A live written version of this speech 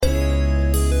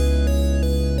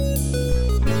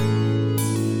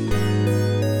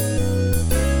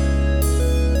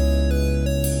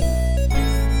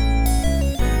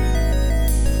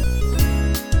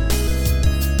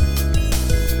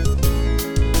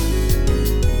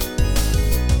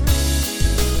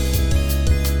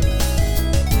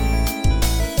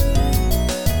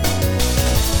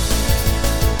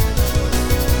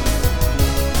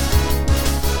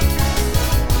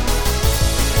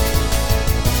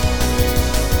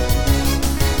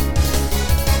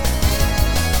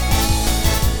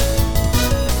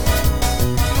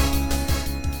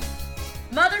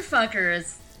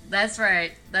fuckers. That's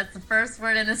right. That's the first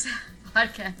word in this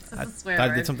podcast. It's a swear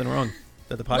word. I did something wrong.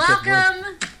 That the podcast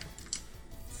Welcome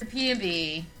to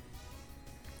P&B,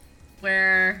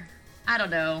 where, I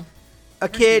don't know. A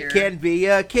kid can be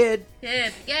a kid.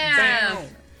 Kid, yeah.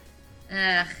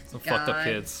 Some fucked up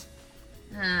kids.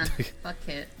 Fuck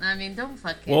it. I mean, don't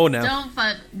fuck kids. Whoa, now.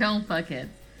 Don't fuck kids.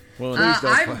 Well,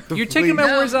 You're taking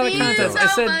my words out of context. I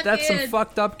said fuck that's some kids.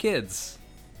 fucked up kids.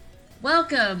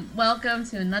 Welcome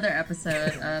to another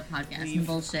episode of Podcasting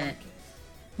Bullshit.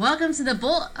 Welcome to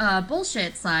the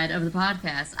bullshit side of the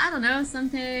podcast. I don't know,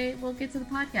 someday we'll get to the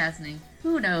podcasting.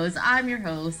 Who knows? I'm your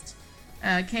host,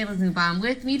 Kayla Zubaum.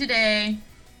 With me today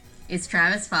is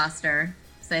Travis Foster.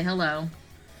 Say hello.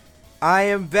 I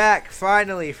am back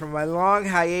finally from my long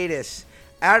hiatus.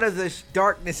 Out of the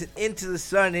darkness and into the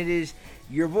sun, it is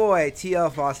your boy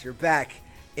TL Foster back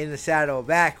in the saddle,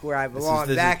 back where I belong.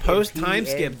 This back is post time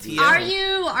skip. TL.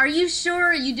 Are you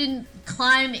sure you didn't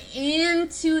climb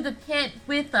into the pit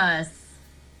with us?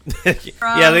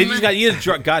 Yeah, they just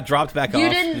got dropped back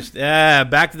off.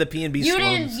 Back to the P&B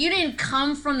slums. You didn't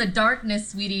come from the darkness,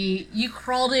 sweetie. You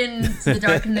crawled into the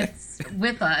darkness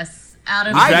with us out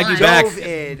of the dragged you back. dove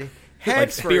in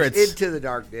head spirits. first into the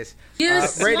darkness. You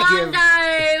swan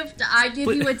dived. I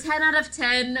give you a 10 out of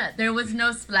 10. There was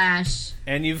no splash.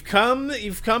 And you've come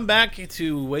back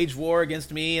to wage war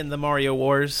against me in the Mario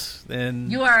Wars.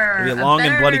 And you are a long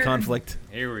and bloody conflict.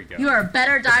 Here we go. You are a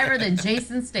better diver than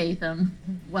Jason Statham.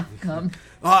 Welcome.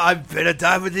 Oh, I'm better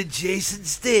diver than Jason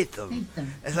Statham.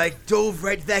 As I dove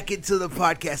right back into the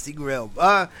podcasting realm.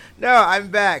 No, I'm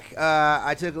back.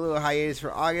 I took a little hiatus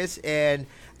for August, and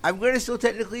I'm going to still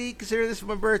technically consider this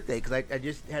my birthday, because I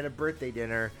just had a birthday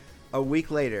dinner a week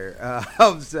later.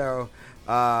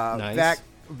 Nice.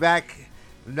 Back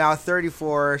now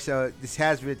 34, so this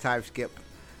has been a time skip.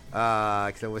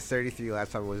 Because I was 33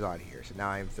 last time I was on here, so now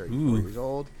I am 34 years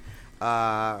old.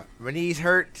 My knees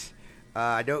hurt.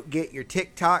 I don't get your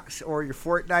TikToks or your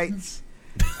Fortnites.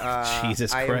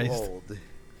 Jesus I Christ. am old.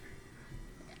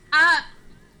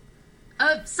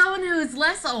 Someone who's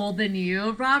less old than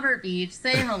you, Robert Beach,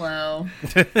 say hello.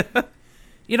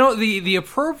 You know, the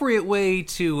appropriate way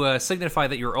to signify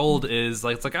that you're old is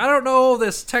I don't know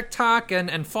this TikTok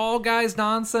and Fall Guys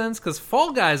nonsense, because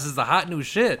Fall Guys is the hot new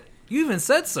shit. You even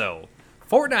said so.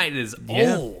 Fortnite is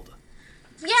old.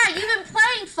 Yeah, you've been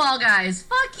playing Fall Guys.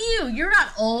 Fuck you. You're not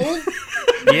old.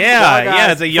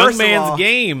 Yeah, it's a young First of man's all,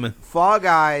 game. Fall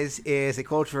Guys is a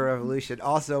cultural revolution.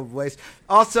 Also,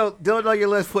 don't know your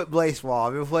list. Put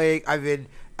Blazeball.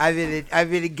 I've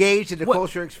been engaged in the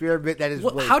cultural experiment that is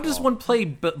Blazeball. How does one play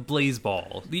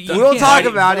Blazeball? We'll talk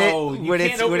about it You when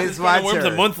can't it's open when this it's can my of worms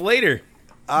turn. a month later.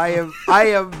 I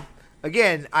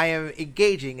am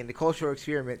engaging in the cultural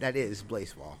experiment that is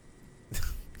Blazeball.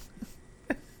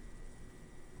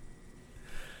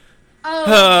 Oh,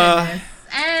 goodness.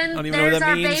 I don't And even know what there's that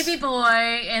our means. baby boy,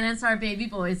 and it's our baby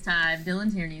boy's time.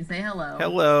 Dylan Tierney, say hello.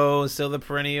 Hello, still the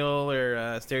perennial or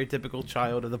stereotypical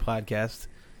child of the podcast,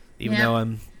 even Yeah. though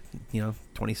I'm,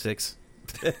 26.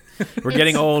 We're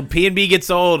getting old. P&B gets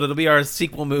old. It'll be our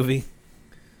sequel movie.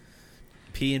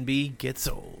 P&B gets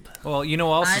old. Well, you know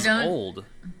what else I is don't- old?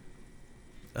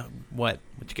 What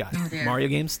you got? Oh, dear. Mario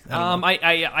games? I don't know.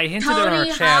 I hinted in our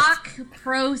Tony chat. Hawk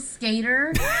Pro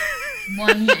Skater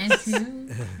 1 and 2.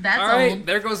 That's All right, old.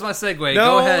 there goes my segue.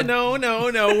 Go ahead. No.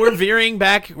 We're veering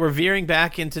back. We're veering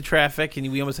back into traffic, and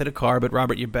we almost hit a car. But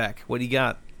Robert, you're back. What do you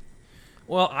got?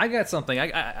 Well, I got something.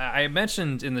 I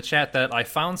mentioned in the chat that I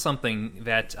found something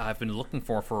that I've been looking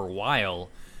for a while.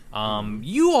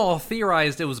 You all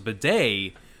theorized it was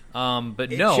bidet, but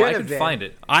no, should I have could been. find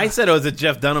it. I said it was a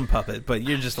Jeff Dunham puppet, but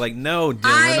you're just like, no,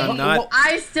 Dylan, I'm not.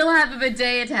 I still have a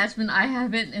bidet attachment I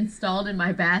haven't installed in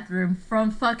my bathroom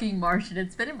from fucking Martian.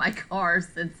 It's been in my car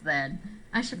since then.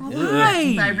 I should probably.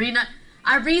 Why? Since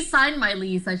I re-signed my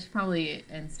lease. I should probably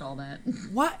install that.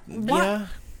 What? Yeah.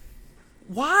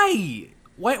 Why?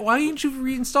 Why didn't you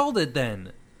reinstalled it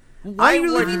then? Why are you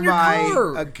I'm leaving in your gonna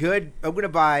car? I'm gonna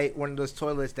buy one of those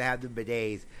toilets that have the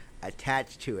bidets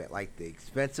attached to it, like the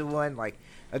expensive one, like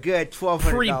a good $1,200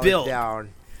 Pre-built. down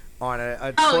on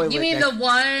a Oh, toilet. you mean that-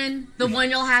 the one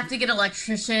you'll have to get an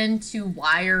electrician to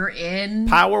wire in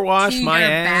Power wash to my your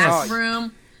ass.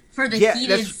 bathroom for the Yeah, heated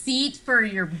that's- seat for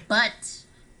your butt.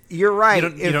 You're right.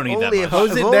 You don't need that much.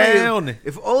 Hose it down.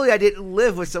 If only I didn't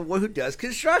live with someone who does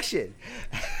construction.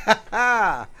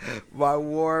 My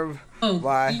warm. Oh,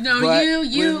 my you know, butt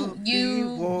you will be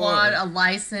warm. want a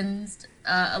licensed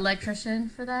electrician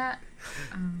for that?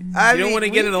 I You don't mean, want to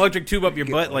get we- an electric tube up your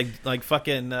butt like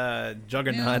fucking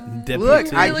Juggernaut and Deadpool Look,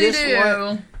 2. I Really just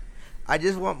do. I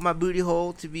just want my booty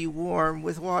hole to be warm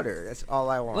with water. That's all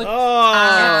I want. Look-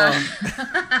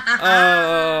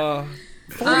 Oh.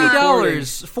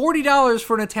 $40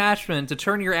 for an attachment to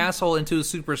turn your asshole into a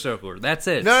super soaker. That's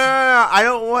it. No. I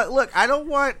don't want. Look, I don't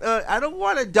want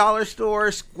a dollar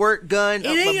store squirt gun. It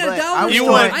up ain't my a butt. dollar I You store.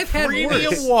 want I've had premium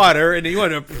worse. water, and you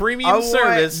want a premium I want-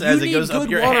 service You as it need goes good up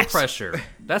your water ass. pressure.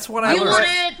 That's what I You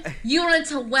learned. want it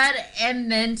to wet and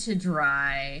then to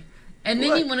dry. And then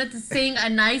Look. you want it to sing a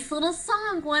nice little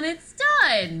song when it's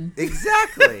done.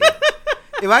 Exactly.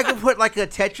 If I could put like a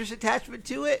Tetris attachment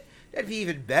to it, that'd be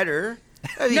even better.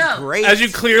 That'd be No. great. As you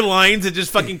clear lines, it just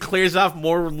fucking clears off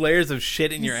more layers of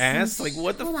shit in your ass. Like,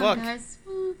 what the Hold fuck? on, guys.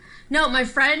 No, my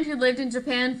friend who lived in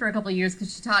Japan for a couple of years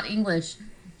because she taught English,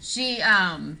 she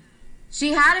had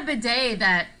a bidet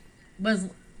that was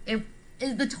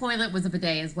the toilet was a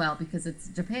bidet as well because it's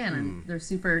Japan and they're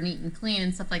super neat and clean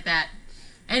and stuff like that.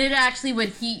 And it actually would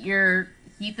heat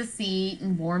the seat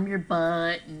and warm your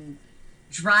butt and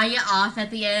dry you off at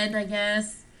the end, I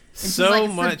guess. And she's So like,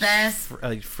 it's much the best.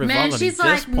 frivolity. Man, she's Just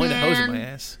like, point a hose in man. my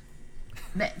ass.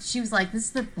 She was like, "This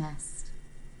is the best.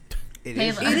 It Hey,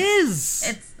 is. look. It is.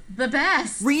 It's the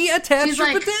best." Reattach She's your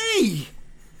like- bidet.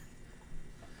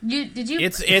 Did you?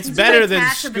 It's did you better than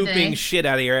attach a bidet? scooping shit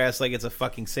out of your ass like it's a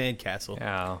fucking sandcastle.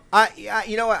 Yeah.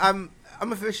 You know what? I'm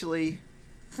officially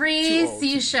Free Too old.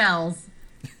 seashells.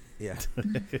 yeah.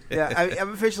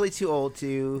 I'm officially too old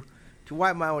to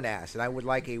wipe my own ass, and I would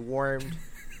like a warmed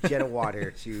jet of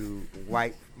water to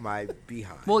wipe my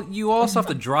behind. Well, you also have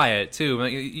to dry it too.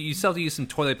 Like, you still have to use some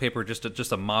toilet paper just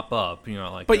to mop up. You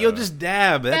know, like. But you'll just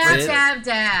dab. That's Dab, it. dab,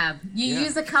 dab. You Yeah.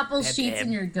 use a couple sheets dab.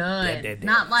 and you're good. Dab.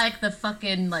 Not like the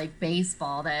fucking like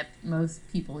baseball that most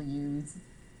people use.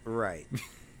 Right.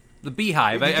 the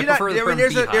beehive. I Did you not- prefer the term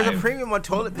there's a beehive. premium on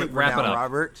toilet paper Wrap it now, up.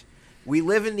 Robert. We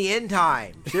live in the end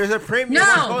times. There's a premium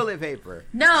No. on toilet paper.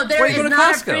 No, there why you is go to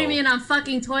not Costco. a premium on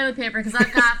fucking toilet paper because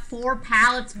I've got 4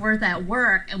 pallets worth at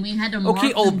work and we had to mark Okay,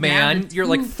 them old down man, to you're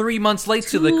like 3 months late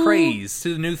to the two- craze,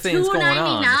 to the new things going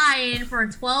on. $2.99 for a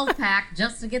 12-pack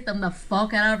just to get them the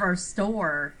fuck out of our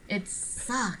store. It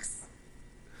sucks.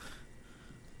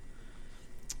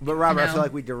 But Robert, I, know. feel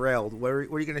like we derailed. What are you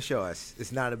going to show us?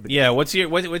 It's not a bidet. Yeah, what's your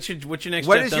next? What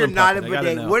Jeff is your Dunham not a puppet? I gotta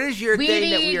bidet? know. What is your We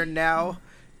thing that need- we are now?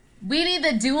 We need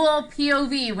the dual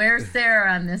POV. Where's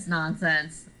Sarah on this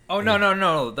nonsense? Oh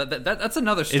no! That's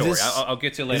another story. this- I'll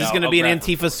get to Is later. this going to I'll be an grab-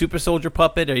 Antifa super soldier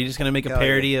puppet, or are you just going to make a Hell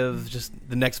parody of just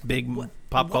the next big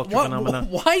pop culture phenomenon?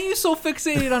 Why are you so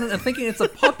fixated on thinking it's a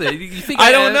puppet? You think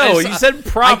I don't know. You said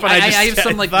prop, and I just have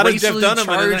some like thought of Jeff racially Dunham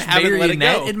and then charged haven't let it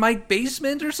marionette go. in my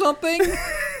basement or something.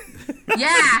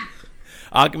 Yeah.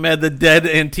 Ahmed the dead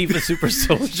Antifa super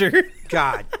soldier.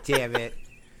 God damn it!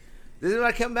 This is what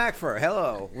I come back for.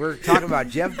 Hello, we're talking about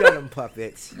Jeff Dunham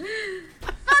puppets.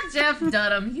 Fuck Jeff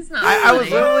Dunham. He's not I was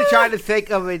funny. literally trying to think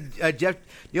of a Jeff.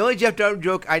 The only Jeff Dunham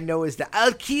joke I know is the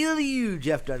 "I'll kill you"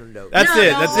 Jeff Dunham joke. That's No,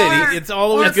 it. no, That's or- it. It's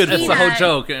always or good That's for the it. whole Peanut,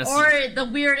 joke. It's- Or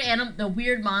the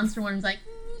weird monster one's like,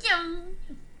 yum.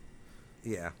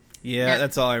 Yeah. Yeah, Yep.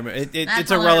 that's all I remember. That's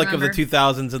It's a all I relic of the remember.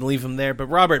 2000s, and leave him there. But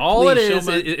Robert, All please it show is,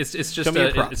 my- it's just show me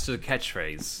a prop. it's a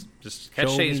catchphrase. Just Show me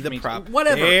catchphrase the for me. prop.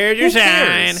 Whatever. There's your Who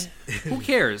cares? sign. Who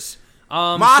cares?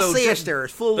 My so Jeff- sister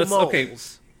is full of that's-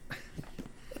 moles.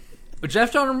 okay.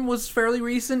 Jeff Dunham was fairly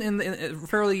recent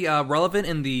fairly relevant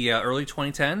in the early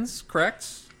 2010s, correct?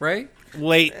 Right?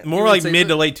 late, more You would like say mid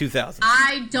that- to late 2000s.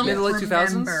 I don't Mid to late 2000s?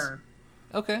 remember.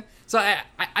 Okay. So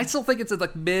I still think it's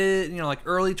like mid, like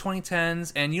early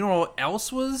 2010s, and you know what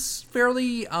else was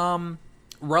fairly relevant?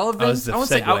 Oh, it's the I wouldn't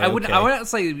say I segue, wouldn't okay.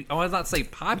 I would not say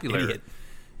popular, Idiot.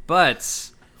 but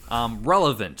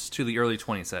relevant to the early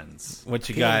 2010s. What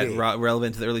you P&B. got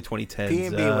relevant to the early 2010s?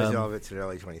 P&B was relevant to the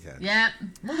early 2010s. Yep.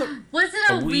 Was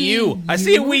it a a Wii U. I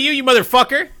see a Wii U, you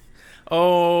motherfucker.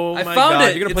 Oh I my found god,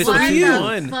 it. you're gonna play It's a What Wii Splatoon U. the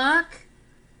 1. fuck?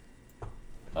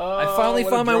 I finally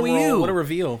what a found my drum Wii roll. U. What a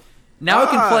reveal. Now I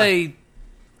can Ah. play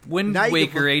Wind Now you can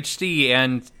Waker play- HD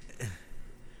and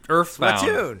Earthbound.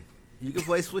 Splatoon. You can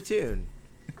play Splatoon.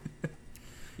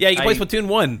 Yeah, you can play I- Splatoon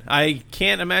 1. I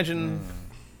can't imagine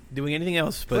doing anything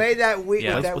else. But Play that Wii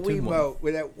Yeah, with that Splatoon Wiimote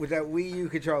with that Wii U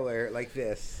controller like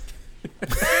this.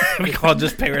 we all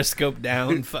just periscope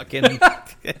down, fucking.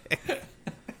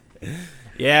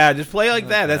 Yeah, just play like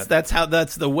that.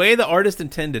 That's the way the artist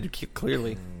intended.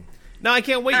 Clearly. No, I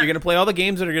can't wait. You're gonna play all the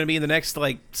games that are gonna be in the next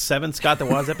like 7 Scott the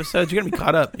Woz episodes. You're gonna be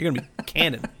caught up. You're gonna be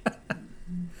canon.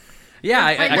 Yeah,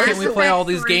 I Play can't Mass wait to play all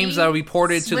these Effect games 3, that will be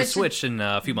ported to the Switch- Switch in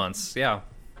a few months. Yeah.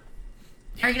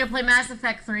 Are you gonna play Mass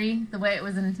Effect 3 the way it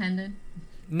was intended?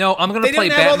 No, I'm gonna They play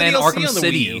didn't have all the Batman DLC Arkham on the Wii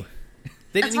City. U.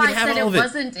 They That's didn't why even I have said all it of it.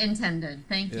 wasn't intended.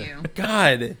 Thank you.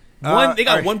 God, They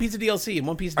got one piece of DLC and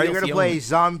one piece of DLC. Are you going to play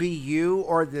Zombie U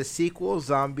or the sequel,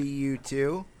 Zombie U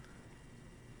 2?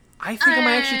 I think I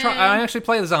might actually try. I actually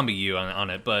play the Zombie U on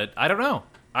it, but I don't know.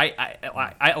 I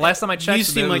last time I checked, you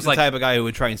seem like the type of guy who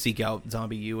would try and seek out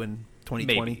Zombie U in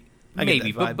 2020.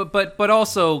 Maybe, but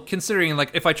also considering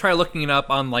like if I try looking it up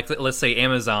on like let's say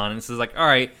Amazon and it says like, all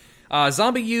right,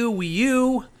 Zombie U Wii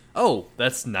U, oh,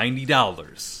 that's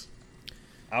 $90.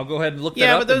 I'll go ahead and look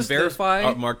that up and verify.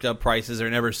 Those marked up prices are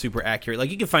never super accurate.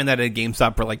 Like you can find that at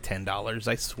GameStop for like $10.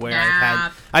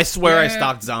 I swear I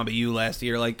stocked Zombie U last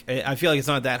year. Like I feel like it's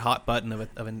not that hot button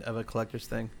of a collector's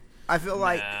thing. I feel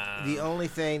like the only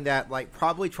thing that like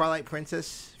probably Twilight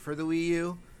Princess for the Wii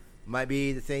U might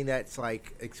be the thing that's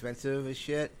like expensive as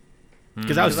shit.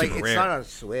 Because I was like, it's not on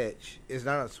Switch. It's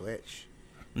not on Switch.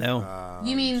 No.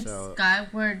 You mean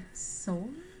Skyward Sword?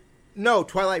 No,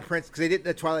 Twilight Princess, because they did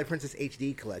the Twilight Princess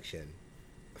HD collection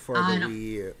for the Wii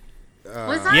U.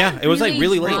 It was like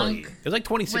really late. It was like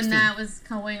 2016 when that was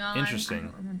going on. Interesting. I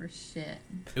don't remember shit.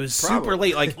 It was super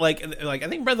late. Like I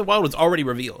think Breath of the Wild was already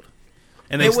revealed,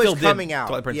 and they still did coming out.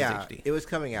 Twilight Princess HD. It was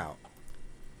coming out.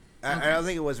 I don't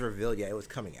think it was revealed yet. It was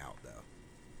coming out though.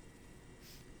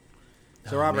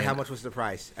 So Robert, how much was the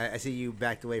price? I see you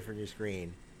backed away from your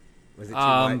screen. Was it too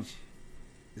much?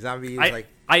 Zombie U like.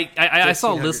 I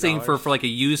saw a listing for like a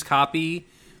used copy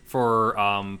for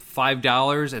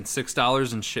 $5 and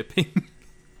 $6 in shipping.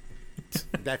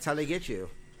 That's how they get you.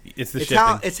 It's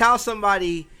shipping. It's how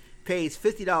somebody pays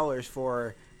 $50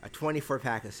 for a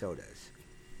 24-pack of sodas,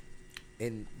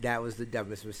 and that was the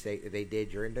dumbest mistake that they did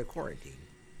during the quarantine.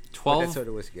 12 that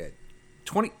soda was good.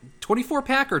 24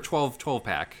 pack or 12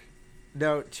 pack?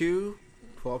 No, 2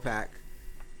 12-pack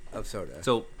of soda.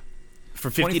 So. For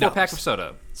 $50. 24 pack of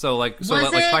soda. So like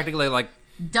practically like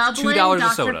doubling $2 Dr. a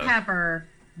soda. Pepper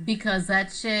because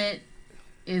that shit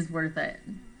is worth it.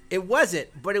 It wasn't,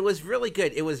 but it was really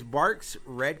good. It was Barq's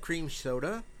Red Cream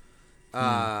Soda,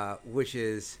 which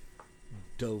is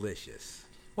delicious.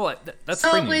 Well, that's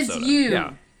so premium it was soda. you.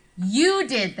 Yeah. You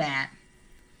did that.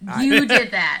 You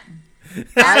did that.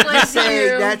 I would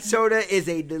say that soda is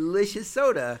a delicious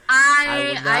soda.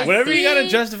 I whatever see, you gotta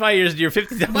justify your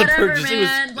 $50 whatever, purchase.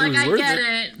 Man. It was worth get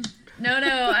it. No,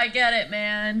 I get it,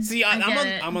 man. See,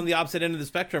 I'm on the opposite end of the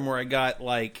spectrum where I got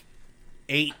like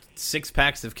 8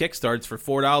 6-packs of Kickstarts for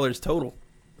 $4 total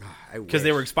because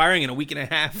they were expiring in a week and a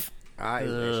half.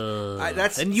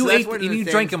 And you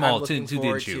drank them all too,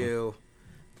 didn't you?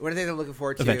 One of the things I'm looking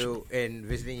forward to in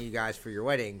visiting you guys for your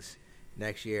weddings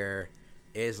next year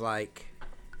is like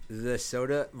the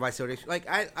soda, my soda. Like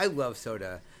I love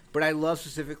soda, but I love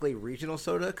specifically regional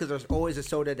soda because there's always a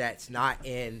soda that's not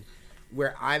in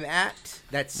where I'm at.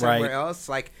 That's somewhere else.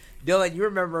 Like Dylan, you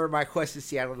remember my quest to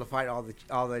Seattle to find all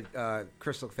the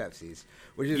Crystal Pepsis,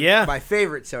 which is my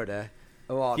favorite soda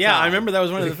of all time. Yeah, I remember that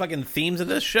was one of the fucking themes of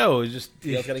this show. It was just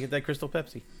you got to get that Crystal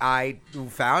Pepsi. I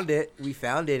found it. We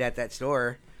found it at that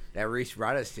store that Reese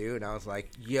brought us to, and I was like,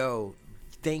 "Yo,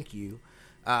 thank you."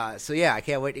 So yeah, I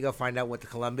can't wait to go find out what the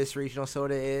Columbus regional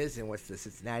soda is and what's the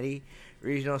Cincinnati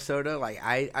regional soda. Like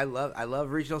I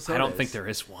love regional sodas. I don't think there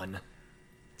is one,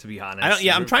 to be honest.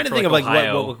 I'm trying to think of like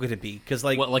what could it be because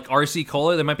like like RC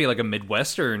Cola, there might be like a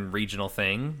Midwestern regional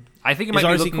thing. I think it might be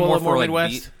RC looking Cola more for like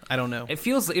Midwest. I don't know. It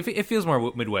feels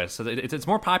more Midwest, so it's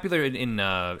more popular in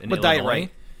Illinois. Diet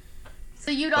Right. So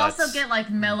you'd also get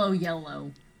like Mellow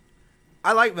Yellow.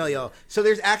 I like Mellow Yellow. So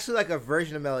there's actually like a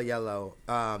version of Mellow Yellow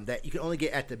that you can only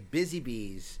get at the Busy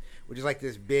Bees, which is like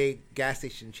this big gas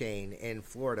station chain in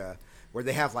Florida, where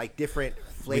they have like different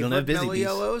flavored Mellow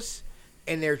Yellows,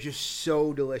 and they're just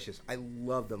so delicious. I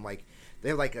love them. Like they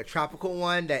have like a tropical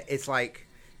one that it's like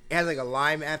it has like a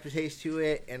lime aftertaste to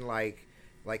it, and like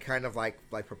kind of like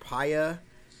papaya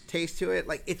taste to it.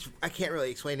 Like I can't really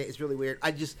explain it. It's really weird.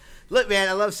 Look, man,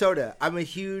 I love soda. I'm a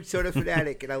huge soda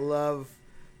fanatic, and I love.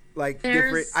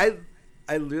 Different. I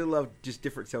really love just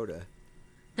different soda.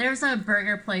 There's a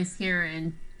burger place here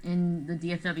in the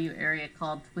DFW area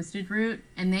called Twisted Root,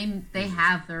 and they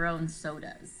have their own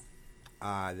sodas.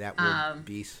 That would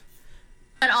be.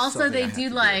 But also they do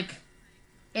like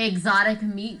exotic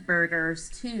meat burgers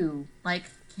too, like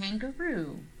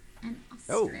kangaroo and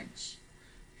ostrich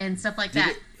and stuff like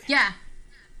that. Yeah.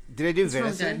 Did they do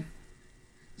venison? Really good.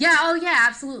 Yeah. Oh yeah.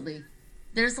 Absolutely.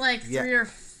 There's like 3 or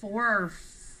 4 or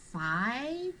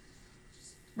 5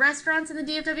 restaurants in the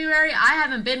DFW area. I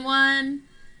haven't been one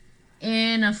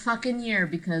in a fucking year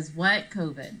because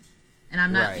COVID, and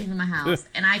I'm not leaving my house,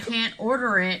 and I can't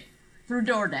order it through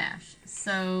DoorDash.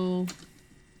 So,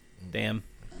 damn.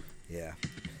 Yeah.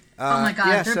 Oh my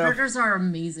god, their burgers are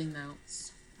amazing though.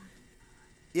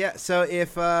 Yeah. So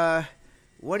if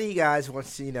one of you guys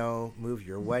wants to, move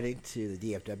your wedding to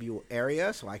the DFW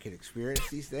area so I can experience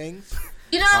these things.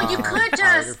 You could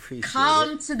just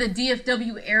come to the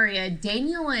DFW area.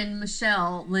 Daniel and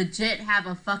Michelle legit have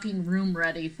a fucking room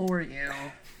ready for you.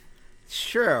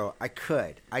 Sure, I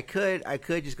could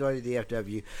just go to the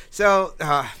DFW. So,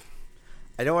 I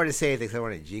don't want to say anything because I don't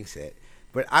want to jinx it,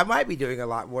 but I might be doing a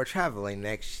lot more traveling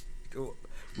next.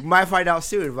 We might find out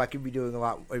soon if I could be doing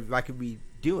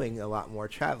a lot more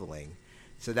traveling.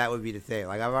 So that would be the thing.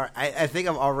 Like I think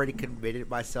I've already committed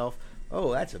myself.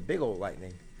 Oh, that's a big old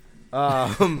lightning. I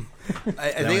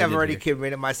think I've already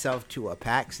committed myself to a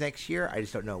PAX next year. I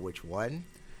just don't know which one.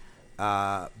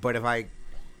 But if I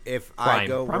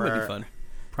go Prime where would be fun.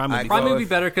 Prime would be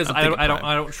better because I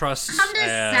don't trust. Come to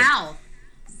South.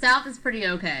 South is pretty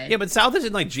okay. Yeah, but South is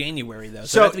in like January though.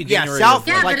 So it has to be January South.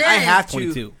 Yeah, Like but it I is. have to.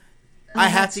 22. I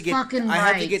have to get. fucking I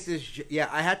have to right. get this. Yeah,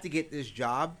 I have to get this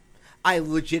job. I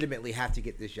legitimately have to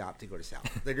get this job to go to South.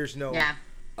 There's no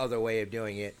other way of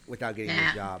doing it without getting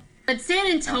this job. But San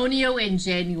Antonio in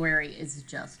January is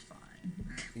just fine.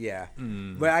 Yeah,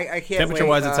 but I can't.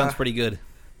 Temperature-wise, it sounds pretty good.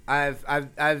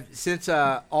 I've since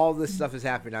all this stuff has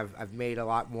happened, I've made a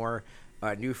lot more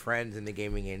new friends in the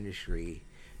gaming industry.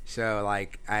 So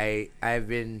like I've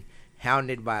been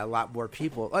hounded by a lot more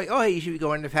people. Like, oh, hey, you should be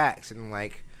going to PAX, and I'm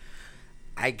like,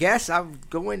 I guess I'm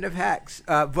going to PAX,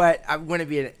 but I'm going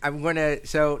to.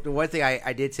 So the one thing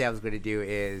I did say I was going to do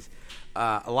is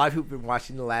a lot of people have been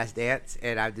watching The Last Dance,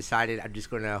 and I've decided I'm just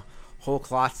going to whole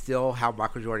cloth still how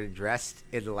Michael Jordan dressed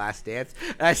in The Last Dance.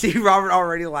 And I see Robert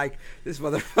already like, this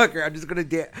motherfucker. I'm just going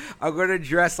to I'm going to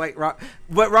dress like Robert.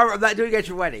 But Robert, I'm not doing it at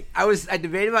your wedding. I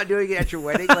debated about doing it at your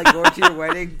wedding, like going to your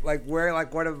wedding, like wearing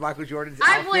like one of Michael Jordan's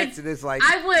outfits, and it's like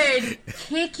I would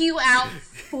kick you out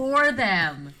for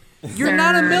them. You're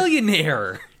not a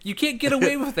millionaire. You can't get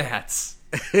away with that.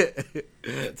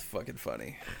 It's fucking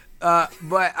funny. But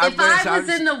if I was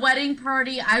in the wedding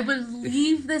party, I would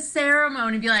leave the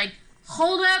ceremony and be like,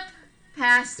 hold up,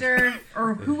 pastor,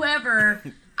 or whoever.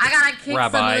 I gotta kick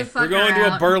Rabbi. some motherfucker We're going to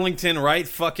out. a Burlington right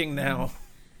fucking now.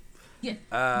 Yeah.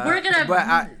 We're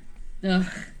gonna. Ugh.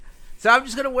 So I'm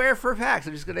just gonna wear it for PAX.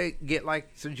 I'm just gonna get like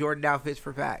some Jordan outfits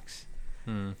for PAX.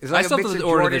 It's I like still a mix have to of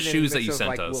order Jordan the and shoes a that mix you of, sent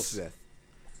like, us. Will Smith.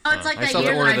 Oh, it's like I that still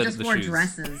have year to that order I just the wore shoes.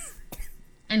 dresses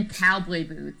and cowboy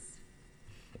boots.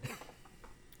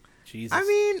 Jesus. I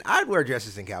mean, I'd wear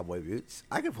dresses and cowboy boots.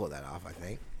 I could pull that off, I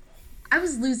think. I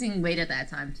was losing weight at that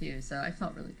time too, so I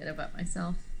felt really good about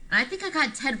myself. And I think I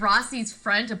got Ted Rossi's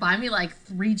friend to buy me like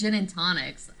 3 gin and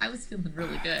tonics. I was feeling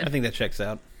really good. I think that checks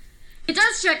out. It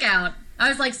does check out. I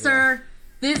was like, sir,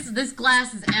 this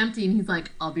glass is empty. And he's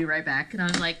like, I'll be right back. And I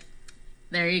was like,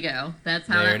 there you go. That's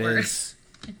how There that it works. is.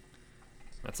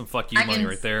 That's some fuck you I money can-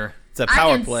 right there. It's a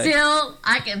power play.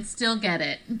 I can still get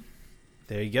it.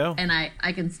 There you go. And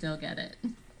I can still get it.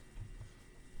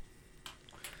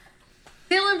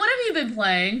 Dylan, what have you been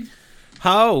playing?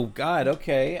 Oh God.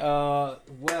 Okay.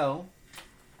 Well,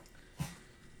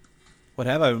 what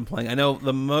have I been playing? I know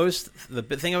the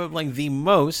thing I've been playing the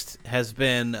most has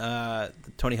been the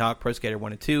Tony Hawk Pro Skater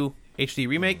 1 and 2 HD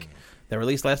remake that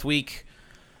released last week.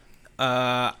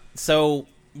 So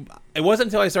it wasn't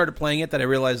until I started playing it that I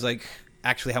realized like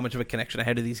actually how much of a connection I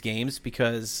had to these games,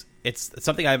 because it's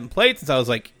something I haven't played since I was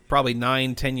like probably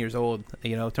 9-10 years old.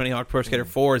 You know, Tony Hawk Pro Skater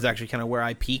 4 is actually kind of where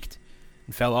I peaked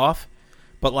and fell off.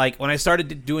 But like when I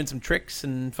started doing some tricks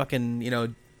and fucking, you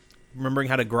know, remembering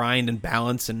how to grind and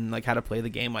balance and like how to play the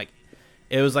game, like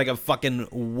it was like a fucking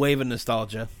wave of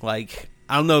nostalgia. Like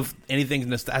I don't know if anything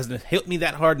hasn't hit me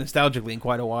that hard nostalgically in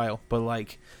quite a while, but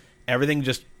like everything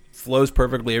just flows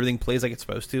perfectly. Everything plays like it's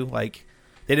supposed to. Like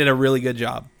they did a really good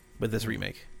job with this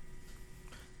remake.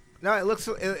 No, it looks.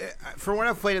 From what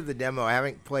I've played of the demo, I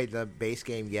haven't played the base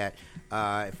game yet.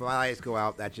 If my lights go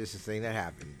out, that's just a thing that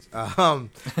happens.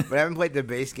 But I haven't played the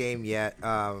base game yet.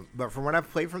 But from what I've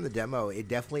played from the demo, it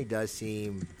definitely does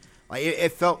seem like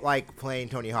it felt like playing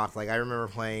Tony Hawk. Like I remember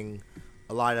playing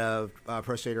a lot of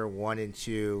Pro Skater 1 and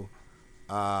 2,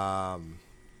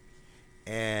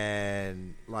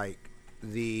 and like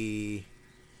the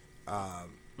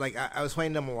like I was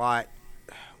playing them a lot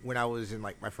when I was in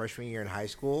like my freshman year in high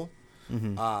school.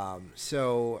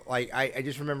 So like I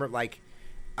just remember like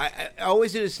I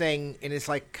always do this thing, and it's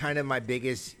like kind of my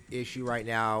biggest issue right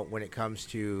now when it comes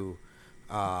to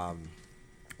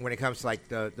like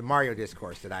the Mario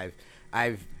discourse that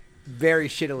I've very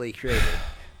shittily created.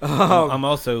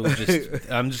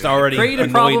 I'm just already Create a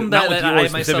annoyed, problem not that with I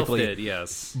yours myself specifically, did,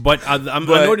 yes. but I'm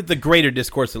annoyed at the greater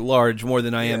discourse at large more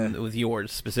than I am with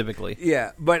yours specifically.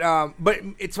 Yeah, but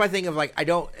it's my thing of like I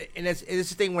don't, and it's the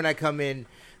thing when I come in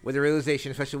with the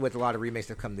realization, especially with a lot of remakes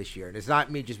that come this year. And it's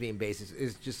not me just being basic.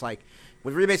 It's just like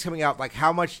with remakes coming out, like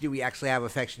how much do we actually have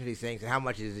affection to these things, and how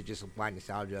much is it just blind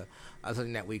nostalgia of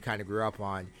something that we kind of grew up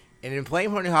on? And in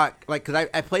playing Tony Hawk, like because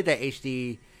I played that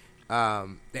HD.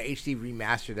 The HD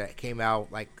remaster that came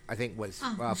out, like I think was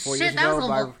 4 years ago.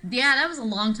 That was a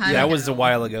long time. Yeah, ago. that was a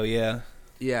while ago. Yeah.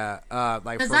 Yeah,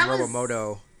 like from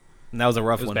Robomoto. And that was a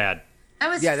rough one. It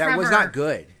was bad. That was not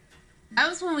good. That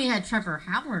was when we had Trevor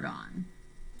Howard on.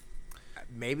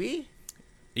 Maybe.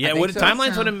 Yeah,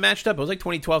 timelines would have matched up. It was like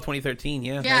 2012, 2013.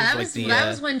 Yeah. Yeah, that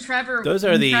was when Trevor. Those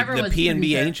are the Trevor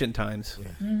P&B ancient times. Yeah.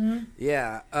 Mm-hmm.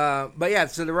 Yeah, but yeah,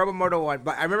 so the Robomoto one.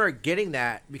 But I remember getting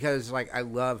that because like I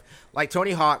love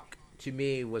Tony Hawk to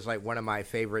me was like one of my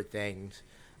favorite things.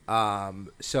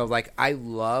 So like I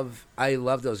love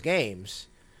those games,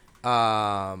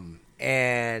 and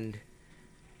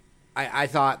I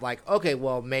thought like, okay,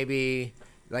 well maybe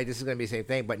like this is gonna be the same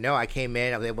thing, but no, I came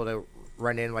in, I was able to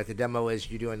run in, like the demo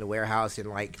is you do in the warehouse, and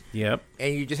like, yep,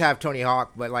 and you just have Tony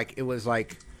Hawk, but like it was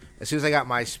like as soon as I got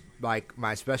my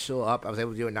special up, I was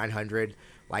able to do a 900,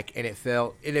 like, and it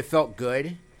felt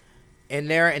good in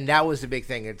there, and that was the big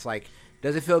thing. It's like,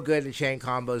 does it feel good to chain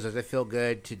combos? Does it feel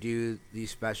good to do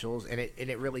these specials? And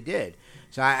it really did.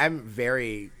 So I'm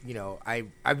very,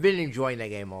 I've been enjoying that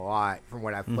game a lot from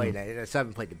what I've played. I still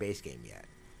haven't played the base game yet.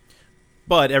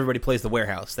 But everybody plays the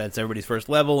warehouse. That's everybody's first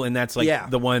level, and that's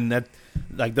like the one that,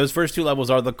 like, those first two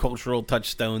levels are the cultural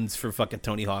touchstones for fucking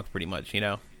Tony Hawk, pretty much.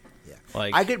 Yeah.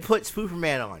 Like, I could put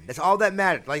Superman on. That's all that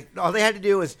mattered. Like, all they had to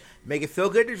do was make it feel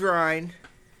good to grind,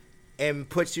 and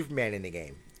put Superman in the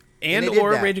game. And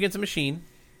or Rage Against the Machine.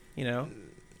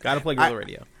 Got to play Guerrilla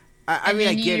Radio. I mean,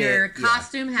 I get it. Your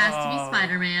costume has to be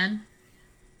Spider-Man.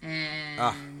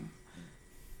 And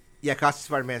yeah, costume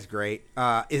Spider-Man's great.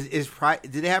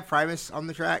 Do they have Primus on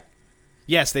the track?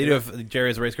 Yes, they do have Jerry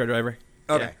as a race car driver.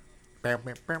 Okay. Yeah. I don't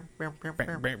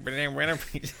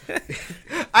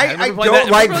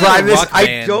like Primus.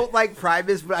 I don't like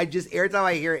Primus, but I just every time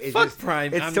I hear it, it's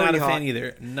Prime. I'm Tony not a Hawk. fan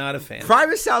either. Not a fan.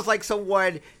 Primus sounds like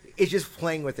someone is just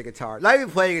playing with the guitar. Not even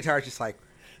playing the guitar. It's just like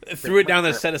threw it down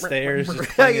the set of stairs, just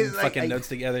playing fucking notes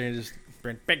together, and just.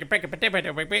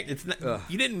 It's not,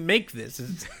 you didn't make this. You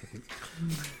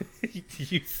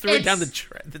threw it down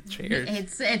the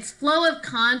chairs. It's flow of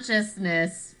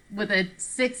consciousness with a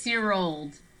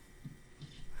 6-year-old.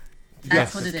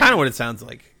 That's what it is. Kind of what it sounds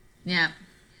like. Yeah.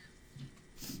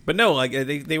 But no, like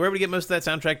they were able to get most of that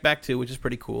soundtrack back too, which is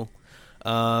pretty cool.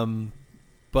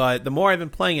 But the more I've been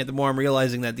playing it, the more I'm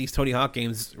realizing that these Tony Hawk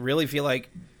games really feel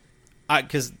like,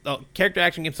 because character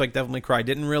action games like Devil May Cry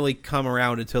didn't really come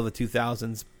around until the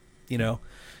 2000s.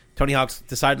 Tony Hawk's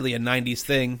decidedly a 90s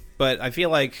thing, but I feel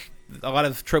like a lot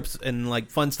of tropes and like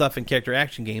fun stuff in character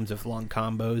action games of long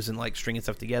combos and like stringing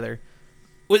stuff together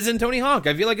was in Tony Hawk.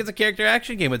 I feel like it's a character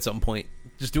action game at some point,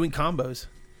 just doing combos.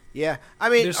 Yeah, I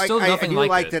mean, there's still I nothing do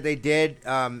like it. that they did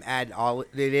add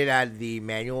the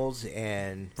manuals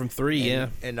and from 3,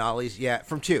 and ollies,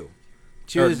 from 2.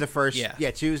 2 is the first,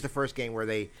 2 is the first game where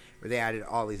they added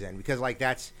ollies in, because like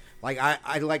that's like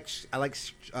I like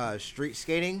street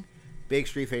skating, big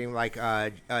street skating. Like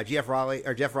Jeff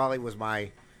Raleigh was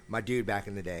my dude back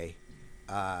in the day.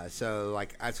 So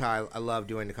like that's how I love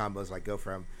doing the combos. Like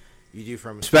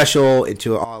from special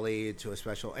into an ollie into a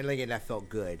special, and again that felt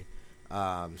good.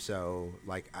 So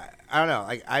like I don't know,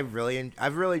 like I've really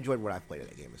enjoyed what I've played in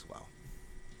that game as well.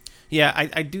 Yeah,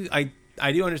 I do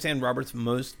understand Robert's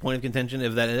most point of contention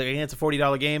of that it's a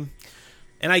 $40 game,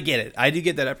 and I get it. I do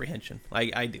get that apprehension.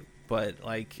 I do, but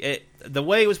like the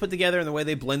way it was put together and the way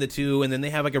they blend the two, and then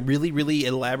they have like a really really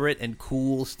elaborate and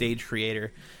cool stage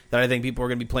creator that I think people are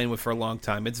going to be playing with for a long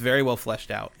time. It's very well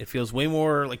fleshed out. It feels way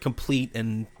more like complete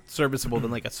and serviceable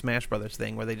than like a Smash Brothers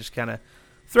thing where they just kind of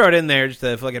throw it in there just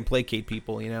to fucking placate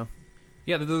people,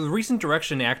 Yeah, the recent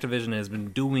direction Activision has been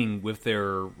doing with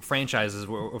their franchises,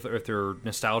 with their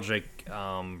nostalgic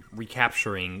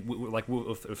recapturing, like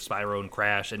with Spyro and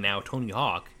Crash, and now Tony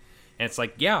Hawk, and it's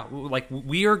like,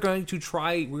 we're going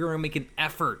to make an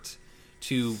effort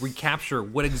to recapture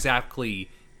what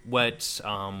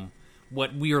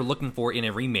we are looking for in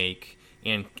a remake.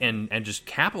 And just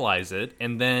capitalize it,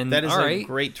 and then that is a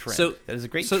great trend. That is a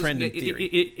great trend in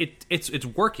theory. It's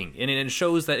working, and it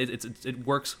shows that it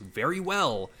works very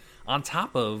well. On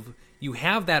top of, you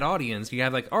have that audience, you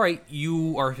have like, all right,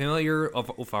 you are familiar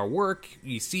with our work.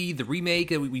 You see the remake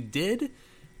that we did.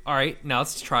 All right, now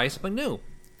let's try something new.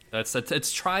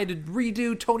 Let's try to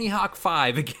redo Tony Hawk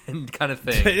 5 again, kind of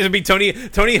thing. It'll be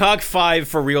Tony Hawk 5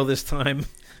 for real this time.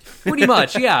 Pretty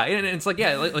much, yeah. And it's like,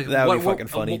 yeah, like That would be fucking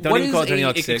funny. Don't even call it Tony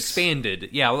Hawk 6. Expanded?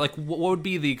 Yeah, like what would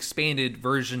be the expanded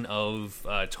version of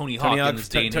Tony Hawk in this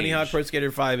day and Tony age? Hawk Pro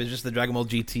Skater 5 is just the Dragon Ball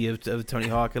GT of Tony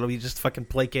Hawk. It'll be just fucking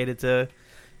placated to,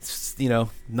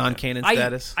 non-canon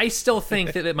status. I still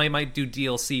think that it might do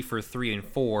DLC for 3 and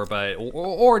 4, but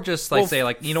or just like say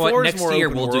like, you know what, next year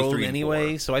we'll do 3 and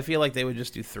 4. So I feel like they would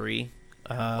just do 3.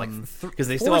 Because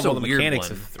they still 4's have all a the weird mechanics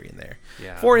one. of 3 in there.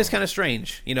 Yeah. 4 is kind of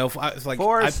strange. It's like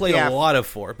I played a lot of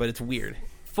 4, but it's weird.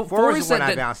 4 is the one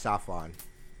I bounced off on.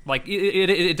 Like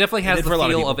it definitely has the for a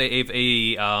lot of feel of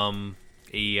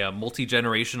a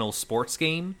multi-generational sports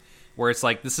game where it's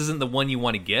like this isn't the one you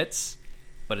want to get,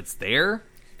 but it's there.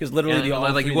 Because literally,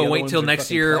 like you will wait till next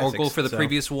year or go for the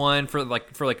previous one for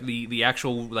the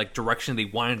actual like direction they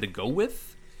wanted to go with.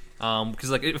 Because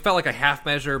like it felt like a half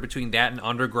measure between that and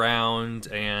Underground,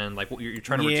 and like what you're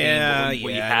trying to retain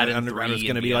what you had in Underground 3 was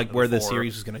going to be like where the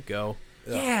series was going to go.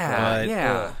 But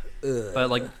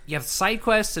like you have side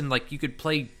quests and like you could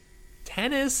play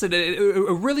tennis, and it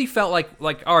really felt like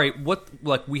all right,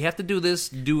 we have to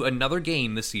do another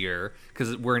game this year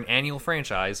because we're an annual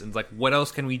franchise, and like what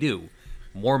else can we do?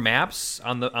 More maps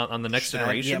on the next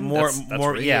generation. More.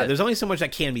 Really it. There's only so much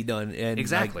that can be done, and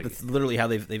exactly that's literally how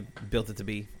they've built it to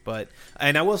be.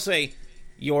 And I will say,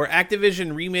 your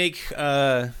Activision remake,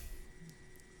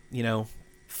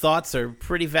 thoughts are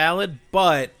pretty valid,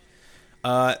 but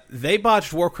they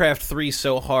botched Warcraft 3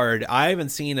 so hard. I haven't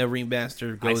seen a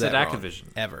remaster go that wrong Activision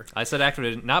ever. I said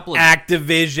Activision, not Blizzard.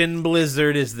 Activision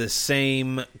Blizzard is the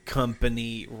same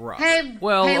company, right? Hey,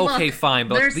 okay, fine,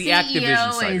 but their the CEO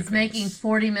Activision side is making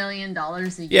 $40 million a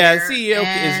year. Yeah,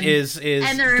 CEO is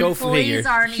and their go employees figure.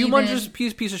 aren't Humongous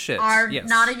piece of shit. Are yes.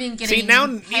 not even getting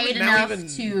paid enough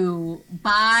to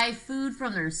buy food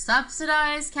from their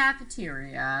subsidized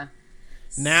cafeteria.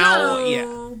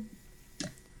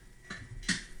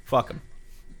 Fuck them.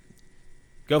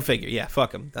 Go figure. Yeah,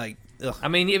 fuck them. Like, ugh. I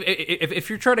mean, if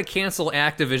you're trying to cancel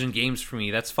Activision games for me,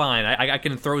 that's fine. I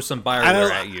can throw some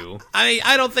BioWare at you.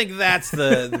 I don't think that's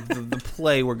the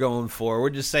play we're going for.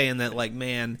 We're just saying that, like,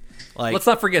 man, like, let's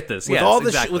not forget this. With all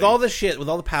the shit, with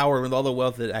all the power, with all the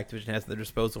wealth that Activision has at their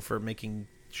disposal for making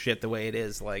shit the way it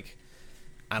is, like,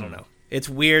 I don't know. It's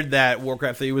weird that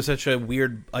Warcraft 3 was such a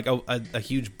weird, like, a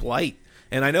huge blight.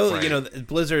 And I know,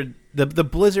 Blizzard, the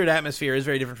Blizzard atmosphere is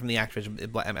very different from the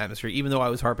Activision atmosphere, even though I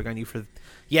was harping on you for,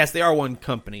 yes, they are one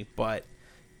company, but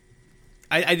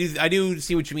I do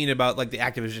see what you mean about, like, the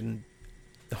Activision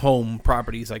home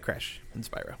properties like Crash and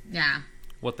Spyro. Yeah.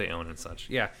 What they own and such.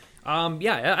 Yeah.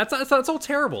 That's all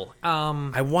terrible.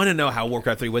 I want to know how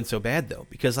Warcraft 3 went so bad, though,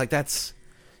 because, like, that should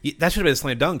have been a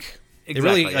slam dunk.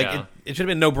 Exactly, it really, it should have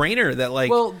been no brainer that,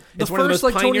 like, it's one of the most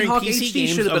pioneering PC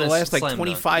games of the last, like,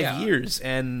 25 years,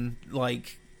 and,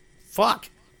 like, fuck.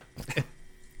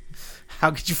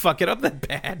 How could you fuck it up that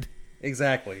bad?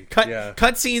 Exactly.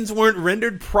 Cutscenes weren't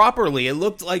rendered properly. It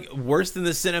looked like worse than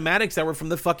the cinematics that were from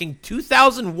the fucking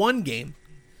 2001 game.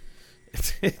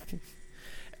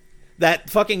 That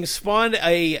fucking spawned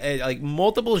a like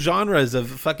multiple genres of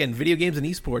fucking video games and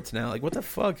esports now. Like, what the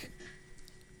fuck?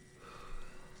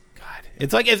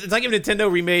 It's like if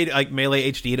Nintendo remade like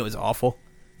Melee HD and it was awful,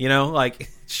 like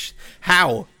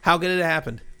how could it have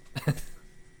happened?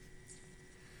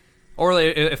 Or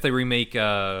if they remake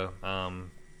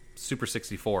Super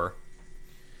 64,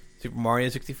 Super Mario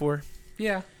 64,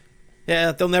 yeah,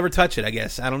 they'll never touch it. I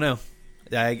guess I don't know.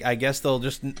 I guess they'll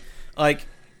just like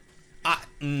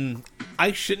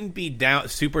I shouldn't be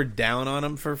super down on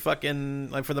them for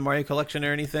fucking like for the Mario collection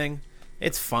or anything.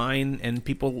 It's fine, and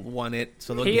people want it,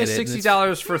 so they'll get it.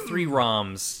 $60 for 3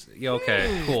 ROMs. Yeah,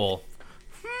 okay, cool.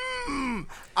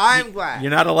 I'm glad. You're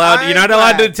not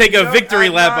allowed to take a victory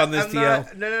lap on this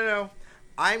TL. No.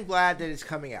 I'm glad that it's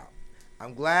coming out.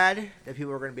 I'm glad that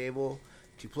people are going to be able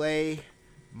to play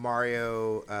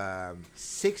Mario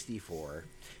 64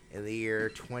 in the year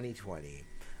 2020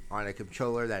 on a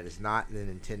controller that is not the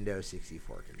Nintendo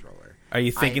 64 controller. Are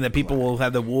you thinking that people will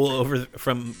have the wool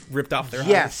ripped off their eyes?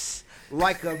 Yes.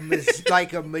 Like a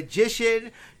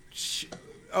magician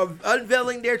of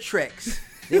unveiling their tricks,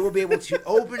 they will be able to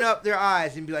open up their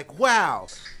eyes and be like, "Wow,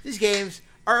 these games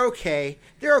are okay.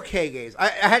 They're okay games." I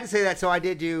had to say that, so I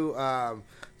did do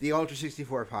the Ultra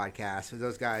 64 podcast with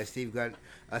those guys, Steve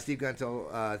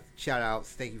Guntel. Shout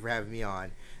outs, thank you for having me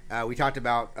on. We talked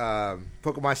about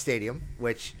Pokemon Stadium,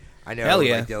 which I know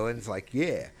like Dylan's like,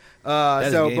 yeah.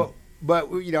 But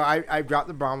I dropped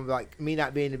the bomb of like me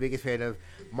not being the biggest fan of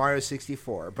Mario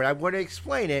 64, but I want to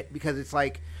explain it because it's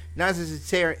like not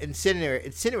as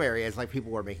incendiary as like people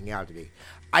were making it out to be.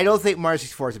 I don't think Mario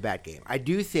 64 is a bad game. I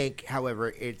do think, however,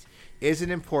 it is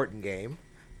an important game.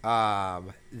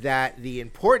 that the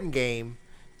important game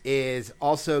is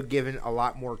also given a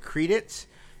lot more credence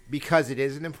because it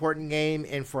is an important game,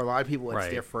 and for a lot of people, it's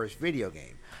their first video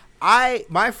game.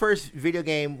 My first video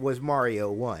game was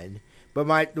Mario 1,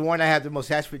 but the one I have the most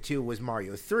attachment to was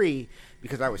Mario 3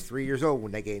 because I was 3 years old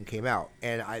when that game came out,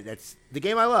 and that's the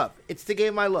game I love. It's the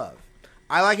game I love.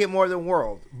 I like it more than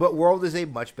World, but World is a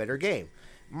much better game.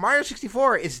 Mario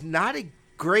 64 is not a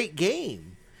great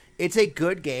game. It's a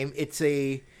good game. It's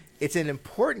an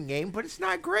important game, but it's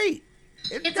not great.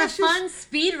 It's a fun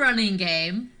speedrunning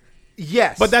game.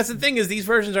 Yes. But that's the thing is these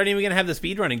versions aren't even going to have the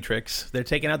speedrunning tricks. They're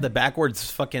taking out the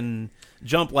backwards fucking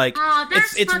jump. Like,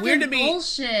 it's weird to me.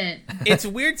 Bullshit. It's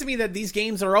weird to me that these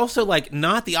games are also, like,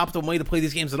 not the optimal way to play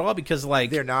these games at all because,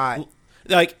 like... They're not.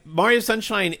 Like, Mario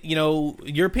Sunshine, you know,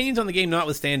 your opinions on the game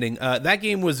notwithstanding, that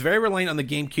game was very reliant on the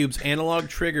GameCube's analog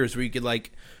triggers where you could,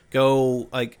 like... go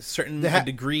like certain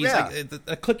degrees, like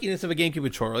the clickiness of a GameCube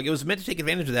controller. Like it was meant to take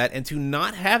advantage of that, and to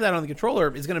not have that on the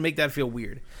controller is going to make that feel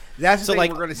weird. That's so the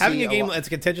like we're gonna having see a game that's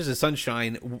contentious as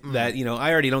Sunshine that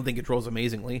I already don't think controls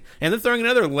amazingly, and then throwing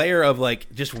another layer of like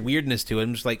just weirdness to it.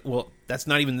 I'm just like, well, that's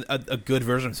not even a good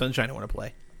version of Sunshine I want to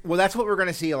play. Well, that's what we're going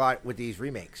to see a lot with these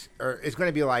remakes. Or it's going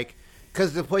to be like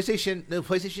because the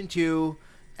PlayStation 2,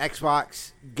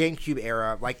 Xbox, GameCube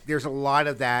era, like there's a lot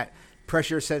of that.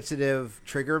 Pressure sensitive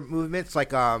trigger movements,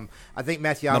 like I think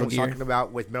Matthew was talking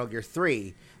about with Metal Gear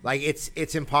 3. Like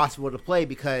it's impossible to play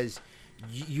because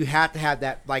you have to have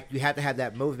that. Like you have to have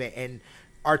that movement, and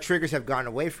our triggers have gone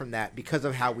away from that because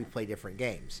of how we play different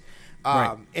games.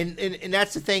 Right. And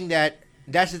that's the thing that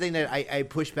I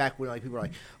push back when like people are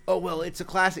like, oh well, it's a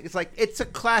classic. It's like it's a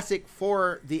classic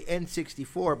for the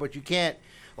N64, but you can't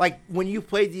like when you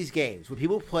play these games when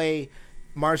people play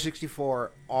Mario 64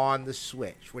 on the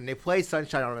Switch, when they play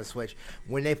Sunshine on the Switch,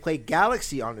 when they play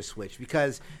Galaxy on the Switch,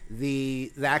 because the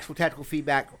actual tactical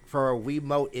feedback for a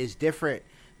Wiimote is different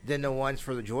than the ones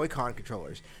for the Joy-Con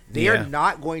controllers. They are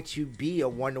not going to be a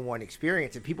one-to-one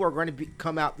experience, and people are going to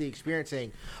come out the experience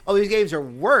saying, oh, these games are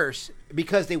worse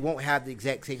because they won't have the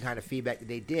exact same kind of feedback that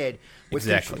they did with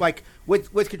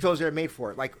with controllers that are made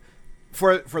for it. Like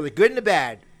for the good and the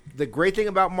bad, the great thing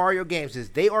about Mario games is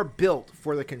they are built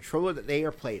for the controller that they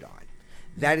are played on.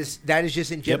 That is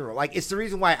just in general. Yep. Like it's the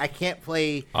reason why I can't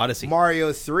play Odyssey.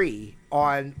 Mario 3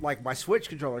 on like my Switch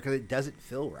controller because it doesn't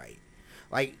feel right.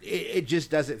 Like it just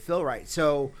doesn't feel right.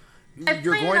 So you're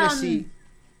going to see.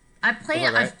 I've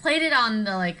played it on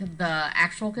the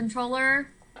actual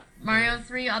controller, Mario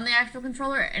 3 on the actual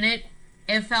controller, and it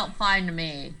felt fine to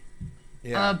me.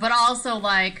 Yeah. But also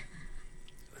like.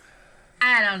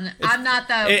 I don't know. I'm not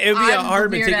the. It would be a hard,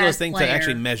 meticulous thing to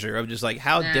actually measure. Of just like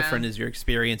how different is your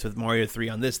experience with Mario 3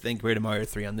 on this thing compared to Mario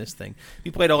 3 on this thing. If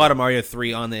you played a lot of Mario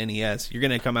 3 on the NES, you're going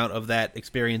to come out of that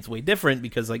experience way different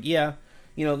because, like,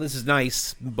 this is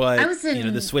nice, but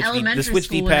the Switch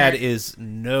D-pad is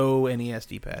no NES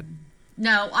D-pad.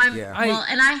 No,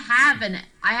 and I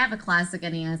have a classic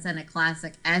NES and a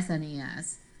classic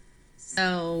SNES,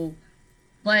 so.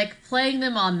 Like playing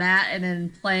them on that and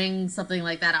then playing something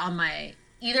like that on my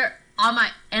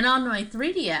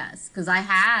 3DS because I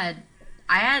had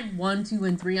 1, 2,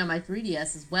 and 3 on my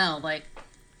 3DS as well. Like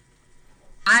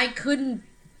I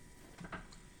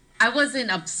wasn't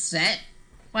upset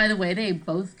by the way they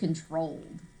both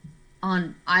controlled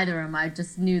on either of them. I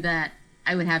just knew that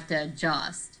I would have to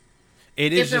adjust.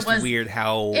 It is just weird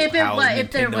how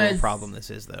Nintendo problem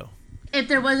this is though. If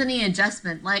there was any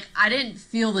adjustment, like I didn't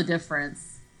feel the difference.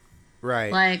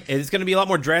 Right. Like it's going to be a lot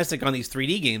more drastic on these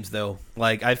 3D games, though.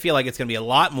 Like I feel like it's going to be a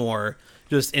lot more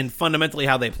just in fundamentally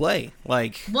how they play.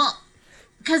 Like, well,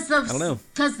 because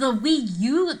the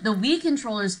Wii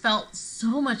controllers felt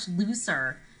so much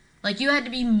looser. Like you had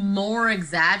to be more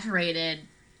exaggerated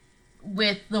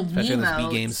with the Wiimotes.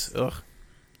 Wii games. Ugh.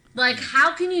 Like,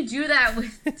 how can you do that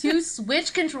with 2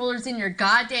 Switch controllers in your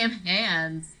goddamn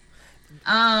hands?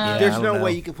 There's no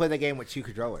way you can play that game with 2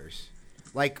 controllers.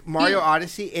 Like Mario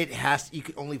Odyssey, you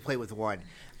can only play with one.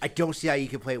 I don't see how you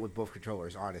can play it with both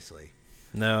controllers, honestly.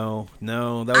 No,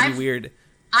 that would be weird.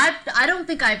 I don't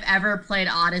think I've ever played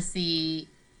Odyssey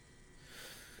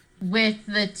with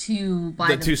the two by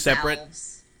themselves. 2 separate.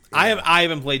 Yeah. I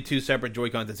haven't played 2 separate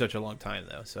Joy-Cons in such a long time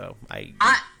though, so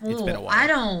it's been a while.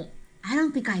 I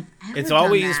don't think I've ever. It's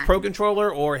always Pro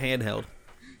Controller or handheld.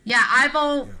 Yeah,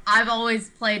 I've always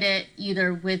played it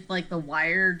either with like the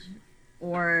wired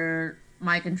or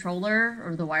my controller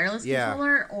or the wireless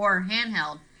controller or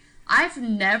handheld. I've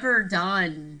never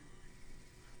done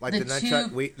like the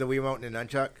nunchuck, the Wiimote and the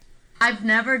nunchuck. I've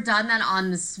never done that on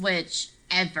the Switch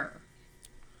ever.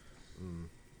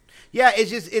 Yeah,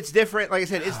 it's different. Like I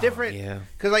said, it's different. Yeah.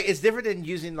 Because like it's different than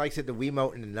using, like I said, the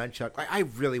Wiimote and the nunchuck. Like, I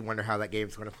really wonder how that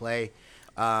game's going to play.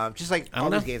 Just like all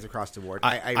these games across the board.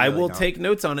 I really will don't. take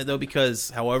notes on it though,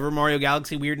 because however Mario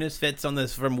Galaxy weirdness fits on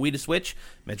this from Wii to Switch,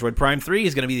 Metroid Prime 3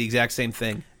 is going to be the exact same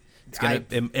thing. It's gonna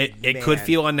it could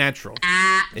feel unnatural.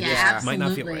 Absolutely. Might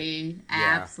not feel right.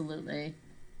 Absolutely.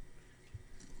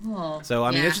 Oh, So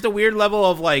I mean, it's just a weird level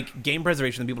of like game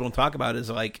preservation that people don't talk about. Is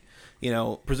like, you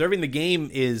know, preserving the game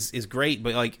is great,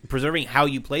 but like preserving how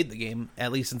you played the game,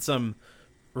 at least in some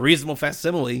reasonable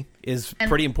facsimile, is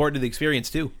pretty important to the experience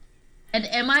too. And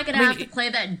am I going to have to play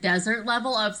that desert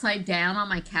level upside down on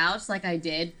my couch like I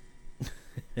did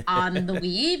on the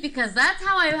Wii? Because that's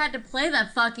how I had to play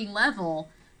that fucking level.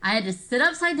 I had to sit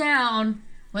upside down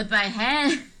with my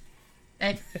head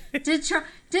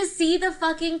to see the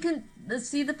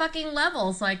fucking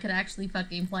level so I could actually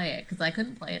fucking play it. Because I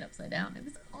couldn't play it upside down. It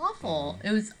was awful.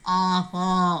 It was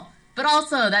awful. But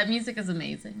also, that music is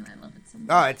amazing, and I love it so much.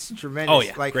 Oh, it's tremendous. Oh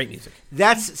yeah, like, great music.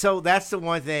 That's the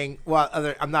one thing. Well,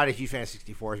 I'm not a huge fan of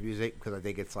 64's music because I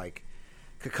think it's like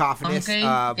cacophonous.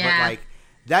 But like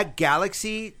that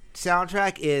Galaxy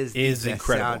soundtrack is the best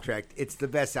incredible. Soundtrack. It's the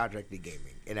best soundtrack to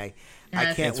gaming, and I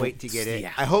Yes. can't wait to get it.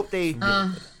 Yeah. I hope they.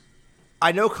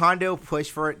 I know Kondo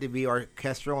pushed for it to be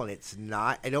orchestral, and it's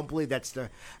not. I don't believe that's the.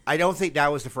 I don't think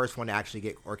that was the first one to actually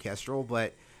get orchestral,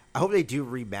 but I hope they do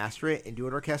remaster it and do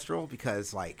it orchestral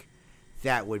because like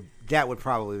that would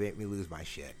probably make me lose my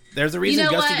shit. There's a reason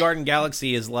You know Gusty what? Garden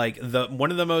Galaxy is like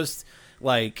one of the most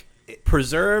like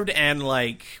preserved and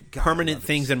like permanent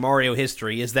things in Mario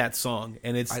history is that song,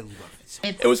 and I love it. So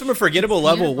it was from a forgettable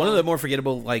level, beautiful. one of the more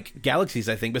forgettable like galaxies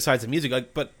I think besides the music.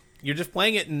 Like, but you're just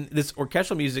playing it in this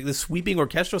orchestral music, this sweeping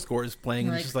orchestral score is playing,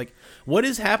 and it's just like, what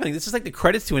is happening? This is like the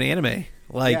credits to an anime.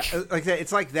 Like, yeah, like that.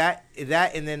 It's like that,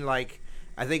 and then like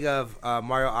I think of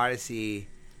Mario Odyssey,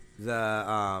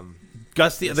 the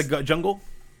Gusty, the jungle,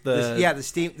 the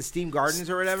Steam Gardens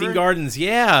or whatever. Steam Gardens,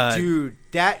 yeah, dude,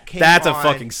 that's a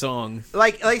fucking song.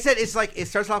 Like I said, it's like it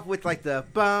starts off with like the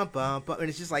bum bum bum, and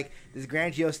it's just like this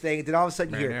grandiose thing, and then all of a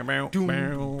sudden you hear,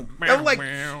 doom. I'm like,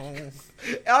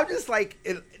 I'm just like,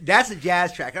 that's a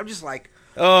jazz track. I'm just like,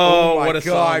 oh my what a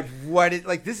god, song. what it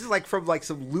like? This is like from like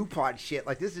some Lupin shit.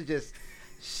 Like this is just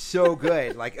so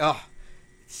good. Like it's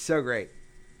so great.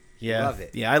 Yeah, Love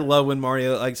it. Yeah, I love when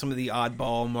Mario, like some of the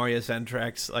oddball Mario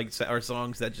soundtracks, like or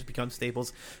songs that just become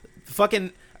staples.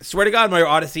 Fucking swear to God, Mario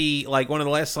Odyssey, like one of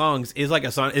the last songs is like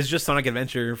a song. Is just Sonic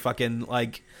Adventure, fucking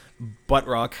like butt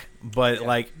rock, but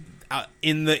like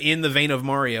in the vein of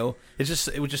Mario. It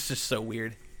was just so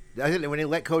weird. I think when they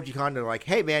let Koji Kondo, like,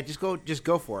 hey man, just go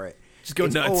for it. Just go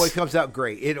nuts. It always comes out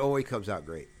great. It always comes out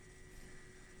great.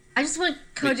 I just want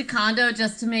Koji Kondo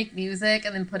just to make music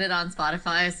and then put it on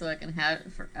Spotify so I can have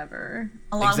it forever.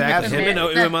 Exactly. Him and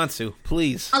Uematsu,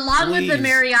 please. Along with the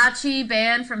mariachi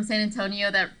band from San Antonio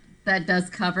that does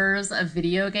covers of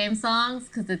video game songs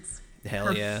because it's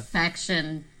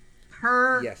perfection.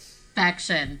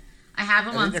 Perfection. I have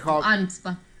them on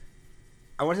Spotify.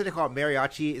 I want to say they call it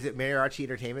Mariachi. Is it Mariachi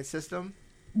Entertainment System?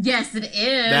 Yes, it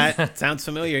is. That sounds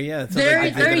familiar, yeah. Their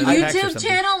YouTube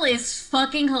channel is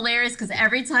fucking hilarious because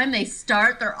every time they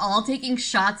start, they're all taking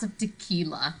shots of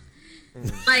tequila.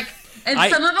 Like, and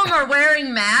some of them are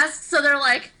wearing masks, so they're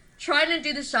like trying to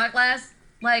do the shot glass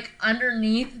like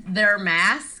underneath their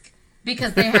mask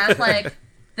because they have like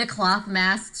the cloth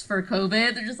masks for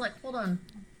COVID. They're just like, hold on.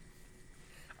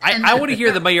 I want to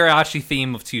hear the mariachi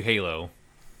theme of 2 Halo.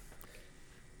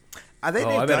 I think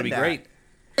they've done be that. great.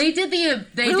 They did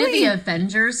the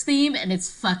Avengers theme, and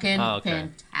it's fucking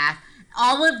fantastic.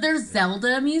 All of their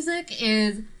Zelda music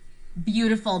is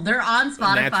beautiful. They're on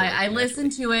Spotify. I listen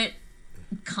to it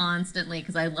constantly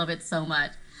because I love it so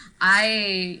much.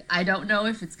 I don't know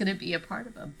if it's going to be a part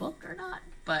of a book or not,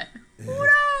 but who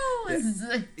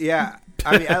knows? Yeah,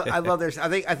 I mean, I love their. I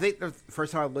think the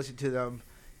first time I listened to them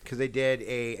because I think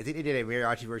they did a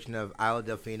mariachi version of Isla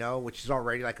Delfino, which is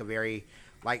already like a very.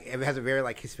 Like it has a very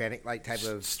like Hispanic like type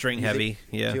of string heavy,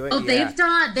 yeah. To it. Oh, they've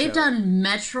done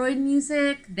Metroid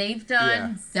music. They've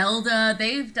done Zelda.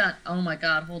 They've done. Oh my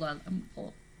god, hold on.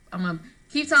 I'm gonna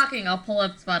keep talking. I'll pull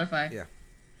up Spotify. Yeah.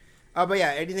 But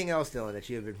yeah, anything else, Dylan, that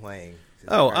you have been playing?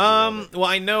 Well,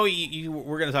 I know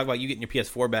we're going to talk about you getting your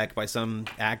PS4 back by some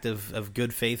act of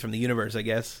good faith from the universe, I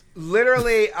guess.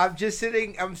 Literally, I'm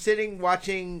sitting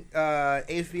watching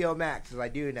HBO Max as I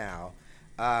do now.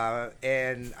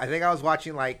 And I think I was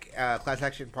watching like Class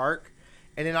Action Park,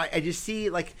 and then I just see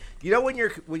like when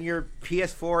your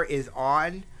PS4 is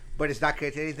on but it's not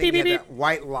connected to anything, you have that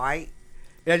white light.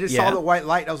 And I just saw the white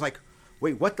light, and I was like,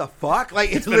 "Wait, what the fuck?"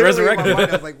 Like it's been literally in my resurrected. mind.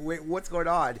 I was like, "Wait, what's going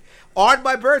on?" On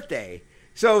my birthday,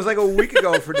 So it was like a week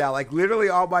ago from now. Like literally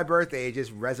on my birthday, it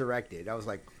just resurrected. I was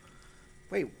like,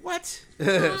 wait, what? So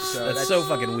that's so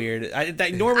fucking weird.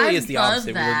 That normally is the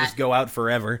opposite. Where they'll just go out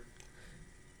forever.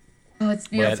 Oh, it's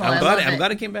beautiful. But I'm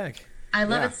glad it came back. I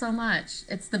love it so much.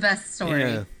 It's the best story.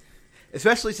 Yeah.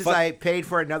 Especially since I paid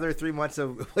for another 3 months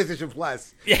of PlayStation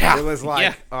Plus. Yeah. It was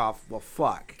like, oh, well,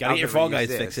 fuck. Gotta get your Fall Guys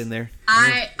fix in there.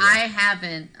 I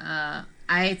haven't.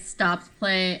 I stopped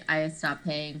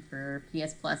paying for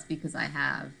PS Plus because I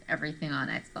have everything on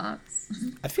Xbox.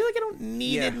 I feel like I don't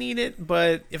need it,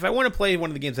 but if I want to play one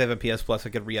of the games I have on PS Plus, I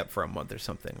could re-up for a month or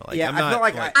something. Like, yeah, I feel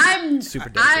like I'm super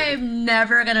dedicated. I'm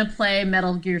never gonna play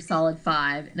Metal Gear Solid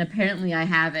 5, and apparently I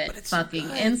have it fucking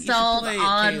installed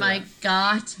on my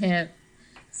goddamn.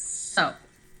 So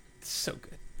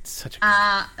good. Such a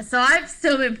good so I've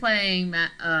still been playing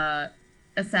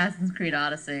Assassin's Creed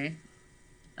Odyssey.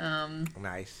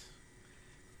 Nice.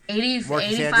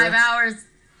 85 hours.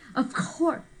 Of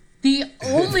course. The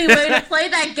only way to play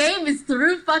that game is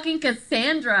through fucking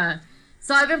Cassandra.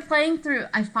 So I've been playing through.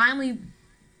 I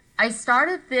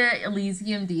started the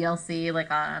Elysium DLC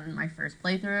like on my first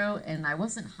playthrough, and I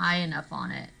wasn't high enough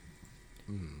on it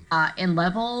in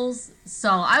levels. So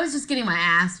I was just getting my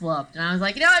ass whooped, and I was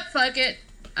like, you know what? Fuck it.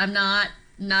 I'm not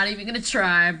even gonna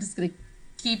try. I'm just gonna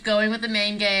keep going with the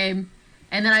main game.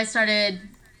 And then I started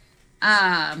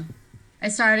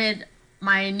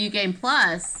my New Game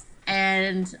Plus,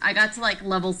 and I got to like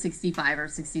level 65 or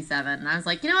 67, and I was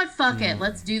like, you know what, fuck it,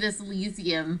 let's do this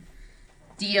Elysium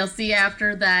DLC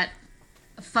after that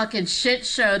fucking shit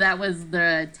show that was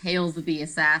the Tales of the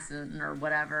Assassin or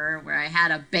whatever, where I had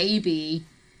a baby,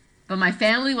 but my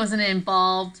family wasn't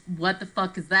involved. What the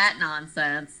fuck is that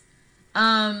nonsense?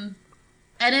 And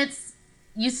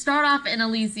you start off in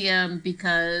Elysium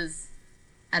because,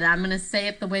 and I'm going to say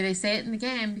it the way they say it in the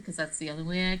game, because that's the only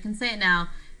way I can say it now.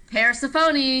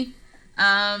 Persephone,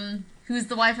 who's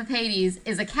the wife of Hades,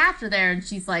 is a captor there, and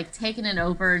she's, like, taking it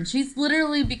over, and she's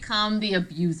literally become the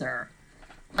abuser.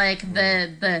 Like,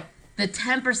 the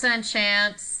 10%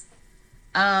 chance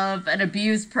of an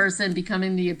abused person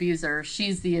becoming the abuser,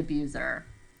 she's the abuser.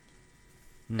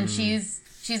 And she's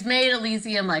made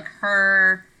Elysium, like,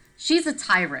 her... She's a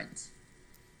tyrant.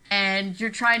 And you're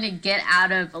trying to get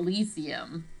out of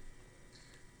Elysium.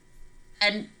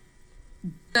 And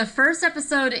the first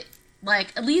episode,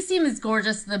 like, Elysium is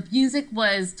gorgeous. The music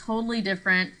was totally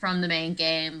different from the main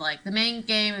game. Like, the main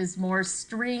game is more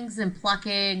strings and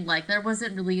plucking. Like, there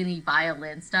wasn't really any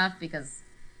violin stuff because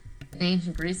in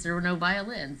ancient Greece there were no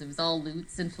violins. It was all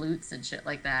lutes and flutes and shit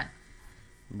like that.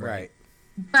 Right.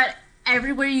 But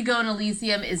everywhere you go in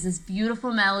Elysium is this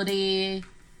beautiful melody,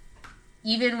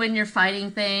 even when you're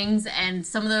fighting things, and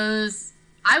some of those,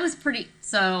 I was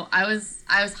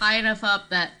high enough up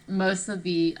that most of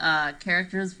the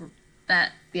characters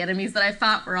that the enemies that I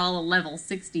fought were all a level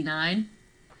 69.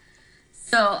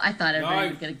 So I thought everybody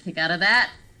would get a kick out of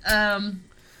that.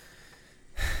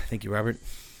 Thank you, Robert.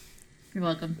 You're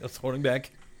welcome. I was holding back.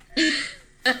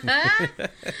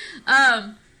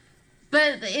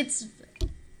 But it's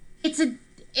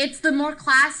the more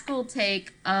classical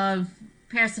take of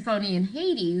Persephone in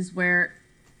Hades, where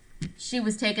she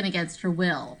was taken against her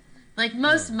will. Like,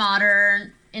 most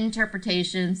modern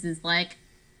interpretations is like,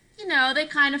 you know, they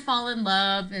kind of fall in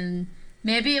love, and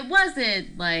maybe it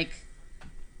wasn't, like...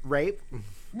 Rape?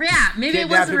 Yeah, maybe it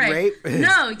wasn't rape. rape?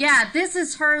 No, yeah, this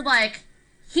is her, like,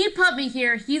 he put me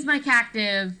here, he's my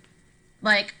captive,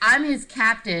 like, I'm his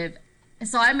captive,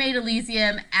 so I made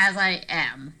Elysium as I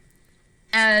am.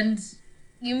 And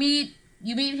you meet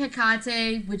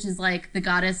Hecate, which is, like, the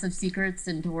goddess of secrets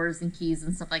and doors and keys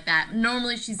and stuff like that.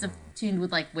 Normally she's attuned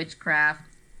with, like, witchcraft.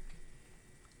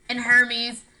 And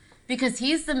Hermes, because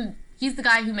he's the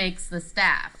guy who makes the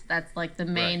staff. That's, like, the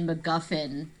main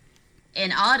MacGuffin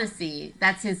in Odyssey.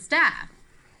 That's his staff.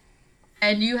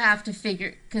 And you have to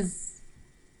figure... Because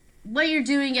what you're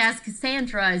doing as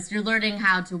Cassandra is you're learning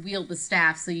how to wield the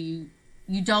staff so you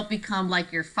don't become,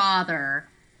 like, your father...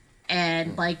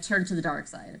 and, like, turn to the dark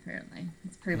side, apparently.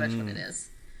 That's pretty much what it is.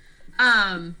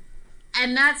 And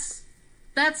that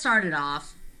started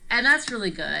off, and that's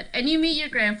really good. And you meet your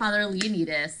grandfather,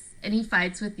 Leonidas, and he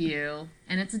fights with you,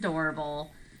 and it's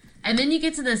adorable. And then you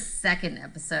get to the second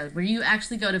episode, where you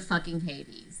actually go to fucking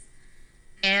Hades.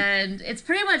 And it's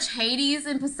pretty much Hades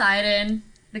and Poseidon,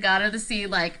 the god of the sea,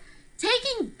 like,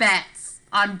 taking bets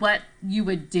on what you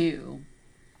would do.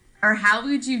 Or how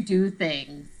would you do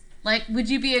things. Like, would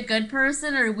you be a good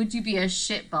person or would you be a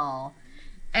shitball?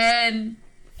 And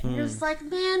you're just like,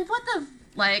 man, what the...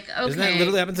 Like, okay. Isn't that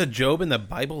literally happens to Job in the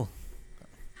Bible?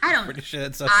 I don't... Pretty sure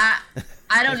that's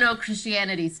I don't know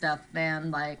Christianity stuff,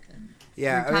 man. Like,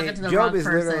 Yeah, You're I talking to the mean, Job wrong is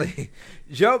person. literally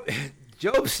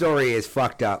Job's story is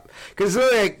fucked up because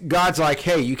literally God's like,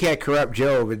 "Hey, you can't corrupt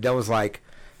Job," and Noah's like,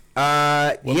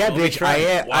 "Yeah, bitch,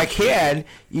 I can.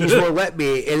 You just won't let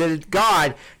me." And then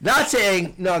God, not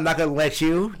saying, "No, I'm not gonna let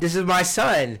you. This is my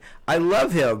son. I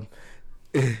love him."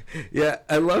 Yeah,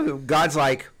 I love him. God's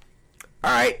like,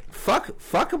 "All right,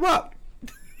 fuck him up."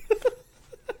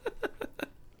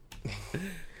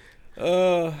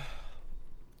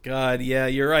 God, yeah,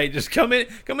 you're right. Just come in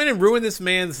and ruin this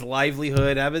man's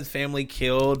livelihood, have his family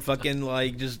killed, fucking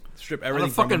like just strip everything On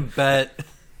a from fucking him. bet.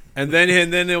 And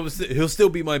then he'll still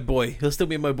be my boy. He'll still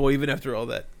be my boy even after all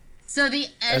that. So the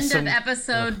end of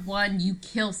episode 1, you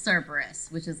kill Cerberus,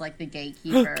 which is like the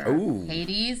gatekeeper of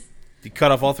Hades. You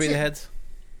cut off all 3 of the heads?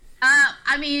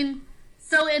 I mean,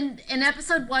 so in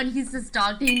episode 1, he's this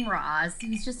dog named Roz.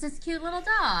 He's just this cute little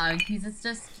dog. He's just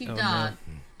this cute dog. No.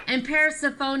 And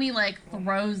Persephone like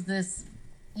throws this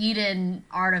Eden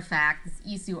artifact, this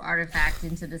Isu artifact,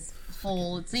 into this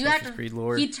hole. So you have to. Creed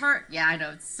Lord. Yeah, I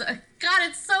know. It's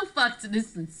so fucked.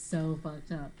 This is so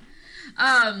fucked up.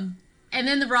 And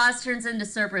then the Roz turns into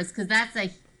Cerberus because that's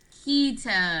a key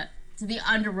to the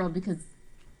underworld because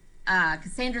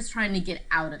Cassandra's trying to get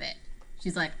out of it.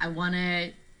 She's like, I want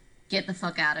to get the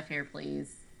fuck out of here,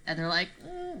 please. And they're like,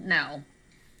 no.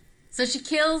 So she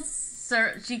kills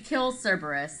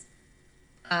Cerberus.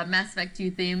 Mass Effect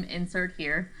 2 theme insert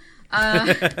here.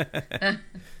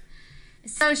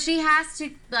 So she has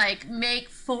to like make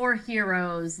 4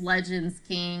 heroes, legends,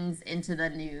 kings into the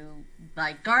new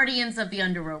like guardians of the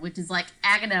underworld, which is like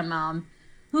Agamemnon,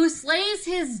 who slays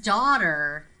his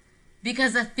daughter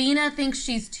because Athena thinks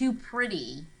she's too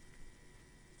pretty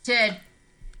to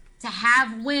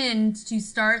have wind to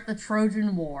start the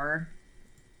Trojan War.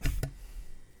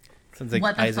 Sounds like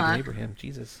Isaac and Abraham.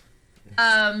 Jesus.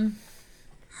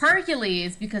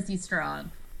 Hercules, because he's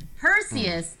strong.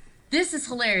 Perseus, this is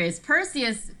hilarious.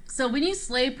 Perseus, so when you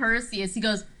slay Perseus, he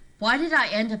goes, why did I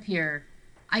end up here?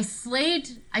 I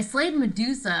slayed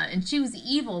Medusa, and she was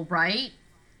evil, right?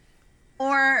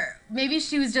 Or maybe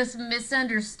she was just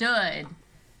misunderstood.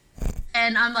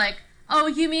 And I'm like, oh,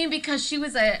 you mean because she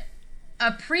was a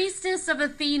priestess of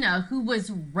Athena who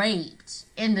was raped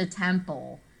in the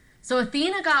temple. So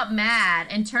Athena got mad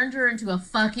and turned her into a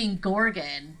fucking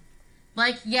Gorgon.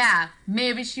 Like, yeah,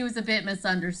 maybe she was a bit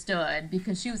misunderstood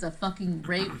because she was a fucking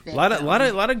rape victim. A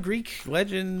lot of Greek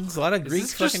legends, a lot of Greek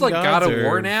fucking just like gods God of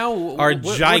War now? Are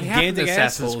what gigantic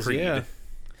Assassin's assholes. Creed? Yeah.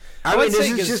 I mean,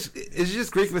 this is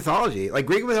just Greek mythology. Like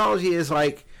Greek mythology is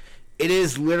like it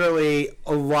is literally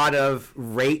a lot of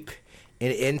rape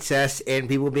and incest and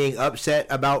people being upset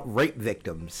about rape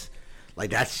victims. Like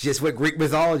that's just what Greek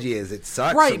mythology is. It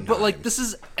sucks. Right, sometimes. but like this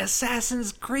is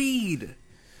Assassin's Creed.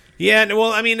 Yeah,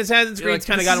 well, I mean, Assassin's Creed's like,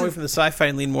 kind of gotten away from the sci-fi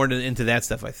and leaned more into that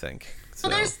stuff, I think. So.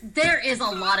 Well, there is a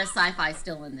lot of sci-fi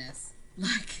still in this.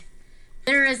 Like,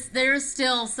 there is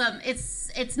still some.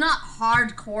 It's not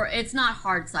hardcore. It's not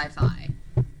hard sci-fi.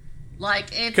 Like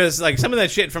because like some of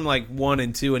that shit from like 1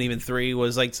 and 2 and even 3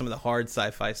 was like some of the hard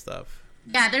sci-fi stuff.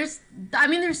 Yeah, there's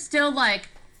still like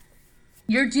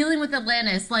you're dealing with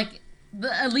Atlantis. Like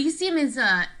the Elysium is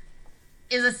a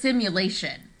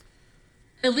simulation.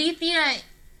 Aletheia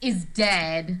is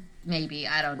dead, maybe.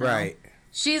 I don't know. Right.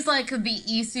 She's like the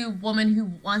Isu woman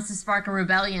who wants to spark a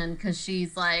rebellion because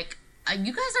she's like,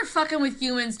 you guys are fucking with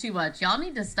humans too much. Y'all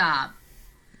need to stop.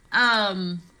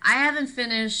 I haven't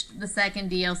finished the second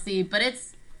DLC, but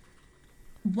it's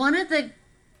one of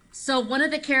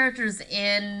the characters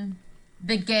in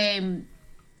the game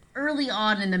early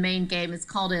on in the main game is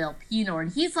called Elpenor,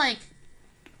 and he's like,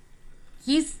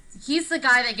 he's the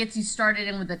guy that gets you started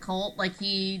in with the cult. Like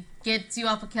he gets you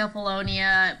off of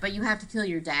Kefalonia, but you have to kill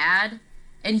your dad,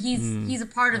 and he's a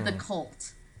part of the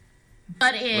cult.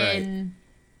 But in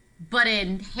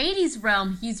Hades'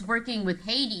 realm, he's working with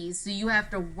Hades, so you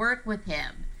have to work with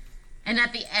him. And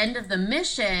at the end of the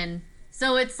mission,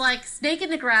 so it's like Snake in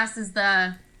the Grass is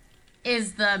the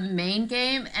main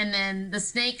game, and then the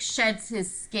snake sheds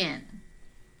his skin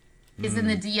is in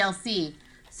the DLC.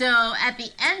 So at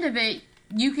the end of it,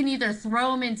 you can either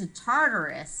throw him into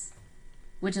Tartarus,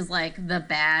 which is like the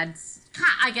bad,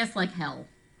 I guess like hell.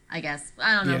 I guess.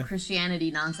 I don't know, yeah. Christianity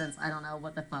nonsense. I don't know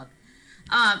what the fuck.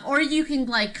 Or you can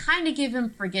like kind of give him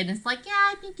forgiveness. Like, yeah,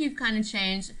 I think you've kind of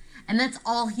changed. And that's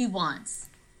all he wants.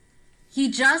 He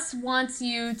just wants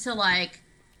you to like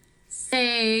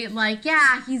say like,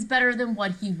 yeah, he's better than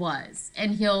what he was.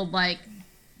 And he'll like,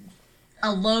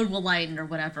 a load will lighten or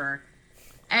whatever.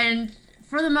 And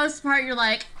for the most part, you're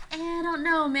like, I don't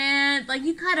know, man. Like,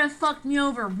 you kind of fucked me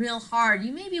over real hard.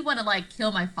 You maybe want to, like,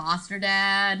 kill my foster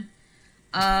dad.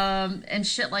 and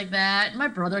shit like that. My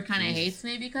brother kind of hates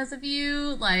me because of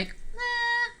you. Like,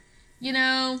 you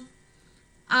know.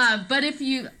 But if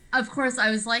you, of course,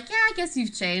 I was like, yeah, I guess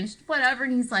you've changed. Whatever.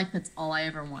 And he's like, that's all I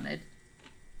ever wanted.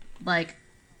 Like,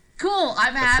 cool,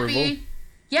 I'm happy. Approval?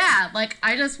 Yeah, like,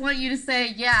 I just want you to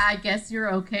say, yeah, I guess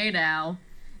you're okay now.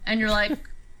 And you're like,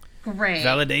 great.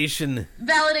 Validation.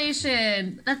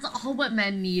 Validation. That's all what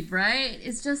men need, right?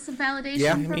 It's just some validation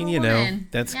Yeah. from I mean, a you know, woman.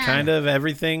 that's Yeah. kind of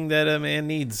everything that a man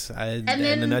needs in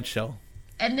a nutshell.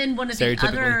 And then one of the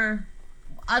Stereotypically.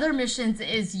 other missions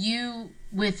is you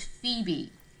with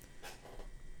Phoebe,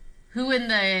 who in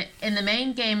the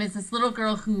main game is this little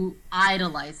girl who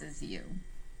idolizes you.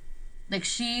 Like,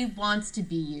 she wants to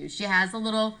be you. She has a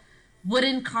little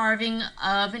wooden carving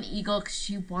of an eagle because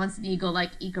she wants an eagle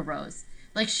like Ikaros.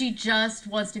 Like, she just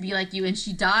wants to be like you, and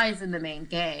she dies in the main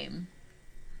game.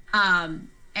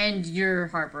 And you're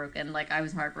heartbroken. Like, I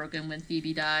was heartbroken when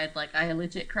Phoebe died. Like, I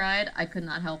legit cried. I could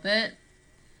not help it.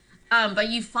 But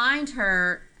you find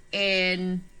her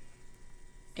in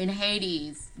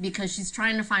Hades because she's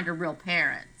trying to find her real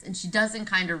parents, and she doesn't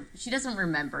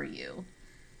remember you.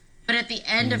 But at the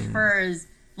end of hers,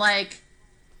 like,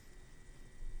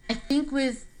 I think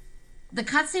with the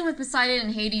cutscene with Poseidon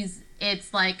and Hades,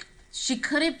 it's like she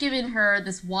could have given her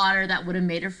this water that would have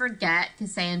made her forget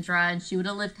Cassandra, and she would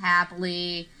have lived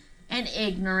happily and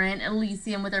ignorant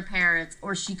Elysium with her parents,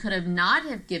 or she could have not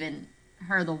have given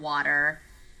her the water.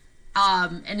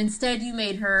 And instead you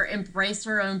made her embrace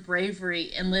her own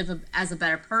bravery and live as a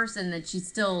better person, that she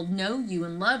still know you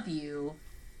and love you,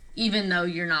 even though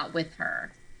you're not with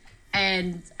her.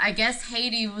 And I guess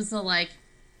Hades was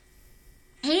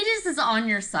Hades is on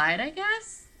your side, I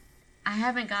guess. I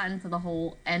haven't gotten to the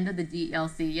whole end of the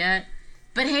DLC yet.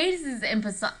 But Hades is in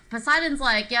Poseidon's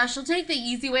like, yeah, she'll take the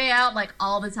easy way out, like,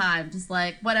 all the time. Just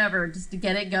like, whatever, just to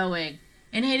get it going.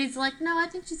 And Hades is like, no, I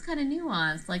think she's kind of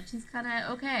nuanced. Like, she's kind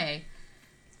of okay.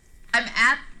 I'm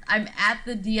at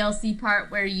the DLC part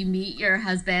where you meet your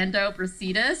husbando,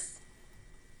 Brasidas.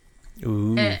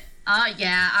 Ooh. Yeah,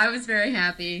 I was very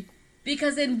happy.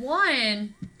 Because in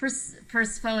one,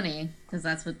 Persephone, because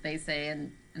that's what they say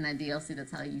in that DLC,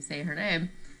 that's how you say her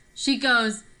name, she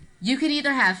goes, you could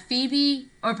either have Phoebe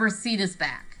or Brasidas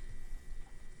back.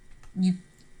 You,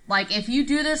 like, if you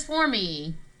do this for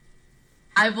me,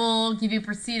 I will give you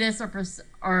Brasidas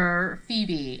or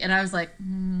Phoebe. And I was like,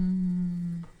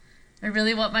 I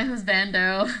really want my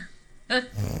husbando.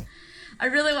 I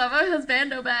really want my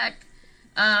husbando back.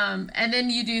 And then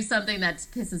you do something that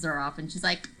pisses her off, and she's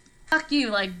like, fuck you,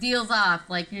 like, deals off,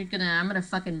 like, I'm gonna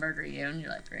fucking murder you. And you're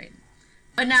like, great.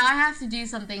 But now I have to do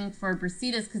something for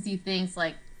Brasidas because he thinks,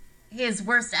 like, his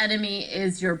worst enemy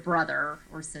is your brother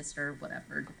or sister,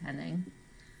 whatever, depending.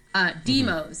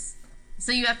 Deimos.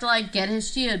 So you have to, like, get his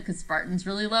shield because Spartans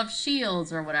really love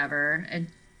shields or whatever. And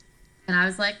I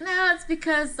was like, no, it's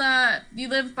because you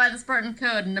live by the Spartan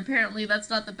code, and apparently that's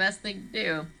not the best thing to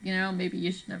do. You know, maybe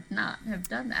you should not have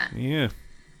done that. Yeah.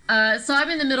 So I'm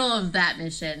in the middle of that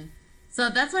mission. So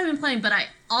that's what I've been playing. But I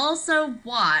also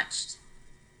watched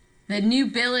the new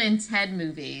Bill and Ted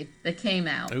movie that came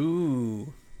out.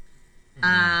 Ooh.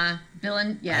 Bill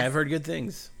and, yes. I have heard good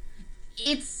things.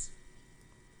 It's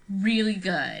really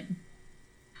good.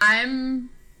 I'm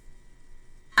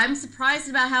surprised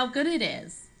about how good it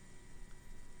is.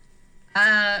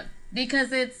 Because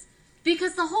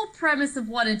the whole premise of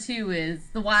 1 and 2 is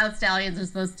the Wild Stallions are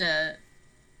supposed to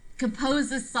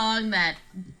compose a song that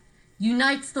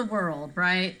unites the world,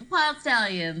 right? The Wild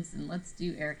Stallions, and let's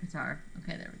do air guitar.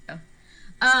 Okay, there we go.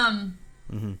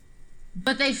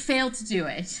 But they fail to do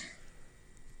it.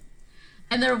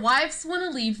 And their wives want to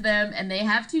leave them, and they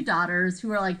have 2 daughters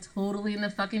who are, like, totally in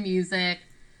the fucking music.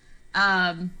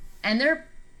 And they're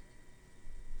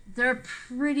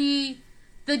pretty...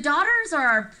 The daughters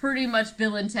are pretty much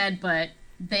Bill and Ted, but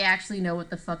they actually know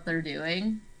what the fuck they're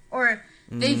doing. Or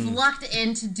they've lucked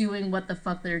into doing what the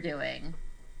fuck they're doing.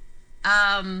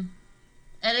 And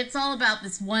it's all about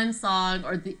this one song,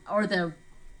 or the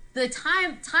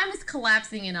time is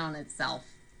collapsing in on itself.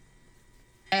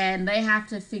 And they have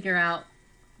to figure out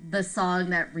the song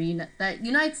that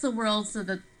unites the world so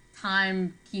that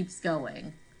time keeps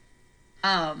going.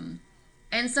 And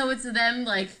so it's them,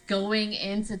 like, going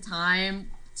into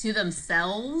time to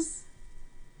themselves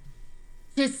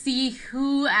to see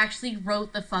who actually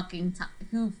wrote the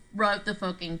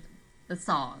the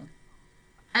song.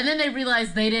 And then they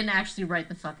realize they didn't actually write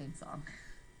the fucking song.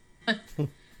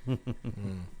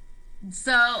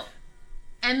 So,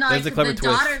 and, like, There's a clever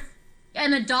twist.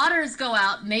 The daughters go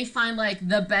out and they find, like,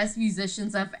 the best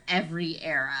musicians of every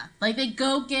era. Like, they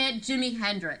go get Jimi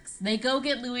Hendrix. They go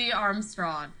get Louis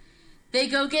Armstrong. they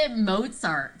go get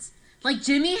Mozart. Like,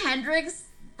 Jimi Hendrix,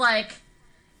 like,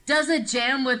 does a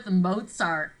jam with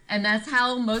Mozart, and that's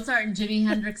how Mozart and Jimi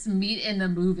Hendrix meet in the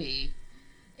movie.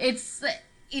 It's,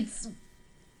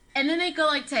 and then they go,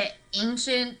 like, to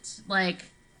ancient, like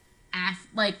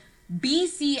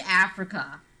BC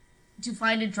Africa to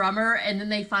find a drummer, and then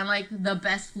they find, like, the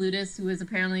best flutist, who is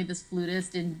apparently this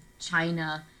flutist in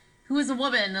China, who is a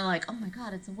woman, and they're like, oh my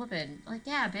god, it's a woman. Like,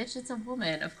 yeah, bitch, it's a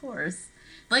woman, of course.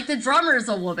 Like, the drummer's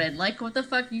a woman. Like, what the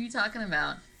fuck are you talking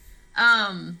about?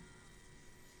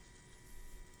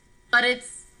 But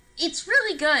it's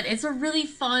really good. It's a really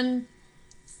fun,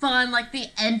 like, the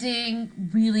ending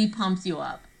really pumps you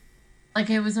up. Like,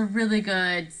 it was a really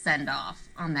good send-off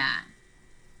on that.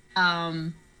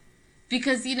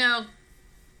 Because, you know,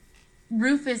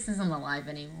 Rufus isn't alive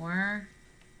anymore.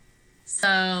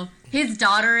 So, his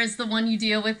daughter is the one you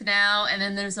deal with now, and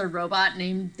then there's a robot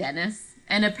named Dennis.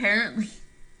 And apparently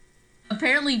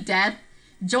Death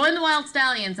joined the Wild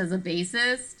Stallions as a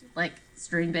bassist, like,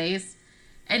 string bass.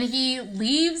 And he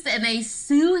leaves and they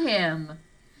sue him.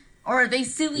 Or they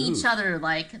sue each other,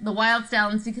 like, the Wild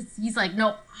Stallions, because he's like,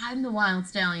 no, I'm the Wild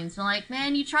Stallions. They're like,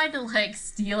 man, you tried to, like,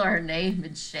 steal our name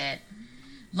and shit.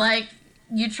 Like,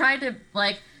 you tried to,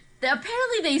 like,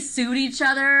 apparently they sued each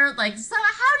other. Like, so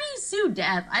how do you sue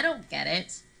Death? I don't get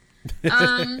it.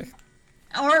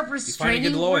 Or a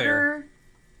restraining order.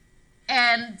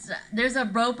 And there's a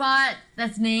robot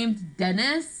that's named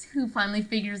Dennis who finally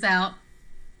figures out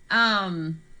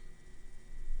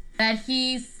that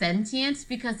he's sentient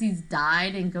because he's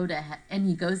died and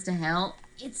he goes to hell.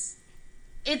 It's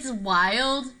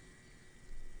wild,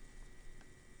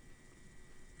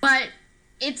 but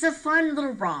it's a fun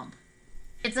little romp.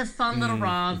 It's a fun little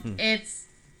romp. It's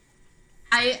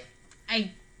I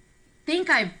think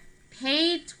I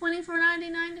paid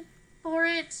 $24.99 for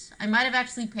it. I might have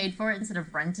actually paid for it instead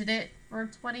of rented it for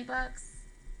 $20,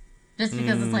 just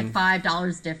because it's like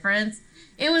 $5 difference.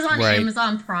 It was on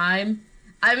Amazon Prime.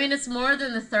 I mean, it's more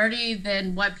than the $30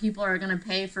 than what people are gonna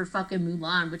pay for fucking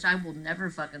Mulan, which I will never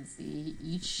fucking see.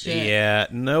 Eat shit. Yeah,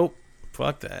 nope.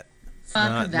 Fuck that.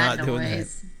 Fuck that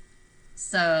noise.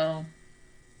 So,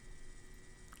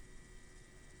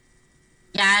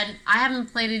 yeah, I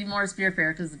haven't played any more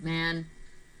Spiritfarer because, man,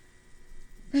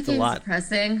 that game's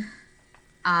depressing.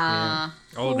 Oh,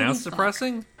 now it's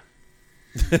depressing?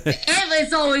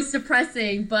 It's always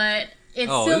depressing, but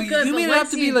it's still good. You mean it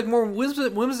have to be like more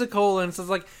whimsical, and so it's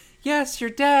like, yes, you're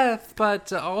death,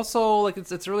 but also like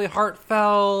it's really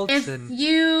heartfelt and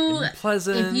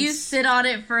pleasant. If you sit on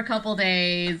it for a couple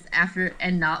days after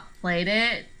and not played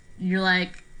it, you're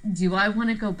like, do I want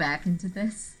to go back into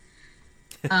this?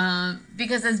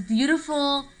 Because it's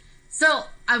beautiful. So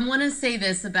I want to say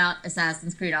this about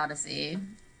Assassin's Creed Odyssey,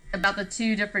 about the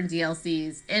two different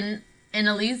DLCs. In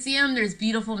Elysium, there's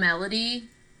beautiful melody.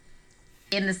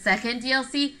 In the second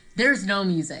DLC, there's no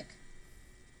music.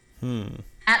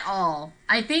 At all.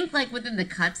 I think, like, within the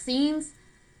cutscenes,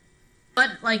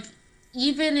 but, like,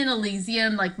 even in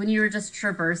Elysium, like, when you were just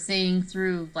traversing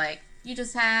through, like, you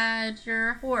just had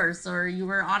your horse or you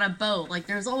were on a boat, like,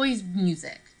 there's always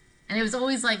music. And it was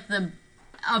always, like,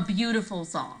 a beautiful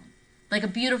song. Like, a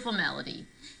beautiful melody.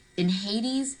 In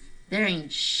Hades, there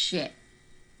ain't shit.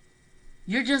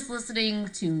 You're just listening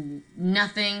to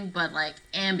nothing but, like,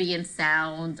 ambient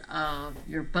sound of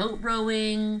your boat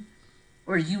rowing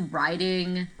or you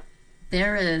riding.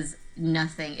 There is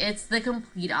nothing. It's the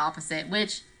complete opposite,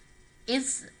 which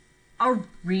is a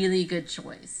really good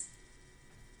choice.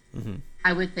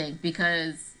 I would think,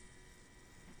 because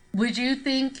would you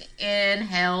think in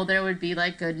hell there would be,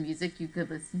 like, good music you could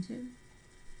listen to?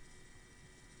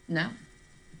 No.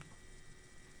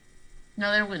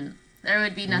 No, there wouldn't. There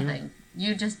would be nothing.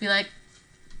 You'd just be like,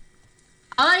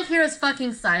 all I hear is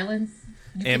fucking silence.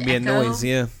 Ambient noise,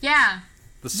 yeah. Yeah.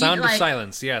 The sound of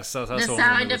silence, yes. That's the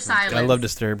sound of silence. I love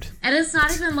Disturbed. And it's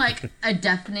not even like a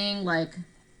deafening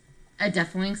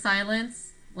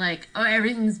silence. Like, oh,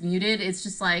 everything's muted. It's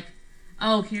just like,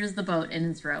 oh, here's the boat and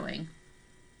it's rowing.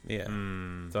 Yeah.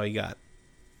 That's all you got.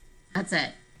 That's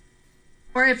it.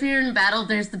 Or if you're in battle,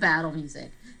 there's the battle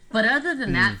music. But other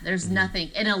than that, there's nothing.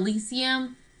 In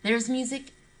Elysium, there's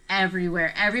music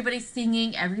everywhere. Everybody's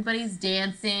singing, everybody's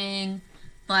dancing.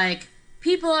 Like,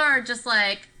 people are just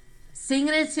like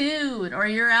singing a tune, or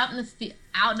you're out in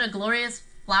a glorious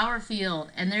flower field,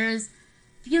 and there's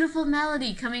beautiful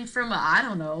melody coming from I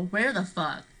don't know where the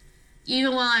fuck.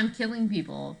 Even while I'm killing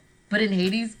people, but in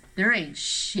Hades, there ain't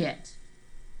shit,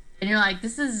 and you're like,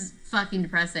 this is fucking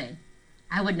depressing.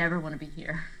 I would never want to be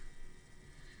here,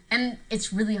 and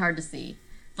it's really hard to see.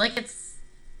 Like it's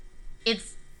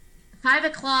 5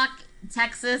 o'clock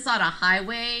Texas on a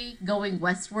highway going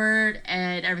westward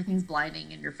and everything's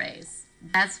blinding in your face.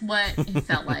 That's what it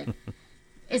felt like.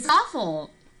 It's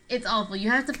awful. It's awful. You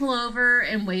have to pull over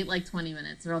and wait like 20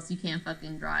 minutes or else you can't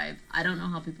fucking drive. I don't know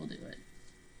how people do it.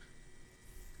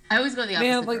 I always go the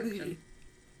opposite direction.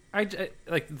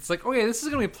 It's like, okay, this is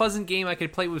gonna be a pleasant game I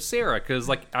could play with Sarah because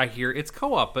like I hear it's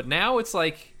co-op, but now it's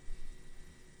like,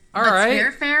 all right,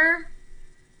 Spiritfarer?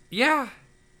 Yeah.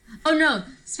 Oh no,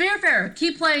 Spiritfarer.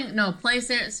 Keep playing. No, play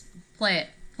it. Play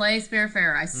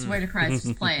Spiritfarer. I swear to Christ,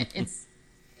 just play it.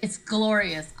 It's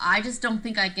glorious. I just don't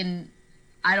think I can.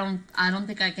 I don't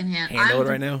think I can handle it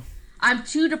right now. I'm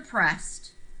too depressed.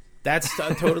 That's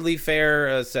a totally fair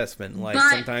assessment. Like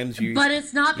sometimes but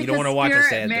it's not because you don't want to watch a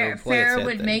sad thing. Fair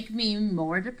would make me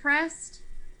more depressed.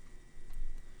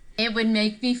 It would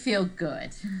make me feel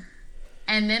good,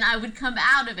 and then I would come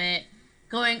out of it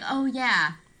going, "Oh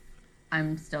yeah,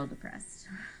 I'm still depressed."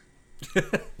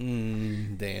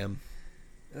 Damn.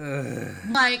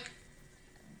 Like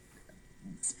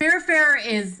Spiritfarer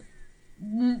is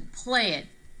play it.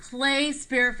 Play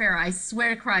Spiritfarer. I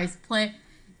swear to Christ,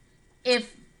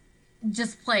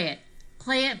 just play it.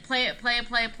 Play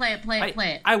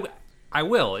it. I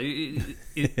will.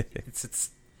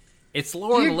 It's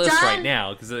lower on the list right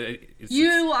now because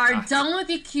you are done with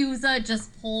Yakuza.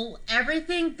 Just pull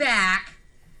everything back.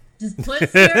 Just put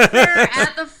Spiritfarer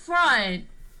at the front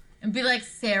and be like,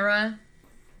 Sarah.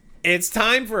 It's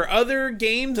time for other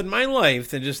games in my life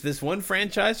than just this one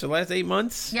franchise for the last 8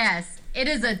 months. Yes, it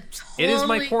is a it is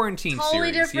my quarantine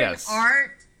totally series. Different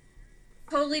art,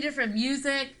 totally different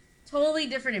music, totally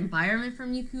different environment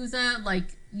from Yakuza. Like,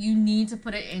 you need to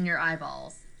put it in your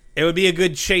eyeballs. It would be a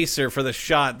good chaser for the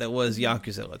shot that was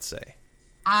Yakuza, let's say.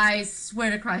 I swear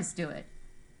to Christ, do it.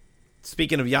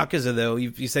 Speaking of Yakuza, though,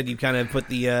 you said you kind of put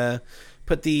the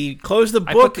close the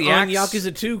book on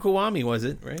Yakuza 2 Kiwami, was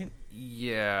it, right?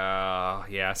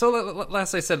 Yeah. So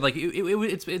last I said, like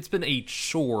it's been a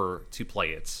chore to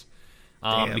play it,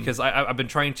 because I've been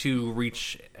trying to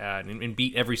reach and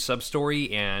beat every sub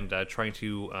story and trying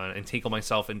to entangle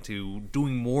myself into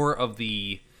doing more of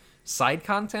the side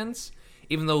contents,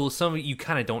 even though some of it you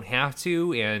kind of don't have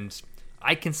to. And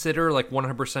I consider like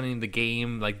 100%ing the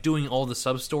game, like doing all the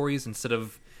sub stories instead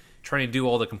of trying to do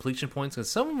all the completion points, because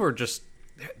some of them are just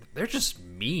they're just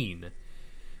mean,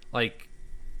 like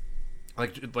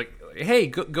hey,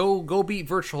 go beat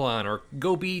Virtualon or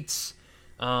go beat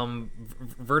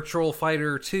Virtual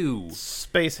Fighter 2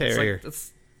 Space Harrier.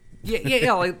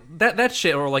 Yeah, like that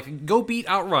shit, or like go beat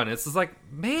Outrun. It's just like,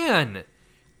 man,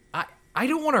 I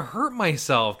don't want to hurt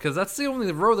myself because that's the only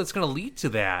road that's going to lead to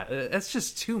that. That's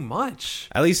just too much.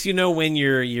 At least you know when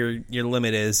your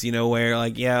limit is. You know where,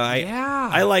 like,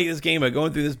 I like this game, but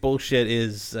going through this bullshit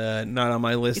is not on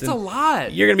my list. It's a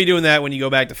lot. You're going to be doing that when you go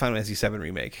back to Final Fantasy VII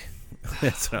Remake.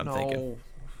 That's what I'm thinking.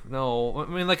 No, I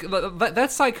mean, like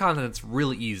that side content's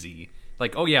really easy.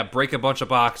 Like, oh yeah, break a bunch of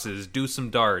boxes, do some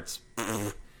darts.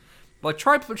 Like,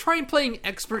 try playing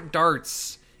expert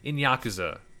darts in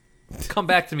Yakuza. Come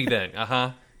back to me then.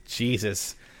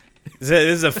 Jesus. This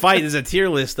is a fight. This is a tier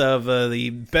list of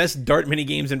the best dart mini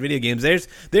games in video games. There's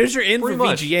your in for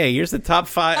VGA. Here's the top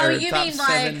 5 or top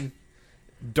 7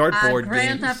 dartboard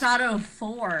Grand games. Theft Auto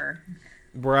 4.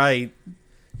 Right.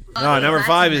 No, number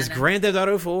 5 is Grand Theft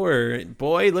Auto 4.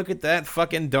 Boy, look at that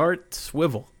fucking dart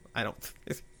swivel. I don't.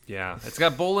 Yeah, it's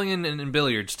got bowling and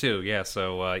billiards too. Yeah,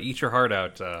 so eat your heart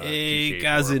out. Hey,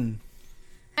 cousin.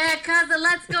 Hey, cousin,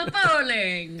 let's go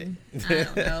bowling. I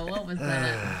don't know. What was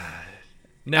that?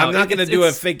 No, I'm not going to do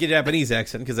a fake Japanese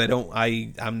accent because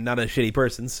I'm not a shitty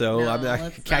person, so I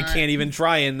can't even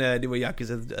try and do a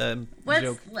Yakuza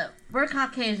joke. We're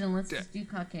Caucasian. Let's just do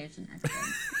Caucasian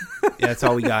accent. Yeah, that's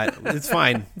all we got. It's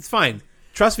fine. It's fine.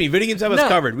 Trust me, video games have us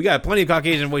covered. We got plenty of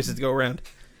Caucasian voices to go around.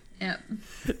 Yep.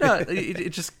 No, it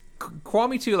just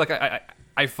Kiwami 2, like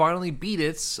I finally beat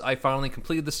it. I finally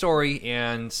completed the story,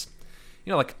 and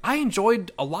like I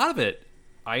enjoyed a lot of it.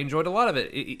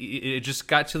 It just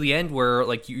got to the end where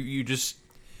like you just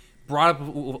brought up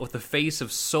with the face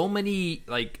of so many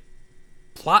like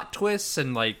plot twists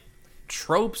and like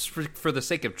tropes for the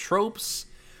sake of tropes.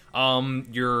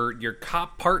 Your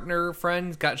cop partner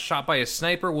friend got shot by a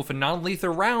sniper with a non-lethal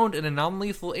round in a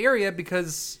non-lethal area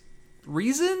because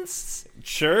reasons.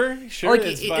 Sure. Like,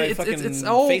 it's by fucking it's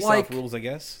all face-off rules, I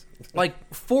guess.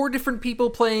 Like 4 different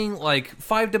people playing like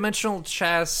 5-dimensional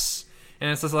chess, and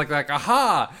it's just like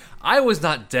aha! I was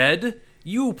not dead.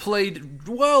 You played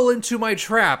well into my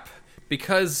trap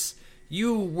because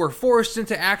you were forced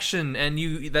into action, and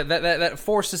that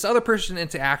forced this other person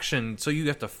into action. So you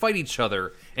have to fight each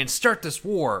other and start this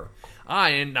war.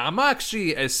 and I'm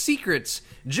actually a secret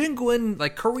genuine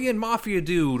like Korean mafia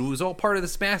dude who was all part of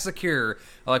this massacre,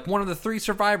 like one of the 3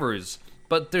 survivors.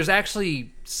 But there's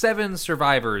actually 7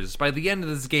 survivors by the end of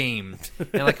this game.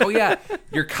 And like, oh yeah,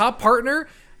 your cop partner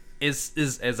is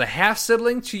as a half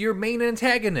sibling to your main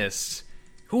antagonist,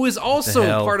 who is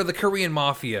also part of the Korean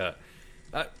mafia.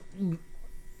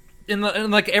 And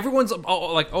like everyone's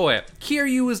like, oh yeah,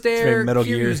 Kiryu was there.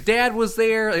 Kiryu's dad was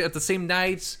there at the same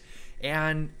night,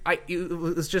 and it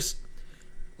was just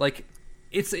like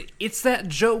it's that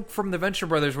joke from the Venture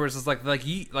Brothers where it's just like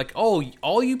oh,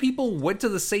 all you people went to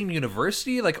the same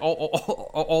university, like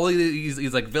all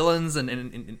these like villains and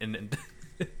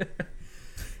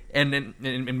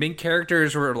and main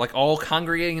characters were like all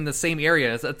congregating in the same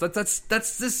area. That's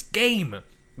this game.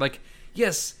 Like,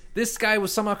 yes, this guy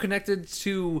was somehow connected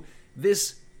to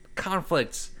this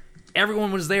conflict.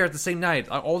 Everyone was there at the same night.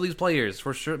 All these players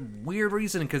for sure, weird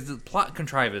reason because the plot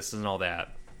contrivance and all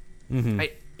that. Mm-hmm.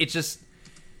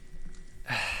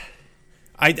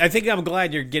 I think I'm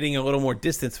glad you're getting a little more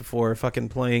distance before fucking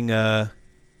playing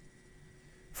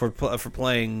for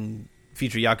playing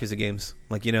future Yakuza games.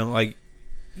 Like, you know, like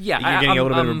yeah, you're getting a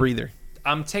little bit of a breather.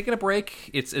 I'm taking a break.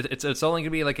 It's only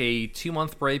gonna be like a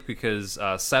 2-month break because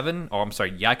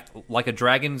Like a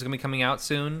Dragon is gonna be coming out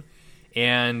soon,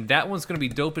 and that one's gonna be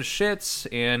dope as shit.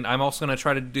 And I'm also gonna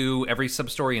try to do every sub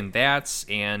story in that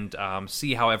and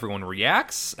see how everyone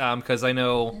reacts because I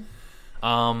know.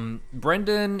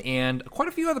 Brendan and quite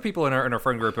a few other people in our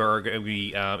friend group are going to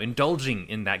be indulging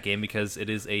in that game because it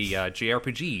is a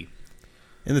JRPG.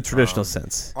 In the traditional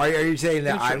sense. Are you saying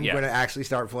that I'm going to actually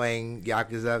start playing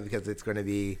Yakuza because it's going to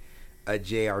be a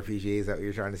JRPG? Is that what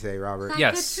you're trying to say, Robert?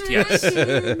 Yes.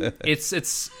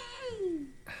 It's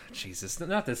Jesus,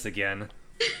 not this again.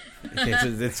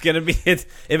 It's going to be... If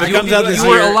it comes out this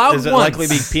year, it'll likely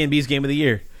be P&B's Game of the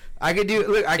Year. I could do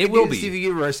the Steven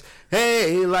Universe.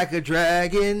 Hey, like a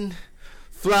dragon,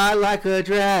 fly like a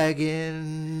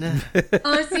dragon.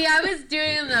 Oh, see, I was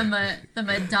doing the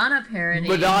Madonna parody.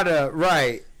 Madonna,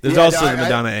 right? There's also the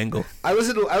Madonna angle. I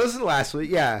listened last week.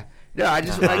 Yeah, no,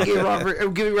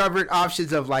 I'm giving Robert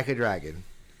options of like a dragon.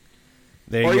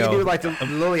 There you go. Or you can do like the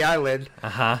Lily Island.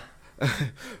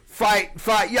 Fight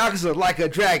Yakuza like a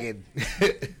dragon.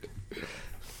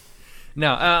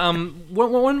 Now,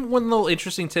 one little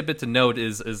interesting tidbit to note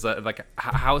is like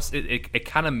how it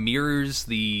kind of mirrors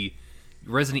the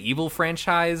Resident Evil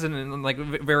franchise in like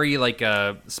very like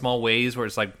small ways, where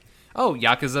it's like, oh,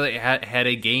 Yakuza had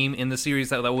a game in the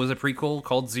series that was a prequel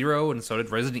called Zero, and so did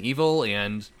Resident Evil,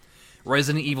 and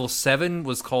Resident Evil 7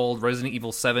 was called Resident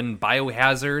Evil 7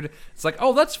 Biohazard. It's like,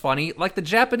 oh, that's funny, like the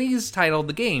Japanese title of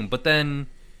the game, but then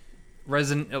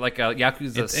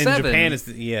Yakuza 7 in Japan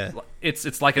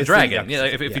it's like a dragon.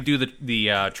 If you do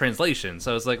the translation,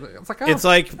 so it's like it's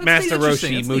like Master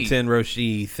Roshi, Muten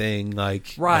Roshi thing,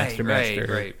 like right.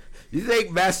 You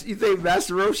think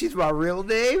Master Roshi's my real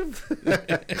name?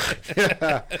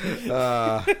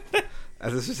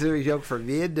 That's a specific joke for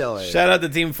me and Dylan. Shout out to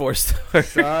Team 4-Star.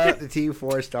 Shout out to Team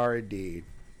 4-Star indeed.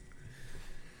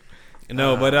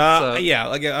 No, but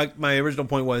my original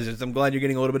point was I'm glad you're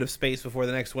getting a little bit of space before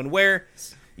the next one, where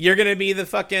you're gonna be the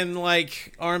fucking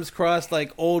like arms crossed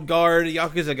like old guard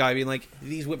Yakuza guy, being like,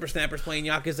 these whippersnappers playing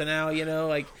Yakuza now, you know,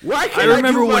 like why can't I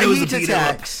remember when it was heat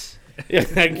attacks? Yeah,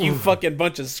 like you fucking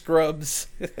bunch of scrubs.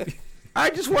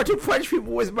 I just want to punch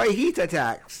people with my heat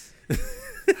attacks.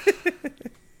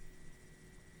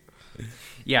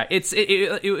 Yeah,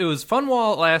 it was fun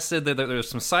while it lasted. There was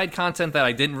some side content that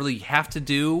I didn't really have to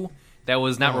do that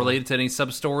was not related to any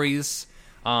sub stories.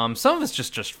 Some of it's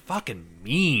just fucking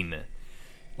mean.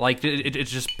 Like it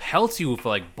just pelts you with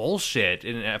like bullshit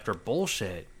and after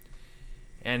bullshit,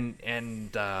 and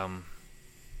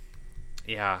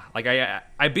yeah, like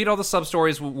I beat all the sub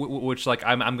stories, which like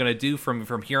I'm gonna do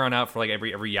from here on out for like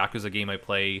every Yakuza game I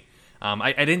play.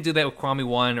 I didn't do that with Kiwami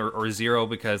 1 or 0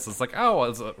 because it's like, oh,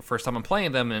 it's the first time I'm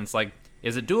playing them, and it's like,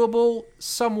 is it doable?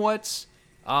 Somewhat.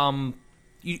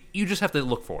 You just have to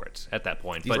look for it at that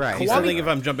point. But right. You still think if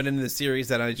I'm jumping into the series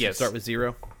that I should start with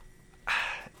 0?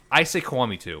 I say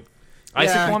Kiwami 2. I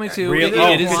say Kiwami 2. Really?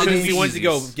 If you want to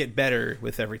go get better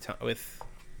with every time with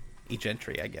each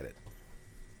entry, I get it.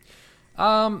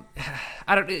 I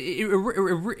don't.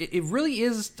 It really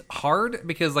is hard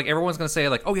because like everyone's gonna say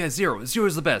like, oh yeah, 0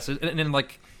 is the best, and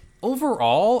like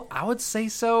overall, I would say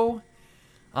so.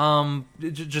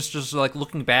 Just like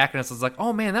looking back, and it's like,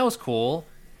 oh man, that was cool.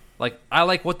 Like I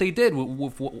like what they did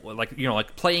with like, you know,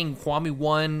 like playing Kiwami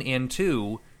 1 and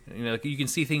 2. You know, like, you can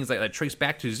see things like that trace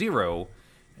back to 0.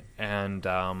 And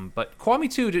but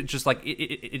Kiwami 2 just like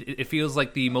it feels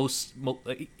like the most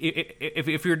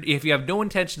if you have no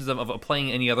intentions of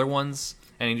playing any other ones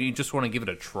and you just want to give it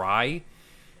a try,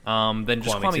 then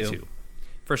just Kiwami 2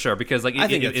 for sure, because like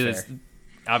it is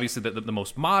obviously the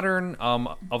most modern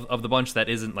of the bunch that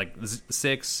isn't like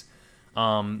 6.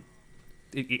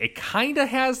 It kind of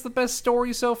has the best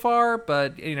story so far,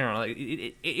 but you know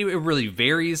it really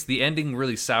varies. The ending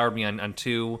really soured me on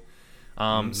 2.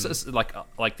 There's a lot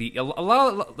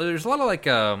of like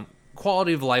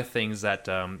quality of life things that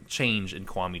change in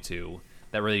Kiwami 2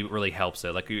 that really helps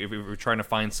it. Like if you're trying to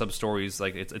find sub stories,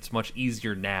 like it's much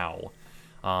easier now.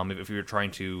 If you're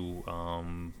trying to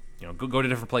go to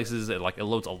different places, it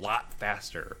loads a lot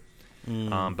faster.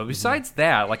 But besides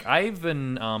that, like I've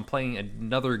been playing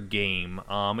another game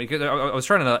because I was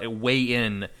trying to weigh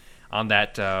in on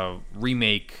that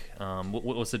remake.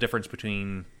 What's the difference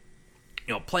between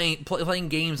playing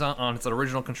games on its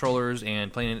original controllers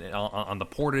and playing it on the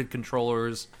ported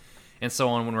controllers and so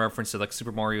on, when reference to like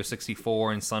Super Mario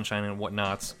 64 and Sunshine and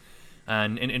whatnots,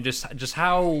 and just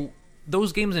how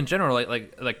those games in general,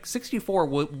 like 64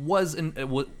 was an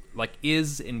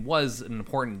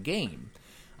important game.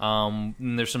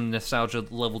 And there's some nostalgia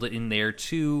leveled in there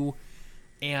too,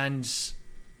 and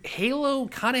Halo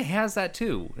kind of has that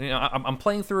too. I'm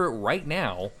playing through it right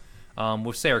now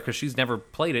with Sarah because she's never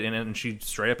played it, and she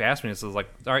straight up asked me, "So like,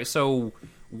 all right, so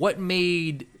what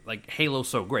made like Halo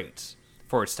so great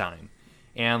for its time?"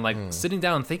 And like sitting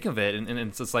down and thinking of it, and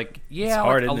it's just like, yeah, it's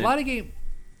hard, like, a lot of game,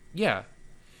 yeah,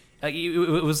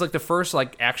 it was like the first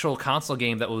like actual console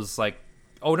game that was like,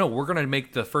 oh no, we're gonna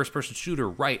make the first-person shooter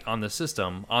right on the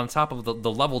system, on top of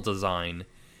the level design,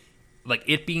 like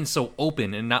it being so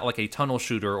open and not like a tunnel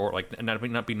shooter or like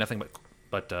not be nothing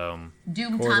but Doom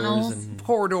tunnels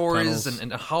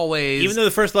and hallways. Even though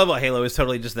the first level of Halo is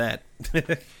totally just that.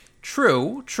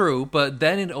 True, but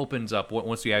then it opens up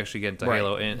once you actually get into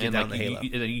Halo, and like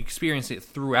you experience it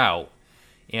throughout.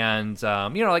 And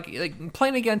like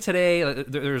playing again today,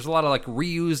 there's a lot of like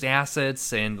reused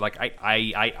assets, and like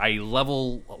I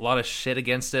level a lot of shit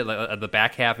against it, like the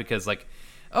back half, because like,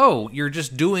 oh, you're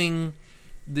just doing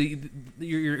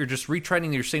you're just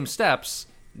retreading your same steps,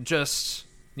 just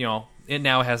it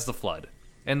now has the Flood,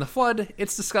 and the Flood,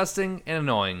 it's disgusting and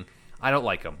annoying. I don't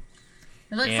like them.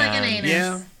 It looks like an anus.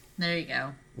 Yeah. There you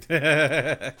go.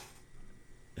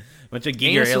 Bunch of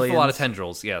Giger aliens with a lot of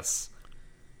tendrils. Yes.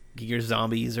 Giger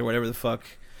zombies or whatever the fuck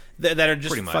that are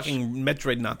just fucking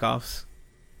Metroid knockoffs.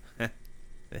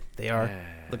 They are.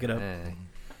 Look it up.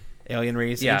 Alien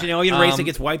race. Yeah. Alien race that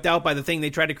gets wiped out by the thing they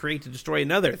try to create to destroy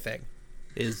another thing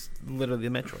is literally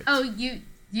the Metroids. Oh, you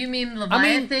mean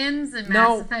Leviathans in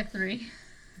Mass Effect 3?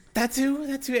 That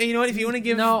too. You know what? If you want to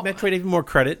give Metroid even more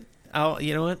credit,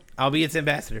 I'll be its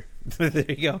ambassador. There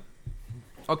you go.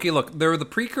 Okay, look, there were the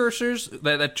precursors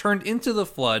that turned into the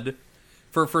Flood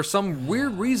for some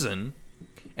weird reason,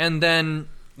 and then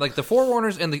like the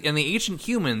Forerunners and the ancient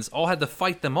humans all had to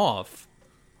fight them off.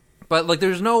 But like,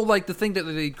 there's no like the thing that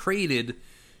they created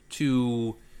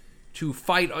to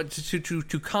fight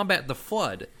to combat the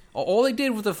Flood. All they did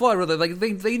with the Flood, like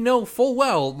they know full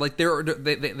well, like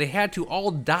they had to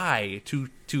all die to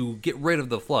get rid of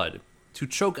the Flood, to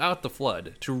choke out the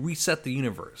Flood, to reset the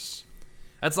universe.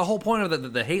 That's the whole point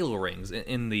of the Halo rings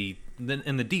in the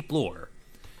deep lore.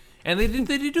 And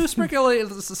they do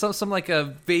sprinkle some like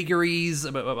vagaries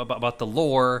about the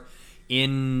lore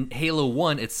in Halo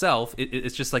 1 itself.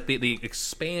 It's just like they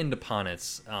expand upon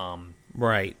it,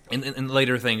 right? In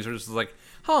later things, it's just like,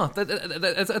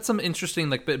 that's some interesting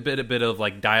like bit of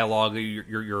like dialogue that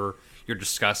you're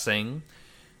discussing.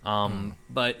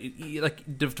 But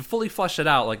like to fully flesh it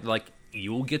out, like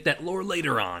you will get that lore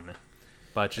later on.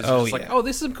 But just like, oh,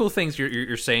 this is some cool things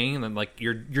you're saying, and then like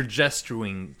you're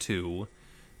gesturing to.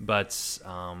 But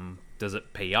does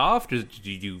it pay off? Do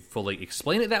you fully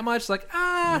explain it that much? Like,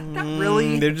 not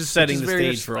really. They're just setting the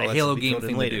stage for all that Halo game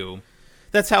thing later. To do.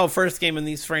 That's how a first game in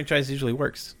these franchises usually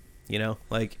works.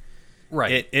 Like,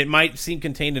 right? It might seem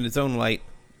contained in its own light,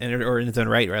 or in its own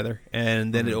right, rather,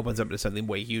 and then it opens up to something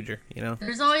way huger.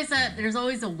 There's always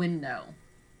a window.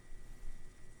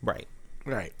 Right.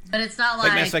 But it's not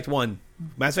like Mass Effect 1.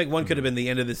 Mass Effect 1 could have been the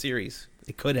end of the series.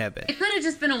 It could have been. It could have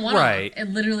just been a one-off. Right. It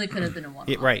literally could have been a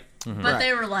one-off. Right. But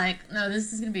they were like, no,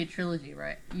 this is going to be a trilogy,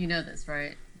 right? You know this,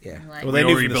 right? Yeah. Like, well, they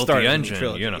knew rebuilt the engine,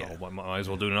 might as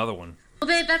well do another one.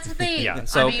 Well, that's what they... yeah,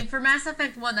 so, I mean, for Mass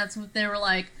Effect 1, that's what they were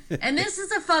like, and this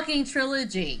is a fucking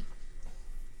trilogy.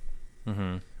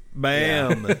 Bam.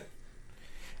 Yeah.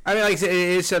 I mean, like I said, it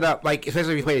is set up, like,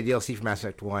 especially if you play the DLC for Mass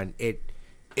Effect 1, it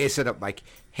is set up like,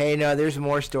 hey, no, there's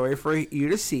more story for you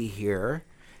to see here.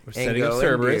 We're and setting up go and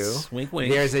Cerberus. do. Wink,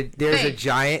 wink. There's a Wait.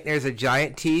 giant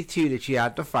T2 that you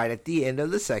have to fight at the end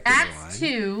of the second one. That's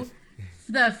 2.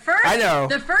 The first, I know.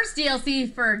 The first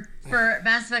DLC for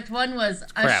Mass Effect 1 was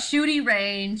a Crap. shooting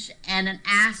range and an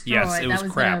asteroid Yes, it was that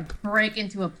was crap. going to break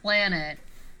into a planet.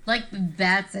 Like,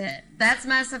 that's it. That's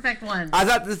Mass Effect 1. I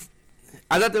thought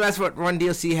the Mass Effect 1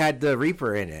 DLC had the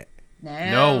Reaper in it.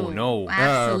 No.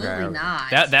 Absolutely Oh, okay.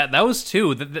 not. That was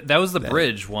 2. That was the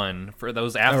bridge one for that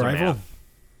was Aftermath.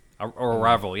 Or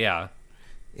Arrival, yeah.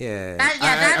 Yeah.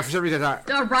 That- for some reason I thought.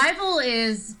 The Arrival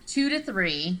is 2 to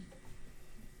 3.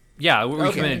 Yeah, we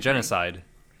Okay. committed genocide.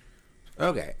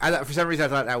 Okay. For some reason I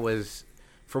thought that was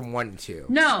from 1 to 2.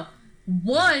 No,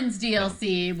 1's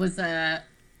DLC was a.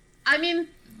 I mean,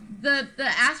 the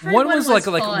asteroid One was like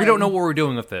fun. we don't know what we're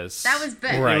doing with this. That was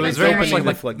bad. Right. It was It's very opening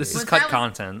much the like this is floodgates. cut That was-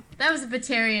 content. That was the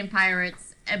Batarian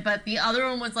Pirates, but the other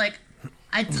one was like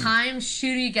a time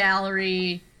shooting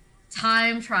gallery,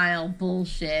 time trial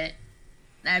bullshit.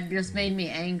 That just made me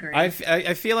angry. I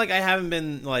feel like I haven't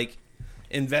been like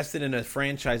invested in a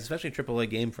franchise, especially a AAA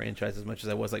game franchise, as much as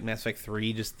I was like Mass Effect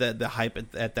 3. Just the hype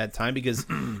at that time, because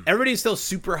everybody's still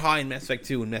super high in Mass Effect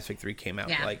 2 when Mass Effect 3 came out.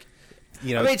 Yeah. Like,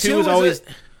 you know, I mean, 2 was always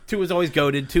 2 was always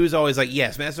goated. 2 was always like,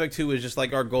 yes, Mass Effect 2 was just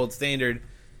like our gold standard.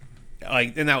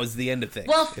 Like, and that was the end of things.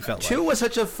 Well, it felt 2 like. was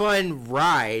such a fun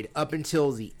ride up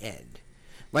until the end.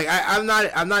 Like I'm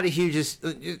not a huge.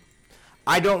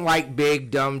 I don't like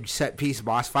big dumb set piece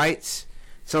boss fights.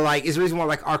 So like it's the reason why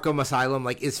like Arkham Asylum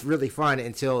like it's really fun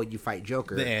until you fight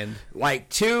Joker. The end. Like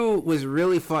 2 was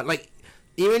really fun. Like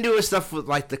even doing stuff with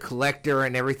like the Collector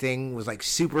and everything was like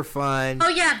super fun. oh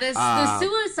yeah, the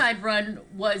Suicide Run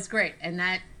was great, and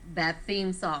that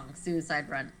theme song, Suicide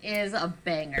Run, is a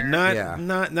banger.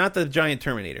 Not the giant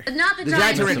Terminator. Not the The giant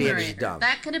giant Terminator Terminator. is dumb.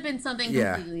 That could have been something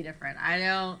Yeah. completely different. I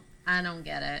don't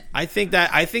get it. I think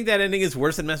that ending is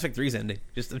worse than Mass Effect 3's ending.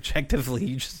 Just objectively,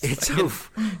 you just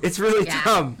It's really Yeah.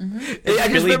 dumb. It's I just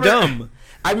really remember- dumb.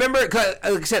 I remember, 'cause,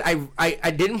 like I said,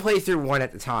 I didn't play through 1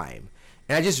 at the time,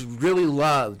 and I just really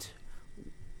loved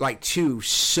like 2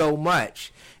 so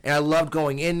much, and I loved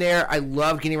going in there. I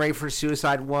loved getting ready for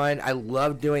Suicide 1. I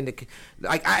loved doing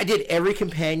I did every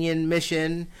companion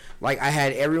mission. Like I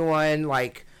had everyone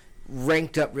like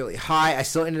ranked up really high. I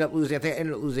still ended up losing. I think I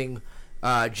ended up losing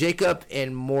Jacob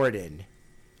and Morden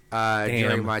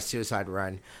during my Suicide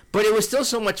Run, but it was still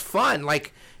so much fun.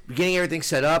 Like getting everything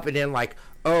set up, and then like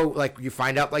like you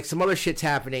find out like some other shit's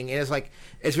happening, and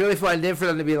it's really fun. And then for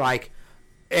them to be like,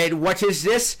 and what is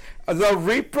this? The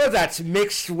Reaper that's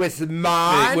mixed with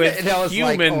mine? With and I was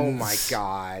like, oh humans. my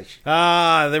gosh.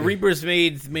 The Reapers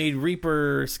made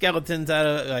Reaper skeletons out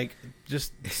of like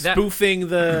just That- spoofing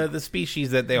the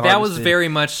species that they That was harvested. very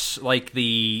much like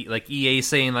EA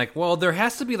saying like, well, there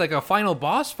has to be like a final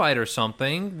boss fight or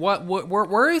something.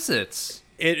 Where is it?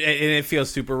 It feels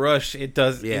super rushed. It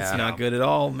does. Yeah. It's not good at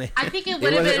all, man. I think it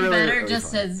would have wasn't been really- better really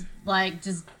just fun. as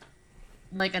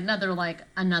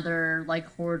another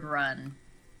horde run.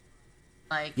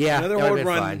 Like Yeah, Another that would've horde been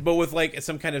run, fun. but with like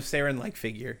some kind of Saren-like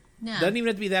figure. Yeah. Doesn't even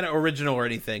have to be that original or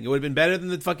anything. It would have been better than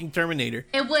the fucking Terminator.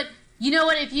 it would. You know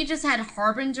what? If you just had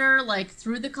Harbinger like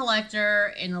through the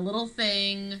Collector in a little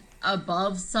thing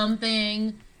above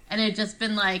something, and it just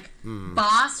been like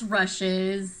boss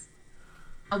rushes,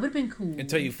 it would have been cool.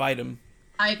 Until you fight him.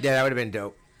 Like, Yeah, that would have been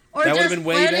dope. or That would've just been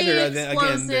way plenty better than- again, than-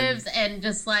 explosives and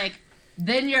just like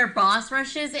then your boss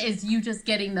rushes is you just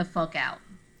getting the fuck out.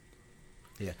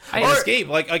 Yeah. I Or- escape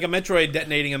like a Metroid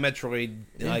detonating a Metroid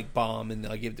like bomb and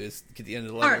like give this at the end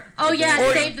of the level. Or Or-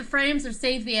 save the frames or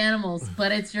save the animals,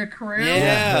 but it's your crew.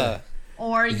 Yeah.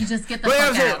 Or you just get the But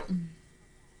fuck yeah, out.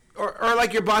 Or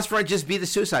like your boss run just be the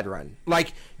Suicide Run.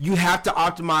 Like you have to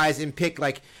optimize and pick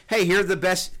like, hey, here are the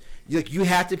best. Like you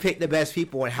have to pick the best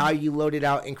people, and how you loaded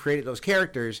out and created those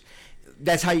characters.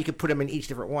 That's how you could put them in each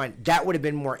different one. That would have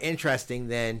been more interesting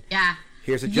than Yeah.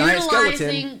 here's a giant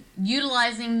skeleton.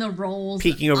 Utilizing the roles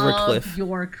Peeking over a of cliff.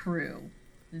 your crew.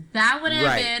 That would have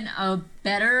Right. been a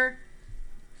better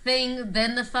thing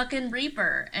than the fucking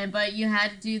Reaper. But you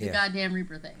had to do the Yeah. goddamn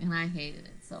Reaper thing, and I hated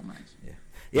it so much.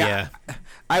 Yeah.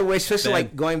 I wish, especially Bad.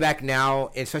 like going back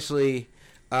now, especially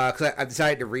because I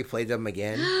decided to replay them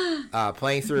again,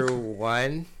 playing through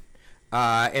 1,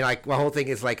 and like my whole thing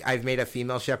is like I've made a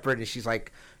female shepherd and she's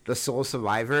like the sole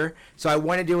survivor, so I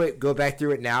want to do it, go back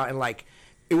through it now, and like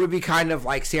it would be kind of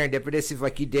like serendipitous if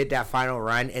like you did that final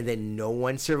run and then no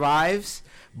one survives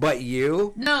but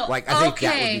you. No, like I think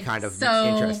that would okay, be kind of so-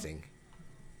 interesting.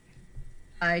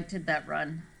 I did that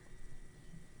run.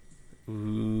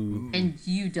 Ooh. And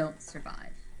you don't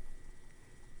survive.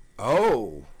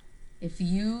 Oh, If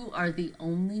you are the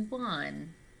only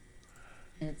one,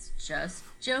 and it's just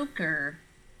Joker,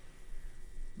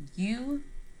 you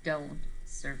don't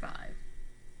survive.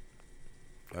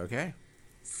 Okay.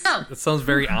 So That sounds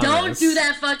very ominous. don't do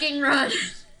that fucking run.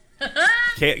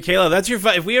 Kayla, that's your.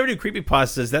 If we ever do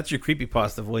creepypastas, that's your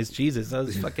creepypasta voice. Jesus, I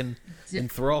was fucking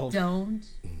enthralled. Don't.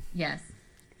 Yes.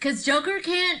 Because Joker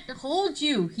can't hold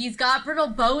you. He's got brittle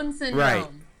bone syndrome. Right.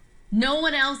 No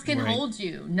one else can Right. hold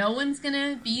you. No one's going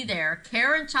to be there.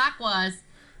 Karen Chakwas,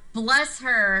 bless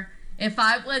her, if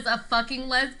I was a fucking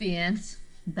lesbian,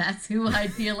 that's who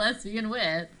I'd be a lesbian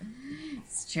with.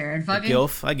 It's Sharon fucking...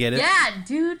 Gilf, I get it. Yeah,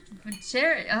 dude. But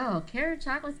Sharon... Oh, Karen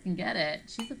Chakwas can get it.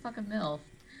 She's a fucking MILF.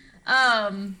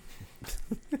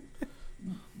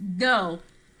 No.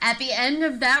 At the end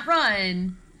of that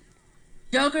run...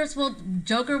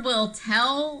 Joker will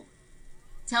tell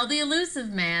the elusive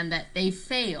man that they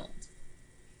failed.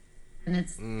 And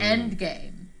it's end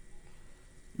game.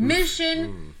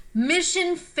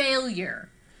 Mission failure.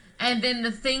 And then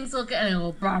the things will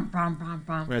go brum brum brum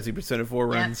brum. As the Persona 4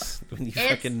 runs, when you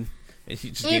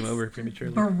just game over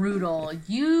prematurely. Brutal.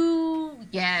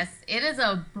 Yes, it is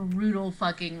a brutal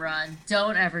fucking run.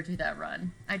 Don't ever do that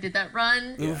run. I did that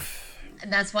run.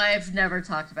 And that's why I've never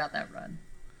talked about that run.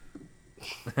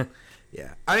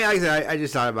 Yeah, I mean, like I said, I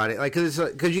just thought about it, like, because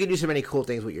you can do so many cool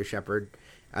things with your shepherd.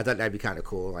 I thought that'd be kind of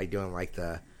cool, like doing like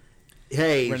the,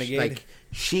 hey, Renegade.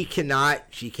 she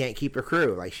can't keep her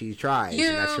crew, like she tries.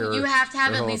 And that's her, you have to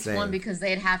have her at whole least thing. one because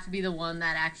they'd have to be the one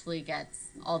that actually gets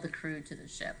all the crew to the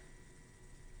ship.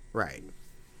 Right.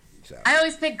 So I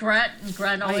always pick Grunt, and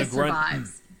Grunt always Grunt.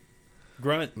 survives.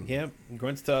 Grunt, yeah,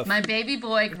 Grunt's tough. My baby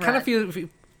boy Grunt. Kind of feels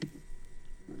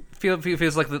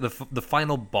like the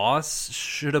final boss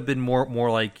should have been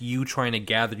more like you trying to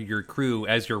gather your crew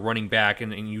as you're running back,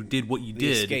 and you did what you The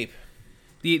did. escape.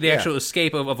 The actual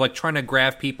escape of like trying to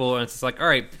grab people, and it's just like, all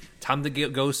right, time to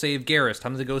go save Garrus,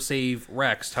 time to go save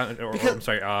Rex,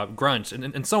 Grunt,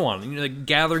 and so on. And you're like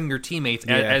gathering your teammates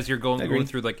as you're going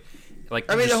through like.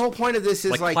 I mean, the whole point of this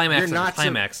is like climax you're not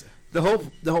climax. The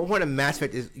whole point of Mass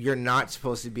Effect is you're not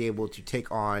supposed to be able to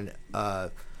take on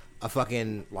a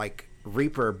fucking like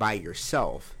Reaper by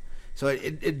yourself. So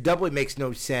it doubly makes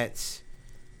no sense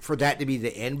for that to be the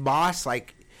end boss.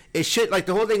 Like it should, like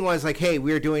the whole thing was like, hey,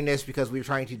 we're doing this because we're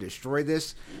trying to destroy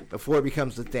this before it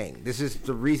becomes the thing. This is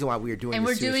the reason why we are doing. And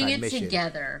we're this doing it mission.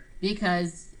 together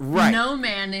because Right. no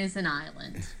man is an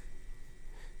island.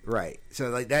 Right. So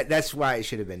like that's why it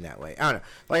should have been that way. I don't know.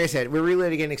 Like I said, we're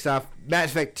relitigating stuff. Mass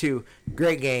Effect 2,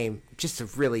 great game. Just a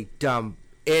really dumb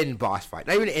end boss fight.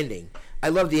 Not even an ending. I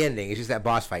love the ending. It's just that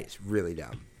boss fight is really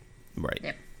dumb. Right.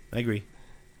 Yep. I agree.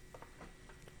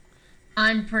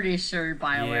 I'm pretty sure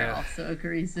BioWare Yeah. also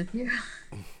agrees with you.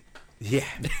 Yeah.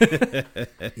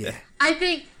 Yeah. I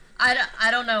think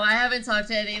I don't know. I haven't talked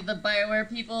to any of the BioWare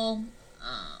people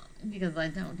because I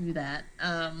don't do that.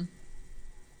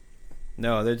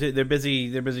 No, they're busy.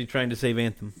 They're busy trying to save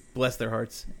Anthem. Bless their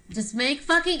hearts. Just make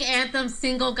fucking Anthem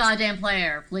single goddamn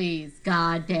player, please.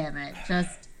 God damn it.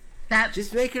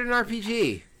 Just make it an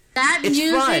RPG. That It's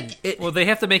music. fun. Well, they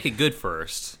have to make it good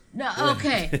first. No,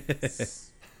 okay.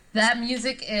 That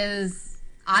music is.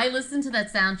 I listen to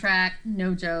that soundtrack,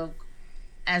 no joke,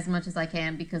 as much as I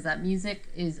can because that music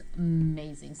is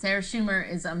amazing. Sarah Schumer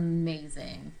is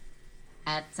amazing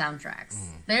at soundtracks.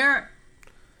 There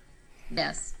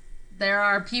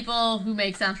are people who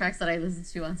make soundtracks that I listen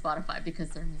to on Spotify because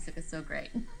their music is so great.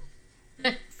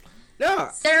 No.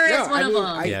 Sarah is one of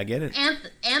them. Yeah, I get it.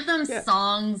 Anthem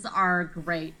songs are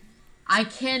great. I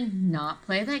cannot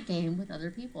play that game with other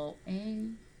people.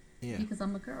 Because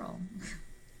I'm a girl.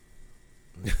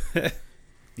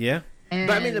 Yeah. And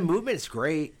But I mean, the movement's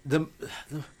great. The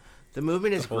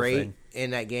movement is whole great thing. in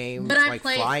that game. But like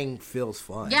flying feels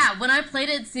fun. yeah, when I played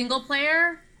it single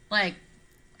player, like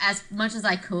as much as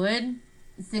I could,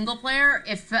 single player,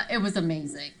 it was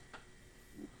amazing.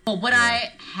 But when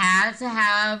I had to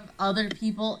have other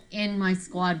people in my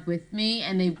squad with me,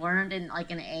 and they weren't in like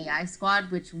an AI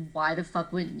squad, which why the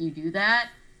fuck wouldn't you do that?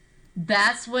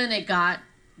 That's when it got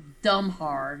dumb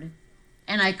hard,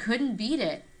 and I couldn't beat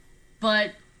it.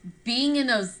 But being in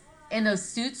those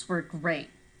suits were great.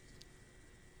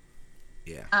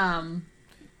 Yeah.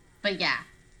 But yeah,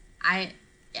 I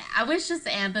wish just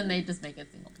Anthem they just make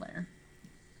it single player.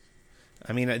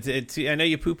 I mean, I know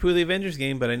you poo-poo the Avengers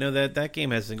game, but I know that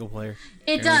game has single player.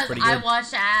 It And does. it's pretty I good.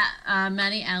 watched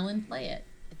Maddie Allen play it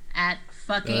at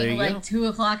There fucking you like go.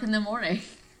 2:00 in the morning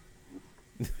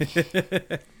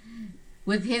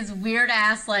with his weird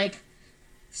ass like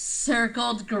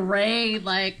circled gray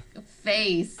like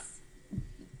face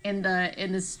in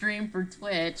the stream for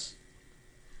Twitch.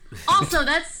 Also,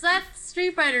 that's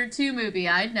Street Fighter 2 movie.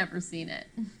 I'd never seen it.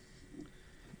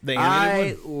 The I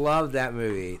animated love that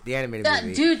movie, the animated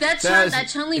movie. Dude, that So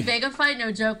Chun-Li Vega fight,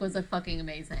 no joke, was a fucking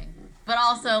amazing. But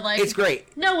also, like, it's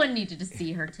great. No one needed to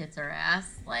see her tits or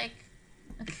ass. Like,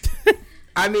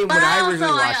 I mean, but when I also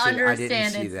originally watched I it, I understand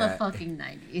didn't see it's that. the fucking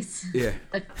 90s. Yeah.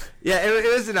 Yeah,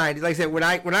 it was the 90s. Like I said, when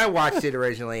I watched it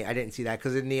originally, I didn't see that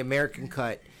because in the American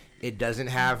cut, it doesn't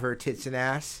have her tits and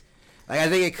ass. Like I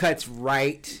think it cuts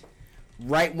right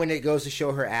when it goes to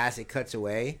show her ass, it cuts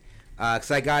away.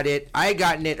 Because I had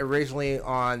gotten it originally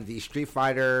on the Street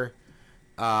Fighter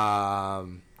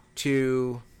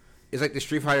 2. It's like the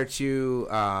Street Fighter 2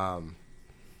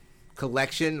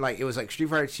 collection. Like it was like Street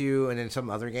Fighter 2 and then some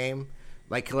other game.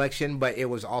 Like collection, but it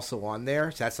was also on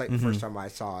there, so that's like the first time I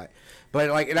saw it. But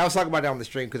like, and I was talking about it on the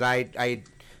stream because I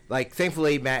like,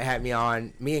 thankfully Matt had me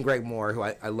on, me and Greg Moore, who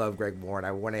I love Greg Moore, and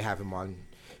I want to have him on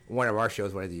one of our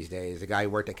shows one of these days. The guy who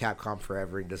worked at Capcom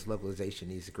forever and does localization.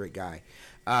 He's a great guy.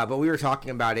 But we were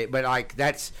talking about it, but like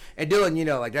that's, and Dylan, you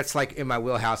know, like that's like in my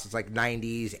wheelhouse. It's like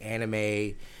 90s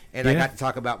anime, and I got to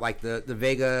talk about like the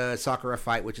Vega Sakura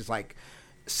fight, which is like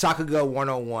Sakuga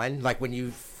 101, like when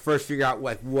you first figure out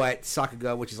what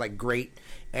Sakuga, which is like great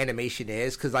animation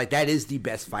is, because like that is the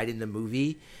best fight in the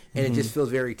movie, and it just feels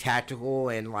very tactical,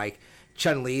 and like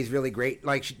Chun-Li is really great.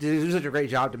 Like she did such a great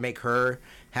job to make her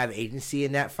have agency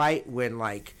in that fight when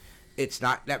like it's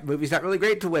not, that movie's not really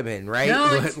great to women, right?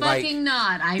 No, it's like, fucking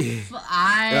not.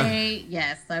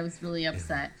 Yes, I was really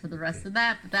upset for the rest of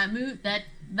that, but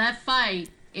that fight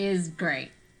is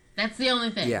great. That's the only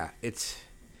thing. Yeah, it's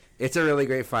a really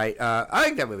great fight. I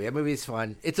like that movie. That movie's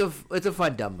fun. It's a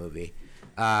fun dumb movie.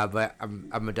 But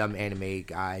I'm a dumb anime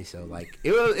guy, so like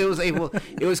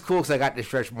it was cool because I got to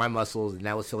stretch my muscles and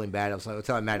I was feeling bad. I was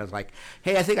telling Matt, I was like,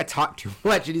 "Hey, I think I talked too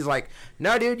much," and he's like,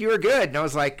 "No, dude, you were good." And I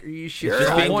was like, "Are you sure?"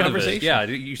 Just being One of conversation. it. Yeah,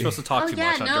 you're supposed to talk too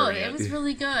much. During it was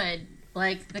really good.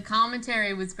 Like the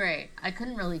commentary was great. I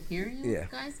couldn't really hear you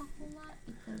guys a whole lot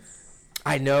because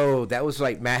I know that was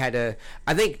like Matt had to.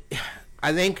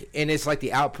 I think, and it's like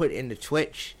the output into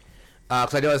Twitch,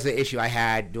 because I know it's the issue I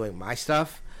had doing my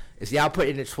stuff. It's the output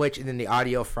into Twitch and then the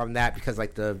audio from that, because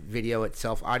like the video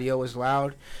itself audio was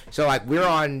loud. So like we're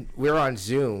on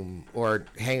Zoom or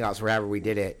Hangouts, wherever we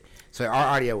did it. So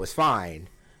our audio was fine,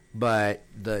 but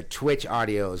the Twitch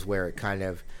audio is where it kind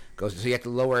of goes. So you have to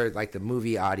lower like the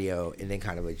movie audio and then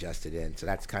kind of adjust it in. So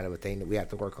that's kind of a thing that we have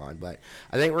to work on. But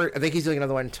I think he's doing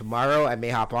another one tomorrow. I may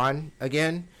hop on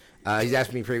again. He's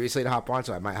asked me previously to hop on,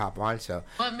 so I might hop on. So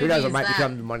who knows? I might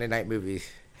become the Monday Night Movies.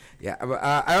 Yeah,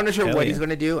 I'm not sure what he's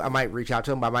going to do. I might reach out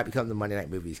to him, but I might become the Monday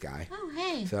Night Movies guy. Oh,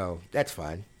 hey. So that's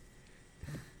fun.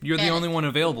 You're the only one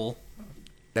available.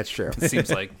 That's true. It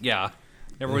seems like, yeah.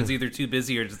 Everyone's either too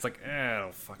busy or just like, I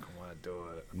don't fucking want to do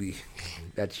it.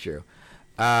 That's true.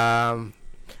 Are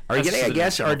you getting a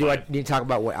guess, or do I need to talk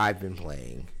about what I've been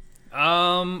playing?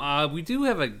 We do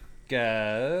have a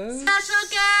guest. Special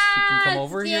guest! You can come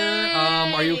over here.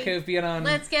 Are you okay with being on?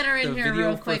 Let's get her in here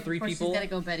real quick three before people? she's got to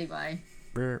go Betty bye.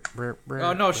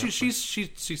 Oh no, she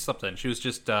slept in. She was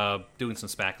just doing some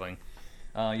spackling.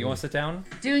 You want to sit down?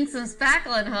 Doing some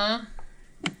spackling, huh?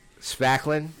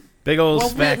 Spackling? Big old We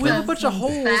spackling. have a bunch of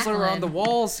holes around the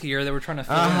walls here that we're trying to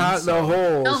fill in. The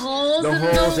holes. The holes. The in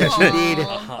holes the that you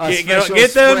wall. need.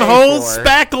 Get them spray holes for.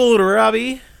 spackled,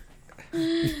 Robbie.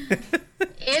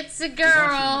 It's a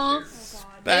girl.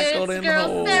 Spackled It's in girl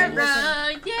holes. Sarah.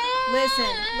 Yeah.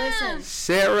 Listen.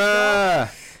 Sarah,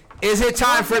 is it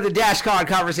time for the DashCon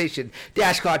conversation?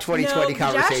 DashCon 2020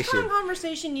 conversation. DashCon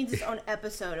conversation needs its own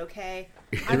episode, okay?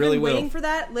 I've been waiting for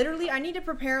that. Literally, I need to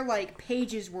prepare like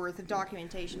pages worth of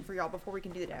documentation for y'all before we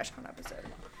can do the DashCon episode.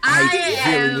 I really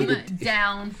am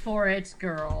down for it,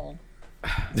 girl.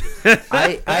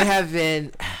 I have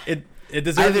been. It I've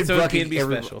deserves been its own bucking P&B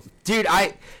every- special. Dude,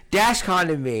 DashCon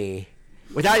to me,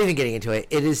 without even getting into it,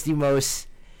 it is the most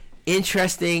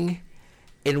interesting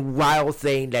and wild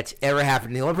thing that's ever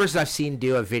happened. The only person I've seen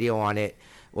do a video on it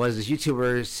was this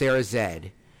YouTuber Sarah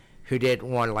Zed, who did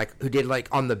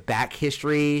on the back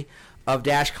history of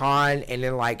DashCon, and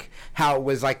then like how it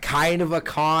was like kind of a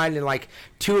con, and like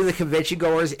two of the convention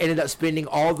goers ended up spending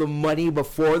all the money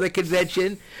before the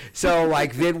convention. So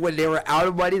like then when they were out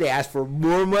of money, they asked for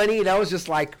more money, and I was just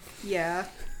like, Yeah.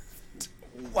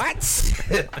 what?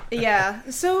 Yeah.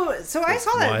 So I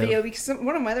saw that wild. video because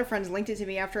one of my other friends linked it to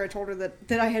me after I told her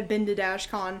that I had been to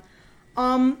DashCon.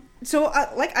 So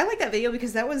I like that video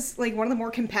because that was like one of the more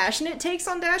compassionate takes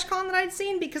on DashCon that I'd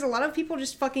seen, because a lot of people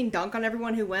just fucking dunk on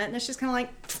everyone who went, and it's just kind of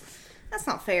like, that's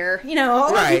not fair. You know,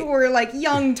 a lot of people were like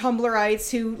young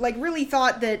Tumblrites who like really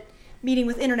thought that meeting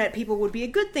with internet people would be a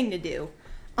good thing to do.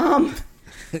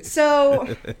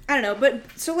 So I don't know, but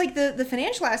so like the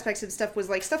financial aspects of stuff was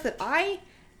like stuff that I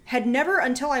had never,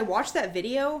 until I watched that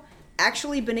video,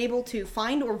 actually been able to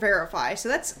find or verify. So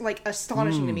that's like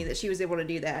astonishing to me that she was able to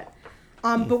do that.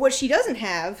 But what she doesn't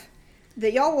have,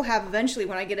 that y'all will have eventually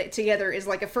when I get it together, is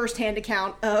like a first-hand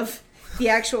account of the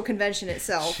actual convention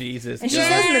itself. Jesus. And she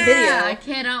says in the video, I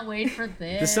cannot wait for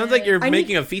this. This sounds like you're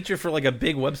making a feature for like a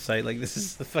big website. Like this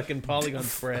is the fucking Polygon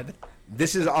spread.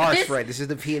 This is our spread. This is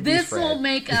the P&D This spread. will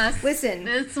make us. Listen.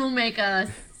 This will make us.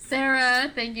 Sarah,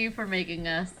 thank you for making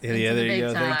us. Yeah, into the there you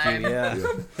big go. time. Thank you.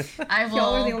 Yeah. I will.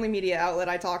 y'all are the only media outlet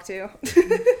I talk to.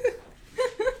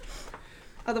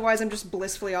 Otherwise, I'm just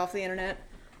blissfully off the internet.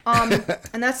 And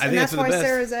that's I think that's for the why best.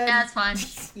 Sarah Zed. That's fine.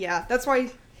 Yeah, that's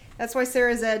why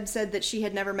Sarah Zed said that she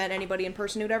had never met anybody in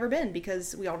person who'd ever been,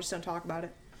 because we all just don't talk about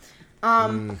it.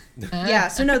 Yeah,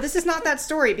 so no, this is not that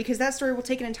story, because that story will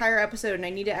take an entire episode, and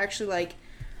I need to actually like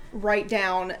write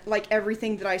down like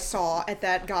everything that I saw at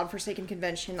that godforsaken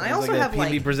convention. I also have P&D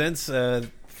like presents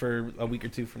for a week or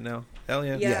two from now. Hell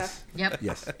yeah. Yeah. Yes. Yep.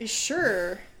 Yes.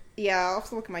 Sure. Yeah, I'll have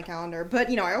to look at my calendar. But,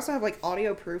 you know, I also have, like,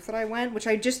 audio proof that I went, which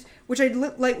I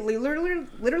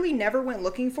literally never went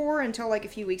looking for until, like, a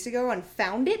few weeks ago and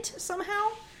found it somehow.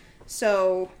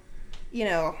 So, you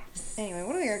know, anyway,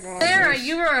 what are we going on? Sarah, here?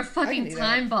 you are a I can fucking do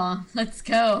time bomb. Let's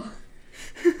go.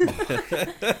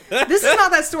 This is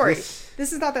not that story.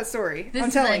 This is not that story. This I'm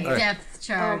is telling a you. depth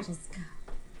charge.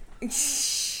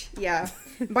 Let's go. Yeah.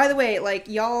 By the way, like,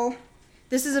 y'all...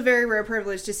 This is a very rare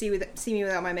privilege to see me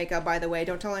without my makeup, by the way.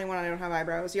 Don't tell anyone I don't have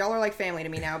eyebrows. Y'all are like family to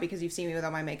me now because you've seen me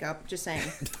without my makeup. Just saying.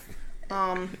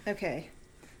 Okay.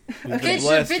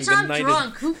 Bitch, I'm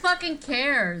drunk. Who fucking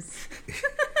cares?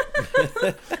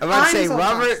 I'm about to say, so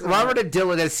Robert and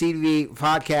Dylan have seen me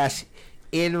podcast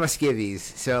in Muskivies,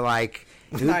 so, like,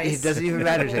 Nice. it doesn't even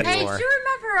matter Hey, anymore. do you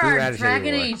remember our matters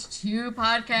Dragon anymore? Age 2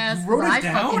 podcast? You wrote it I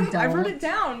down? fucking don't. I wrote it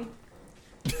down.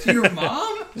 To your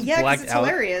mom? Yeah, because blacked it's out.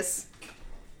 hilarious.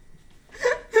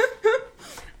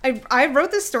 I wrote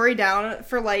this story down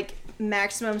for like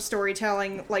maximum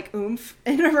storytelling like oomph,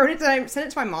 and I sent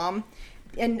it to my mom,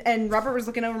 and Robert was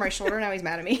looking over my shoulder. Now he's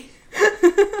mad at me.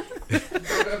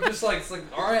 I'm just like, it's like,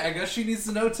 all right, I guess she needs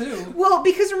to know too. Well,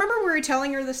 because remember we were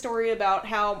telling her the story about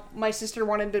how my sister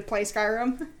wanted to play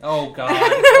Skyrim, Oh god.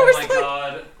 Oh my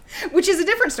god. which is a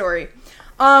different story.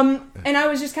 And I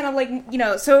was just kind of like, you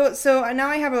know, so now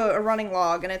I have a running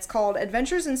log, and it's called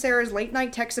Adventures in Sarah's Late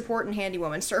Night Tech Support and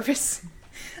Handywoman Service.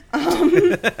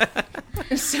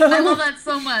 So I love that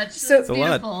so much. So- It's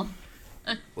beautiful.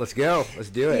 Let's go. Let's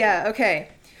do it. Yeah, okay.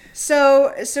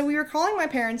 So we were calling my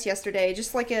parents yesterday,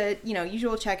 just like a, you know,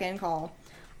 usual check-in call.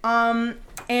 And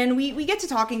we get to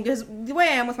talking, because the way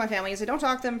I am with my family is I don't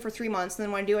talk to them for 3 months, and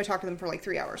then when I do, I talk to them for like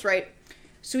 3 hours, right?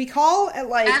 So we call at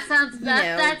like, That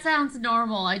sounds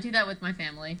normal. I do that with my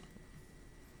family.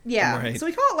 yeah. Right. So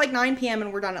we call at like 9 p.m.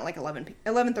 and we're done at like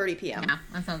 11:30 p.m. Yeah,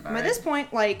 that sounds about And right. at this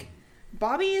point, like,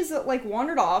 Bobby is like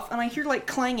wandered off, and I hear like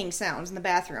clanging sounds in the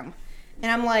bathroom,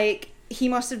 and I'm like, he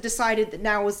must have decided that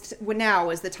now was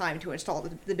the time to install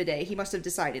the bidet. He must have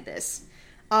decided this.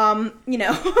 You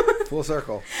know. Full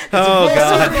circle. Oh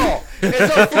god. Circle. It's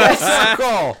a full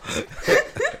circle.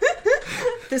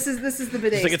 This is the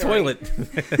bidet. It's like a story.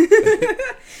 toilet.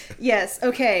 Yes.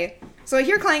 Okay. So I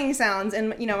hear clanging sounds,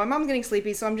 and you know my mom's getting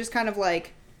sleepy, so I'm just kind of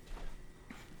like,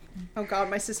 oh god,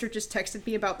 my sister just texted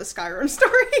me about the Skyrim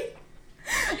story.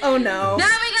 Oh no. Now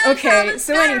we gotta tell the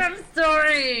so Skyrim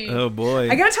story. Oh boy.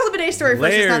 I gotta tell the bidet story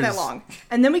first. It's not that Layers. long,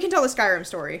 and then we can tell the Skyrim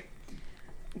story.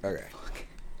 Okay.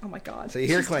 Oh my god. So you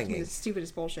hear This is clanging. the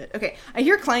stupidest bullshit. Okay, I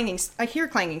hear clanging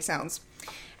sounds.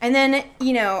 And then,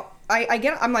 you know,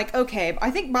 I'm like, okay,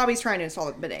 I think Bobby's trying to install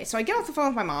the bidet. So I get off the phone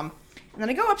with my mom, and then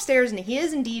I go upstairs, and he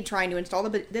is indeed trying to install the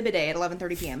bidet at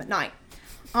 11:30 p.m. at night.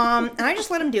 And I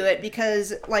just let him do it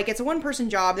because, like, it's a one-person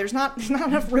job. There's not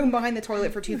enough room behind the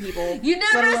toilet for 2 people. You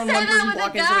never let say alone one that person with a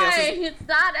block in somebody guy. else's. It's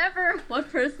not ever one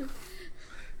person.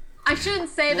 I shouldn't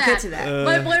say We'll that. get to that.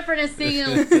 My boyfriend has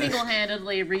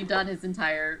single-handedly redone his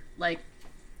entire, like,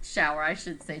 shower. I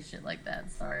should say shit like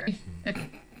that. Sorry.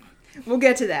 We'll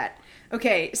get to that.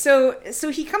 Okay, so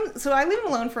he comes. So I leave him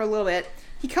alone for a little bit.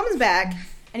 He comes back,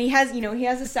 and he has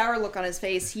a sour look on his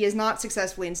face. He has not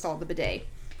successfully installed the bidet.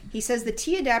 He says the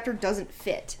T adapter doesn't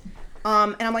fit.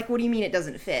 And I'm like, what do you mean it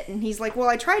doesn't fit? And he's like, well,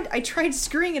 I tried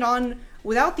screwing it on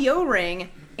without the O-ring,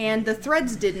 and the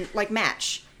threads didn't like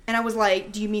match. And I was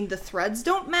like, do you mean the threads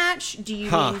don't match? Do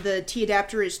you mean the T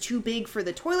adapter is too big for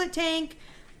the toilet tank?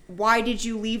 Why did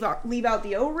you leave out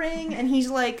the O-ring? And he's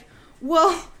like,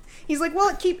 well,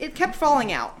 it kept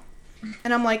falling out.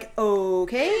 And I'm like,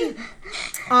 okay.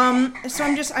 So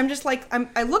I'm just like,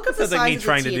 I look up the Sounds size like me of the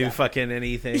trying to T do adapter. fucking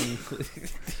anything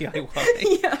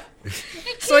DIY. Yeah.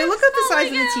 So I look up the size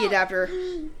of the T adapter.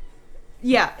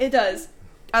 Yeah, it does.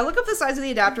 I look up the size of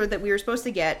the adapter that we were supposed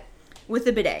to get with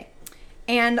the bidet,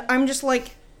 and I'm just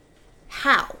like,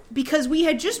 how? Because we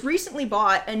had just recently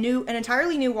bought an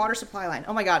entirely new water supply line.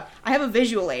 Oh my god, I have a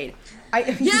visual aid.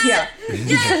 Yes,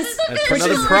 which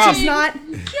another is prop.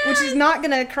 which is not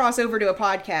gonna cross over to a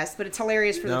podcast, but it's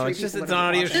hilarious for the No, three it's just people it's that an are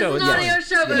audio watching. show. It's It's an fine. audio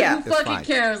show, but Yeah. who fucking fine.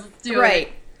 cares? Let's do Right.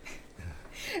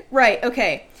 it. Right.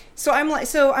 Okay. So I'm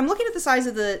looking at the size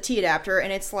of the T adapter,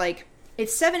 and it's like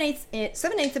it's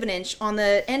 7/8 of an inch on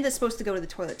the end that's supposed to go to the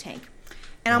toilet tank,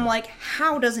 and I'm like,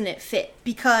 how doesn't it fit?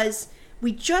 Because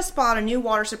we just bought a new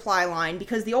water supply line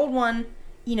because the old one,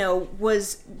 you know,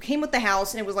 came with the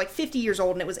house and it was like 50 years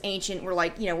old and it was ancient. We're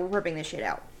like, you know, we're ripping this shit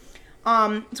out.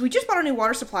 So we just bought a new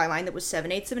water supply line that was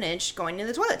 7/8 of an inch going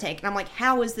into the toilet tank, and I'm like,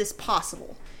 how is this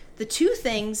possible? The two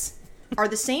things are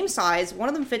the same size. One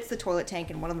of them fits the toilet tank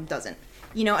and one of them doesn't.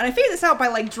 You know, and I figured this out by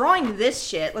like drawing this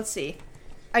shit. Let's see.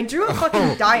 I drew a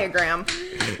fucking diagram.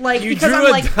 Like, You because drew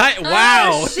I'm like,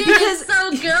 wow. Oh, shit, it's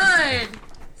so good.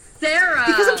 Sarah.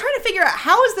 because I'm trying to figure out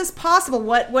how is this possible.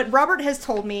 What Robert has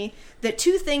told me that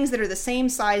two things that are the same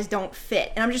size don't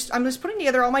fit, and I'm just putting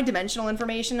together all my dimensional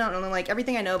information on like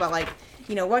everything I know about like,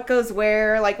 you know, what goes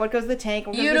where, like what goes to the tank,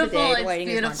 what goes to the Beautiful, bidet, the it's lighting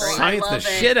is not beautiful. great. Science the love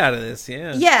it. shit out of this.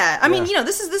 Yeah. Yeah, I mean, Yeah. you know,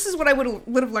 this is what I would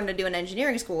have learned to do in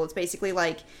engineering school. It's basically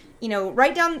like, you know,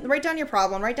 write down your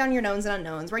problem, write down your knowns and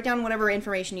unknowns, write down whatever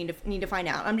information you need to find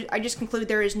out. I just conclude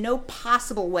there is no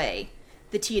possible way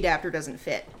the T adapter doesn't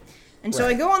fit. And so I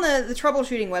Right. go on the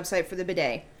troubleshooting website for the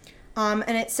bidet,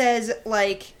 and it says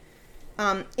like,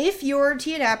 if your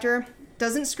T adapter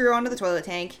doesn't screw onto the toilet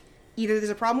tank, either there's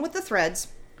a problem with the threads,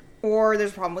 or there's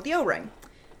a problem with the O-ring.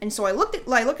 And so I looked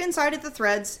inside at the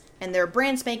threads, and they're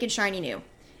brand spanking shiny new.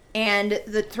 And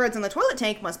the threads on the toilet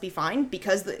tank must be fine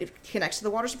because it connects to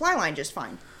the water supply line just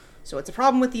fine. So it's a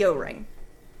problem with the O-ring.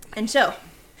 And so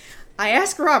I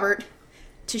asked Robert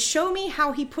to show me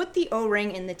how he put the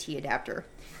O-ring in the T adapter.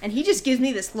 And he just gives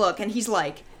me this look, and he's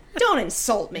like, don't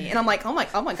insult me. And I'm like, oh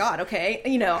my god, okay.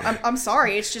 You know, I'm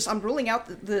sorry. It's just I'm ruling out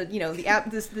the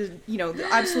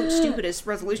absolute stupidest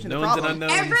resolution of the Knowns and problem.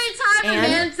 unknowns. Every time a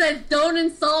And- man says "don't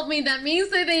insult me," that means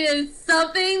that they did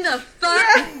something the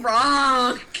fuck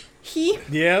wrong. He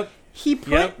Yep. put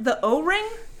Yep. the O-ring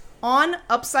on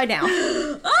upside down.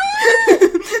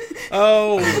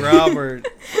 Oh, Robert.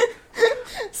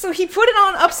 So he put it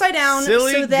on upside down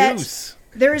Silly so that goose.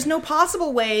 there is no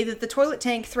possible way that the toilet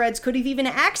tank threads could have even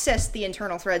accessed the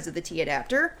internal threads of the T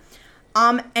adapter.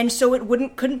 And so it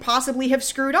couldn't possibly have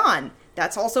screwed on.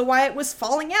 That's also why it was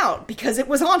falling out, because it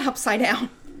was on upside down.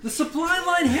 The supply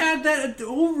line had that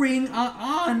O-ring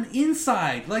on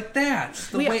inside, like that.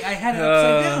 The way I had it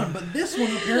upside down. But this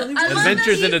one apparently I love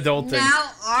Adventures that in he's Adulting.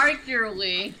 Now,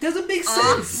 arguably, doesn't make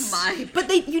off sense. my. But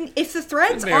if the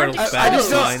threads Marital aren't spat is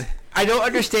exposed, fine. I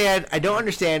don't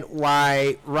understand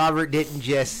why Robert didn't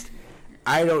just,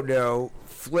 I don't know,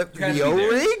 flip Gotta the be there.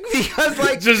 O-ring because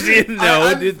like Just, you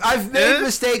know, I've made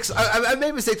mistakes. I've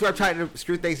made mistakes where I'm trying to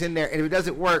screw things in there, and if it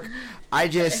doesn't work, I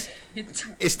just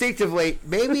instinctively,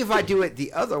 maybe if I do it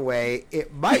the other way,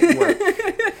 it might work.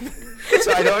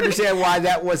 So I don't understand why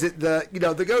that wasn't the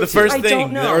go-to. The first I don't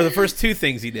thing, know. or the first two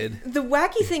things he did. the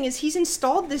wacky thing is he's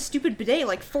installed this stupid bidet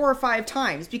like 4 or 5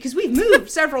 times because we've moved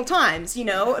several times, you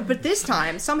know, but this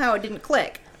time somehow it didn't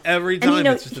click. Every And, time, you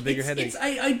know, it's just a bigger headache.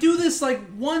 I do this like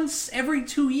once every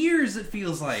 2 years, it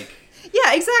feels like.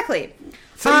 Yeah, exactly.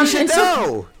 So you should and so-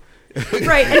 know.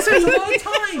 Right, and so It's a he,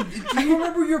 long time. Do you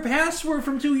remember your password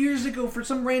from 2 years ago for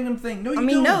some random thing? No, you I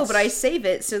mean, don't. no, but I save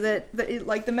it so that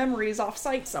the memory is off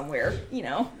site somewhere, you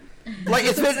know. Like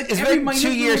it's Like been every 2 minute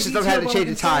years since I've had to detail change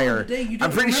a about tire. the day, you I'm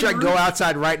don't pretty sure I can go remember.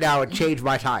 outside right now and change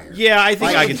my tire. Yeah, I think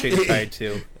Like, I can change the tire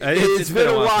too. It's been a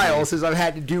for me. while since I've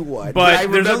had to do one. I But there's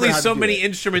remember only how to so do many it.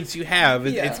 instruments you have.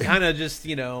 Yeah. It's kind of just,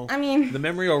 I mean, the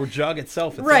memory or jog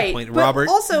itself at right. some point. But Robert.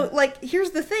 also, like,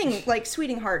 here's the thing, like,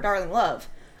 sweeting heart, darling love.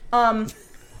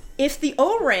 If the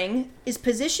O-ring is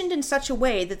positioned in such a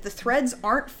way that the threads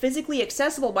aren't physically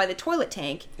accessible by the toilet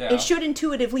tank, Yeah. it should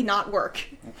intuitively not work.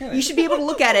 Okay. You should be able to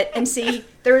look at it and see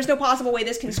there is no possible way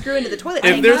this can screw into the toilet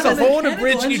If tank. there's a as a hole in a mechanical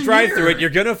bridge and you drive through it, engineer. you're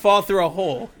going to fall through a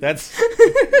hole. That's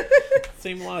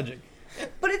same logic.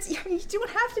 But you don't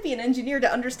have to be an engineer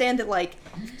to understand that, like,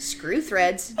 screw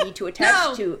threads need to attach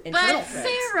No, to internal but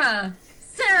threads.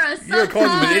 Sarah, You're calling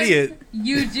him an sometimes idiot.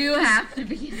 You do have to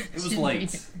be. It was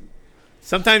late.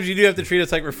 Sometimes you do have to treat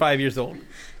us like we're 5 years old.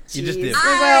 You just Jeez. do.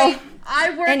 Well, I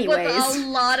work anyways. with a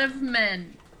lot of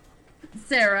men,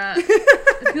 Sarah,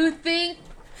 who think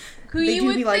who They you do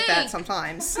would be like that think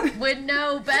sometimes. would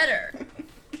know better,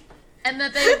 and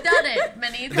that they've done it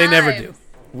many times. They never do.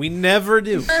 We never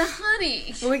do. But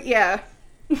honey, Yeah.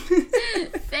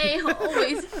 they I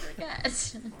always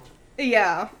forget.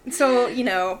 Yeah. So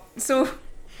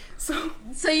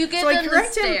so you give I him the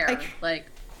correct him, stare, like.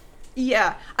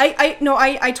 Yeah, I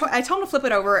tell him to flip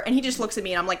it over, and he just looks at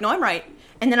me, and I'm like, no, I'm right.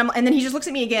 And then he just looks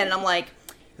at me again, and I'm like,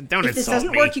 Don't if this insult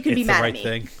doesn't me. work, you can be It's the mad right at me.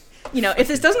 thing. If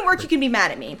this doesn't work, you can be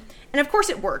mad at me. And of course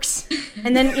it works.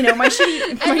 And then my shitty.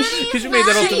 And then he's 'Cause you made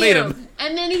that mad at ultimatum. you.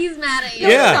 And then he's mad at you.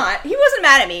 No, Yeah. he's not. He wasn't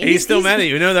mad at me. He's still mad at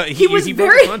you. No, he was broke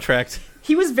very- the contract.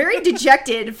 He was very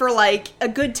dejected for like a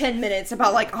good 10 minutes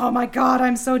about like, oh my god,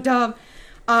 I'm so dumb.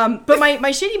 But my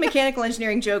shitty mechanical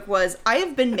engineering joke was, I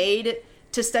have been made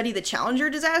to study the Challenger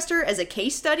disaster as a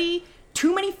case study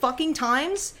too many fucking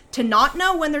times to not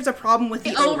know when there's a problem with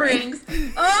the O-ring. O-rings.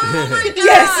 Oh my god.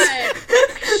 Yes.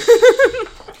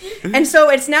 And so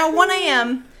it's now 1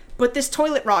 a.m., but this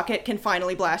toilet rocket can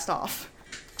finally blast off.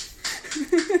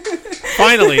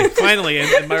 Finally,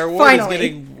 and my reward Finally. is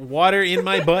getting water in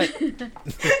my butt.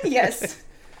 Yes.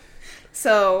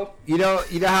 So You know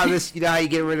how you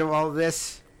get rid of all of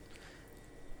this?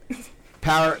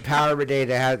 Power bidet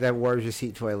to have that water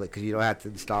receipt toilet because you don't have to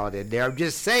install it in there. I'm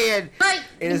just saying. But,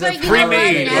 It is but a you know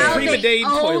pre-made- what? Now pre-made they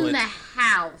own toilet. the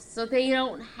house, so they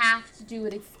don't have to do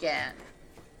it again.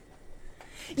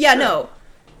 yeah,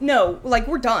 no, like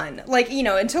we're done. Like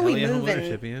until we Hell yeah, move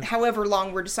ownership, and yeah. however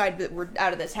long we're decide that we're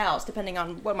out of this house, depending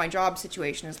on what my job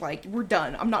situation is like, we're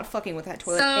done. I'm not fucking with that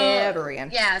toilet ever again.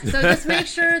 Yeah, so just make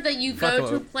sure that you Fuck go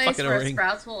to a- a place fucking where O-ring.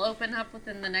 Sprouts will open up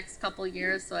within the next couple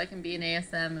years, so I can be an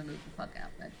ASM and move the fuck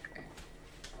out. That'd be great.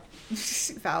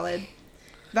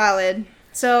 Valid.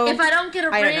 So If I don't get a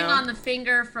I don't ring know. on the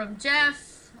finger from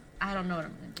Jeff, I don't know what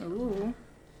I'm gonna do.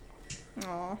 Ooh.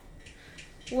 Aw.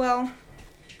 Well,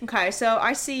 okay, so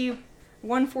I see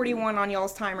 141 on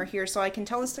y'all's timer here, so I can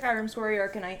tell the Skyrim story, or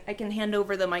can I can hand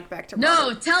over the mic back to No,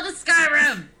 Robert. tell the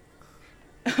Skyrim.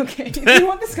 Okay, if you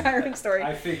want the Skyrim story.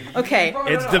 figured. Okay.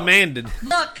 It's demanded.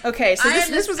 Look. Okay, so I this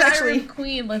am this the was Skyrim actually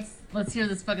queen. Let's hear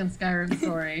this fucking Skyrim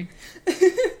story.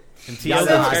 And Y'all TL's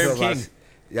know how I Skyrim feel King.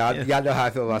 about y'all know how I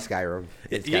feel about Skyrim.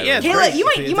 It's Skyrim. Yeah, it's Kayla, great. you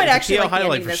might- It's you might a actually TL like the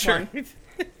highlight ending for this sure.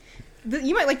 one.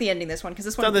 You might like the ending this one because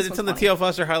this one. It's on the funny. TL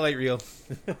Foster highlight reel.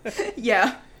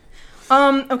 Yeah.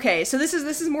 Okay, so this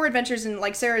is more adventures in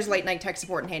like Sarah's late night tech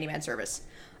support and handyman service.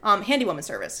 Handywoman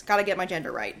service. Gotta get my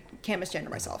gender right. Can't misgender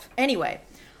myself. Anyway.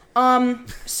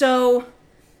 So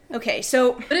okay,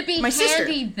 so Would it be my sister.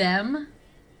 handy them?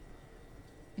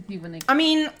 If you wouldn't. I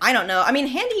mean, I don't know. I mean,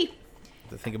 handy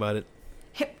To think about it.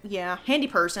 yeah, handy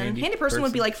person. Handy Handy person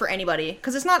would be person. like for anybody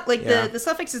because it's not like Yeah. the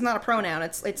suffix is not a pronoun.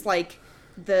 It's like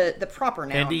the proper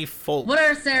noun. Andy Folk.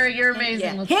 Whatever, Sarah, you're amazing.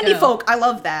 Yeah. Let's Handy go. folk, I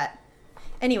love that.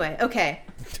 Anyway, okay.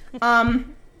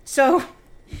 So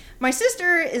my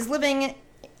sister is living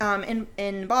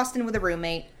in Boston with a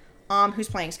roommate who's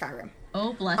playing Skyrim.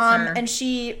 Oh, bless her. And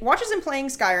she watches him playing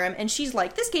Skyrim and she's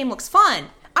like, "This game looks fun.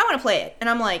 I want to play it." And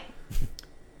I'm like,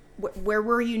 "Where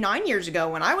were you 9 years ago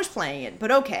when I was playing it?"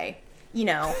 But okay,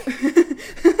 Damn,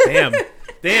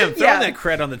 throwing Yeah. that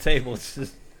cred on the table. It's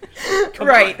just, come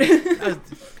right. on.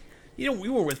 We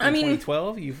were with me I in mean-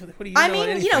 2012. What do you I know mean,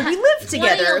 anything? we lived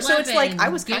together, so it's like 2011, I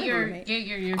was get kind of a your, roommate. Get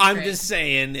your years I'm straight. just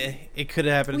saying it could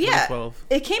have happened in Yeah, 2012.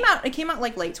 it came out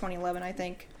like late 2011, I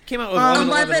think. Came out with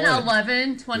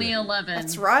 2011.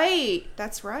 That's right.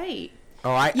 That's right.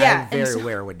 Oh, Yeah, I'm and very so-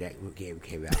 aware when that game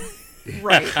came out.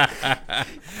 Right.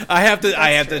 I have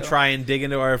to true. try and dig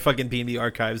into our fucking B&B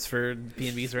archives for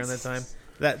B&Bs around that time.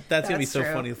 That's gonna be That's so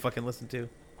true. funny to fucking listen to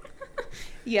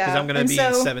Yeah. because I'm gonna and be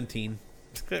so, 17.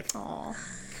 Aw.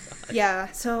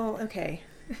 Yeah. So okay.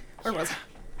 Where was I?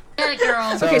 Get it,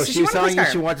 girl. So Okay, so she she was wanted to telling play you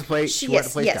she Skyrim. wanted to play. She wanted to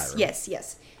play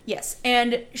Skyrim. Yes.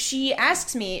 And she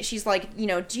asks me, she's like,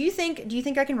 do you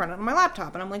think I can run it on my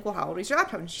laptop? And I'm like, well, how old is your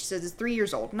laptop? And she says it's 3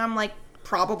 years old. And I'm like,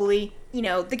 probably.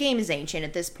 The game is ancient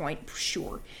at this point,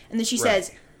 sure. And then she Right.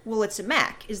 says, well, it's a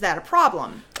Mac. Is that a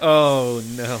problem? Oh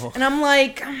no! And I'm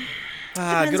like, Good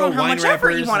on old how wine much effort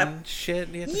you wrappers wanna- and shit.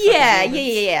 You have to yeah. fucking do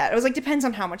this. I was like, depends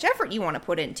on how much effort you want to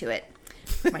put into it.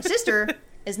 My sister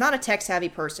is not a tech savvy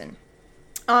person.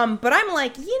 But I'm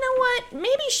like, you know what?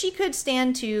 Maybe she could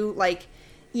stand to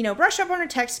brush up on her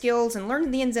tech skills and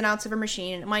learn the ins and outs of her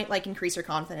machine. And it might increase her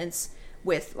confidence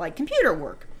with computer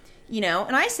work,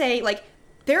 And I say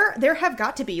there have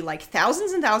got to be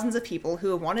thousands and thousands of people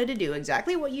who have wanted to do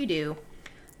exactly what you do.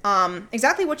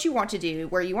 Exactly what you want to do,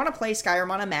 where you want to play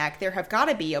Skyrim on a Mac. There have got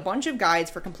to be a bunch of guides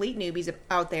for complete newbies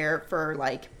out there for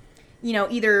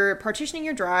either partitioning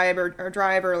your drive or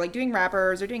doing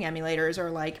wrappers or doing emulators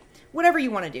or whatever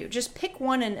you want to do. Just pick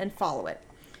one and follow it.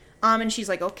 And she's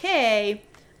like, okay.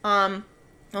 Well,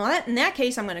 in that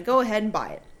case, I'm going to go ahead and buy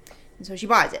it. And so she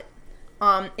buys it.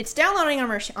 It's downloading on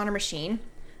her machine.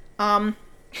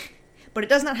 but it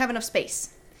does not have enough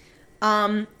space.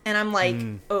 And I'm like,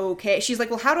 okay. She's like,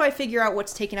 well, how do I figure out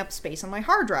what's taking up space on my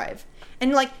hard drive?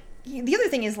 And like, the other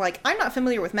thing is like, I'm not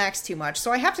familiar with Macs too much,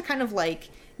 so I have to kind of like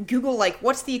Google like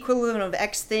what's the equivalent of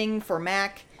X thing for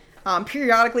Mac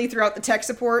periodically throughout the tech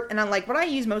support. And I'm like, what I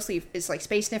use mostly is like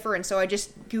Space Sniffer, and so I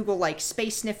just Google like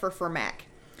Space Sniffer for Mac.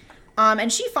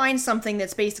 And she finds something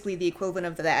that's basically the equivalent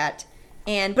of that,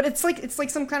 but it's like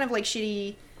some kind of like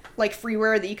shitty like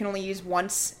freeware that you can only use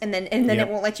once, and then it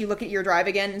won't let you look at your drive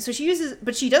again. And so she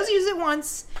does use it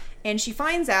once, and she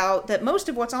finds out that most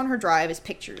of what's on her drive is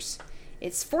pictures.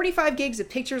 It's 45 gigs of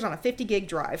pictures on a 50 gig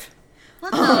drive.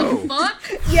 What the fuck?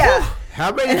 Yeah.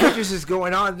 How many pictures is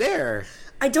going on there?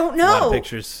 I don't A know. lot of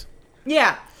pictures.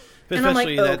 Yeah. And I'm like,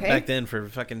 Especially that okay. back then for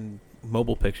fucking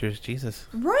mobile pictures. Jesus.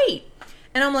 Right.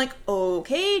 And I'm like,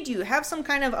 okay, do you have some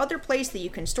kind of other place that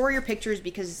you can store your pictures?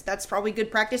 Because that's probably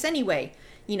good practice anyway.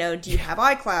 You know, do you have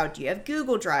iCloud? Do you have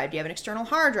Google Drive? Do you have an external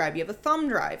hard drive? Do you have a thumb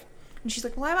drive? And she's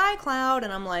like, well, I have iCloud.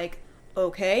 And I'm like,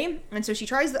 okay. And so she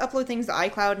tries to upload things to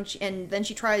iCloud, and then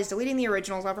she tries deleting the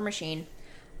originals off her machine.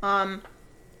 Then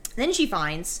she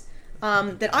finds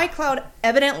that iCloud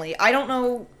evidently, I don't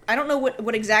know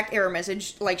what exact error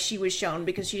message like she was shown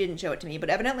because she didn't show it to me, but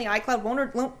evidently iCloud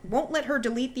won't let her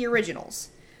delete the originals.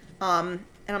 And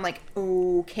I'm like,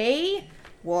 okay,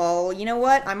 well, you know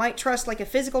what? I might trust like a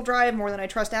physical drive more than I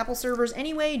trust Apple servers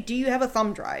anyway. Do you have a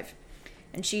thumb drive?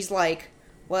 And she's like,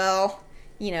 well,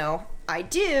 you know, I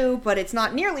do, but it's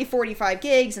not nearly 45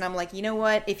 gigs. And I'm like, you know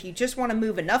what? If you just want to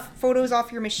move enough photos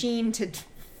off your machine to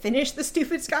finish the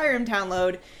stupid Skyrim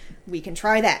download, we can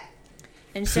try that.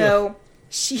 And so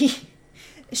she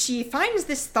finds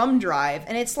this thumb drive,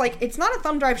 and it's like, it's not a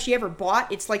thumb drive she ever bought.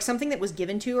 It's like something that was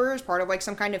given to her as part of like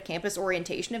some kind of campus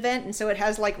orientation event. And so it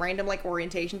has like random like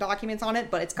orientation documents on it,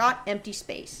 but it's got empty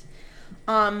space.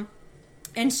 And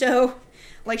so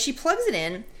like she plugs it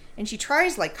in and she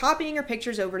tries like copying her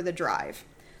pictures over to the drive.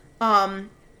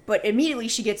 But immediately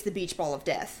she gets the beach ball of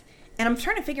death. And I'm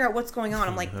trying to figure out what's going on.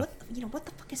 I'm like, what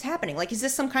the fuck is happening? Like, is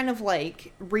this some kind of,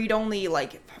 like, read-only,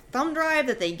 like, thumb drive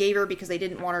that they gave her because they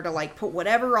didn't want her to, like, put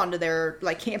whatever onto their,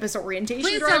 like, campus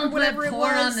orientation drive or whatever it was? Please don't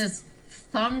put porn on this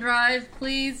thumb drive,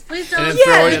 please. Please don't.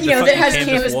 Yeah, you know, that has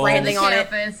campus branding on it.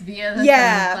 Via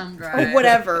the thumb drive. Or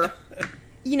whatever.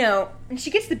 You know, and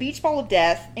she gets the beach ball of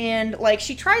death, and, like,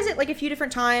 she tries it, like, a few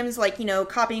different times, like, you know,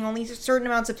 copying only certain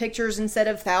amounts of pictures instead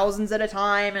of thousands at a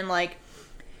time, and, like,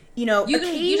 you know,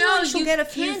 occasionally she'll get a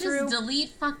few You can't through. just delete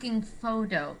fucking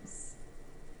photos.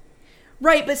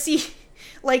 Right, but see,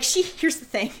 like, here's the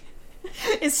thing,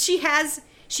 is she has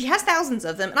thousands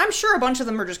of them, and I'm sure a bunch of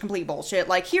them are just complete bullshit.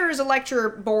 Like, here is a lecture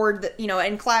board that, you know,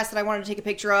 in class that I wanted to take a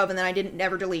picture of, and then I didn't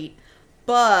ever delete.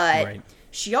 But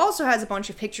she also has a bunch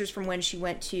of pictures from when she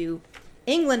went to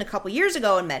England a couple years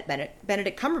ago and met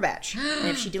Benedict Cumberbatch. And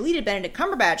if she deleted Benedict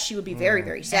Cumberbatch, she would be very,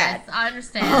 very sad. Yes, I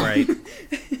understand. Right.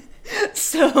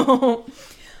 So,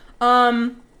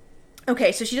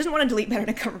 okay, so she doesn't want to delete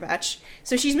Benedict Cumberbatch.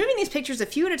 So she's moving these pictures a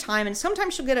few at a time, and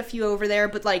sometimes she'll get a few over there,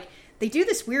 but, like, they do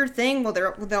this weird thing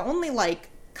where they'll only, like,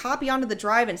 copy onto the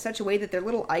drive in such a way that their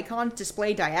little icons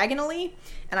display diagonally.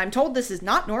 And I'm told this is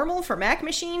not normal for Mac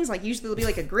machines. Like, usually there'll be,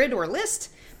 like, a grid or a list,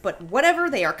 but whatever,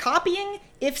 they are copying,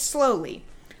 if slowly.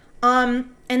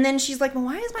 And then she's like, well,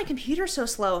 why is my computer so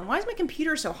slow? And why is my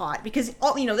computer so hot? Because,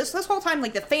 you know, this whole time,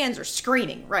 like, the fans are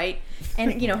screaming, right?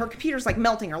 And, you know, her computer's, like,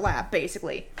 melting her lap,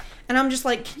 basically. And I'm just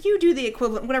like, can you do the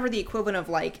equivalent, whatever the equivalent of,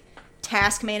 like,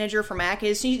 Task Manager for Mac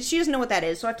is? She doesn't know what that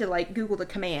is, so I have to, like, Google the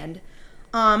command.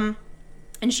 And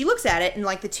she looks at it, and,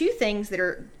 like, the two things that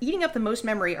are eating up the most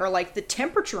memory are, like, the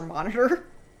temperature monitor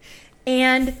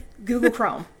and Google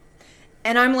Chrome.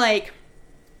 And I'm like,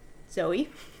 Zoe,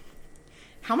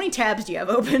 how many tabs do you have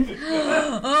open?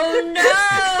 Oh,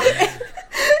 no!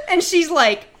 And she's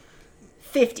like,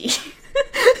 50.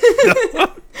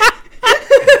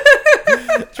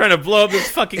 Trying to blow up this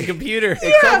fucking computer.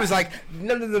 And Chrome was like,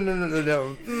 no.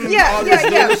 Yeah, this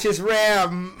yeah. delicious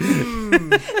RAM.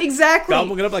 Exactly.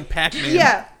 Gobbling it up like Pac-Man.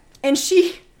 Yeah. And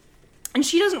she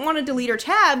doesn't want to delete her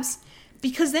tabs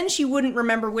because then she wouldn't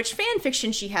remember which fan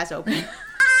fiction she has open.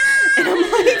 And I'm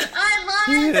like, I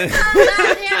love it! It's so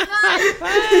goddamn fun!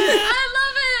 I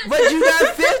love it! But you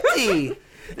got 50.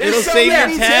 There's It'll so save your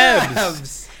many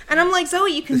tabs. and I'm like,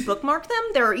 Zoe, you can bookmark them.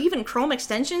 There are even Chrome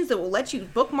extensions that will let you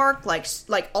bookmark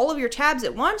like all of your tabs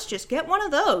at once. Just get one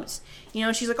of those. You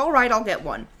know, she's like, all right, I'll get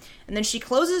one. And then she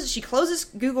closes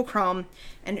Google Chrome,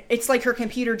 and it's like her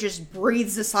computer just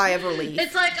breathes a sigh of relief.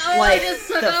 It's like, oh, Like, I just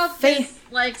took the off fa- this,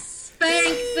 like,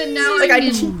 Spanx, and now Like, I I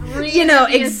can can- breathe you know,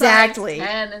 and be a exactly. size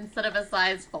 10 instead of a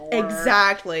size 4.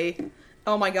 Exactly.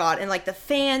 Oh my god, and like the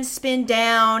fans spin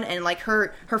down and like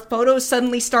her photos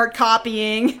suddenly start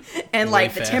copying and Way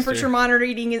like the faster. temperature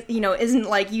monitoring isn't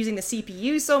like using the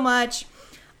CPU so much.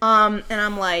 And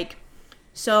I'm like,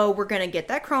 so we're going to get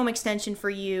that Chrome extension for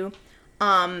you.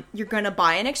 You're going to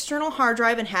buy an external hard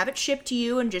drive and have it shipped to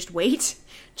you and just wait.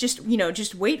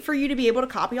 Just wait for you to be able to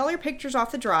copy all your pictures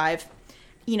off the drive,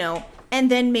 and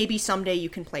then maybe someday you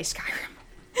can play Skyrim.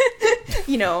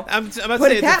 I'm about to but say,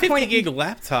 at it's a that 50 point- gig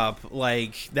laptop.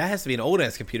 Like, that has to be an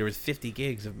old-ass computer with 50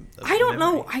 gigs of I don't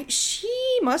memory. know.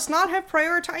 She must not have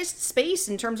prioritized space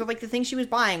in terms of like the things she was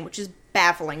buying, which is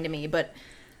baffling to me. But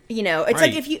it's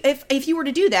Right. like if you were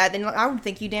to do that, then I would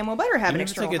think you damn well better have an Even if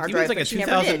it's external hard even drive. if But it's she like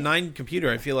a never did. 2009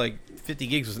 computer, I feel like 50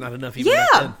 gigs was not enough even back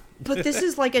Yeah, then. but this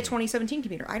is like a 2017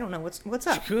 computer. I don't know what's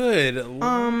up. Good.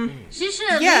 She should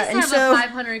at Yeah, least and have so- a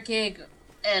 500 gig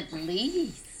at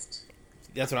least.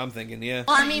 That's what I'm thinking, yeah.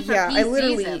 Well, I mean, for Yeah, I PCs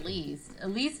literally- at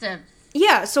least a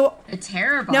Yeah, so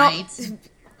terabyte. now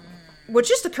what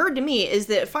just occurred to me is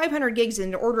that 500 gigs is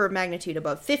an order of magnitude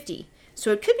above 50.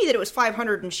 So it could be that it was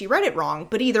 500 and she read it wrong,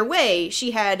 but either way,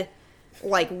 she had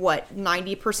like what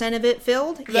 90% of it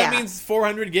filled. That means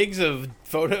 400 gigs of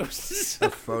photos. The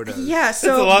photos. Yeah, That's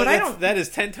so a lot. but I don't That is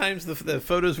 10 times the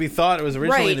photos we thought it was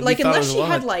originally. right and like we thought it unless was she a lot.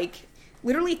 had like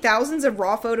literally thousands of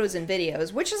raw photos and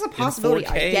videos, which is a possibility,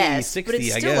 4K, I guess, 60, but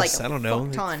it's I still guess. like a I don't know. fuck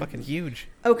It's ton. fucking huge.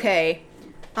 Okay.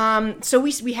 So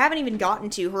we haven't even gotten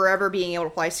to her ever being able to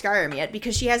play Skyrim yet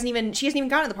because she hasn't even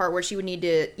gotten to the part where she would need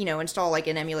to install like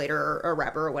an emulator or a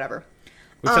wrapper or whatever.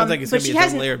 Which sounds like it's but going to she be a double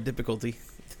hasn't- layer of difficulty.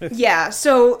 Yeah,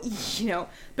 so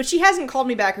but she hasn't called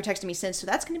me back or texted me since, so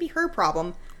that's going to be her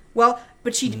problem. Well,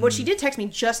 but what she did text me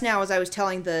just now as I was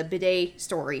telling the bidet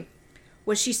story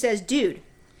was she says, "Dude,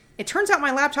 it turns out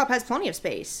my laptop has plenty of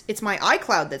space. It's my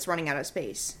iCloud that's running out of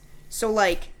space. So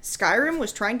like Skyrim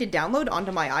was trying to download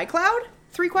onto my iCloud?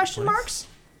 3 question marks?"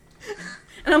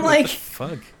 And I'm like,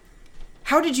 Fuck.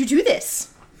 "How did you do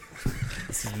this?"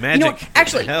 This is magic. What the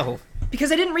actually- hell?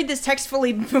 Because I didn't read this text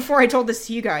fully before I told this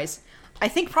to you guys. I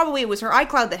think probably it was her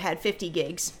iCloud that had 50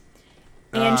 gigs.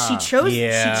 And she chose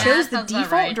yeah. she chose That the sounds about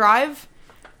default right. drive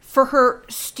for her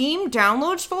Steam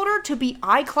downloads folder to be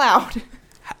iCloud.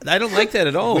 I don't like that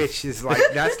at all. Which is like,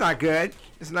 that's not good.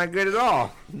 It's not good at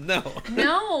all. No.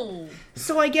 No.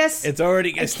 So I guess It's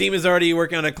already Steam is already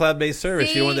working on a cloud-based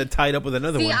service. See? You want that tied up with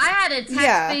another See, one. I had a text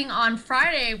Yeah. thing on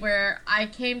Friday where I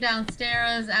came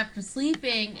downstairs after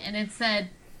sleeping and it said,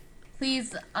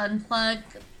 please unplug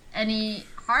any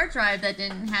hard drive that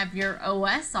didn't have your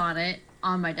OS on it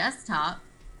on my desktop.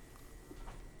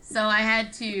 So I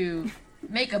had to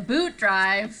make a boot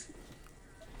drive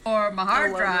for my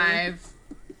hard love you. drive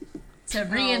to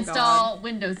God. reinstall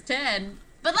Windows 10.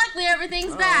 But luckily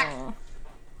everything's back. Oh.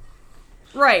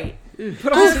 Right.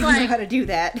 But I also was you know like- how to do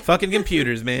that. Fucking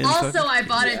computers, man. Also, I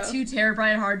bought Yeah. a 2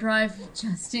 terabyte hard drive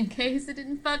just in case it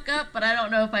didn't fuck up, but I don't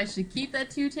know if I should keep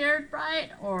that 2 terabyte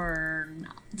or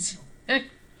not.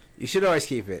 You should always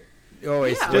keep it.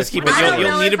 Always. Yeah. Just keep it. I don't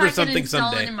You'll know need if it for I can something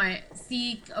install someday. It in my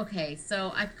okay,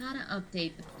 so I've got to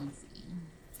update the PC.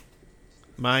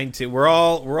 Mine too. We're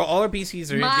all our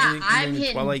PCs are I'm in the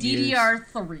hitting twilight years.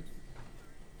 DDR3,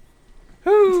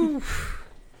 Whew.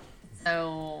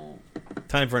 so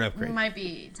Time for an it upgrade. might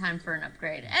be time for an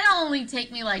upgrade. It'll only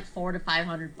take me like $400 to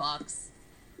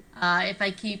 $500 if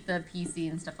I keep the PC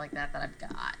and stuff like that I've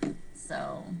got.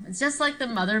 So it's just like the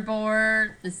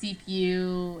motherboard, the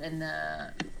CPU, and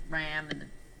the RAM, and the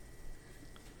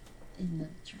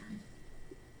drive.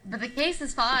 But the case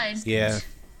is fine. Yeah.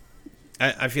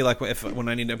 I feel like when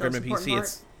I need to upgrade my Most PC, important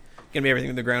it's gonna be everything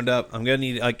from the ground up. I'm gonna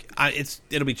need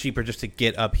it'll be cheaper just to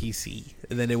get a PC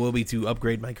than it will be to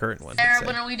upgrade my current one. Sarah, so.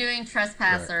 when are we doing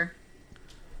Trespasser?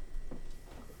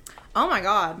 Oh my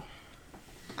god.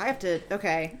 I have to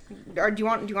okay. Or do you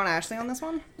want Ashley on this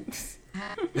one?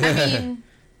 I mean,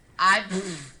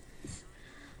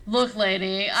 look,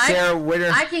 lady. Sarah, when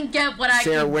are, I can get what I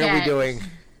Sarah, can when get. are we doing?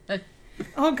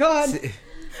 Oh god.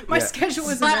 My Yeah. schedule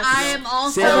is a But mess I now. am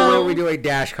also. Sarah, when are we doing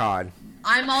DashCon?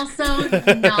 I'm also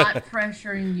not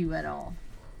pressuring you at all.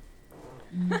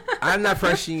 I'm not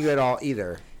pressuring you at all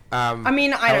either. I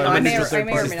mean, I don't know. However, I may this is or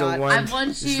may This or is may the not. one. I want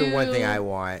This is the one thing you- I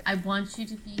want. I want you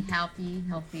to be happy,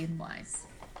 healthy, and wise.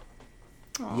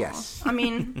 Aw. Yes. I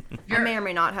mean, I You're- may or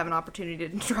may not have an opportunity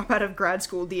to drop out of grad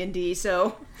school D&D,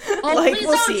 so Oh, like please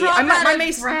we'll don't see. drop I out may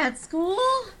of grad school.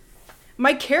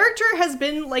 my character has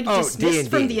been like Oh, dismissed D&D.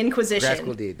 from the Inquisition. Grad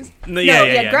school D&D. No,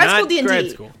 grad not school D&D,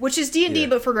 grad school. which is D&D Yeah.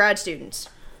 but for grad students.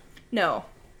 No,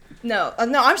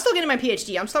 I'm still getting my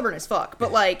PhD. I'm stubborn as fuck,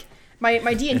 but like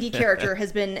my D&D character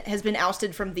has been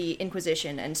ousted from the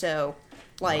Inquisition, and so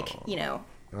like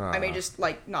I may just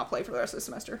like not play for the rest of the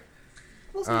semester.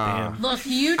 We'll see. Look,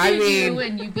 you do I you mean-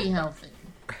 and you be healthy.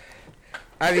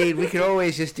 I mean, we could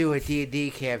always just do a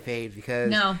D&D campaign because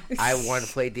No. I want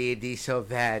to play D&D so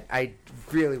bad. I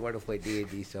really want to play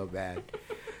D&D so bad.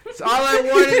 It's all I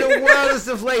want in the world is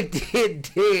to play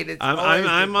D&D.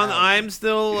 I'm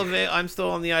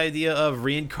still on the idea of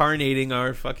reincarnating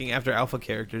our fucking After Alpha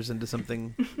characters into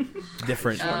something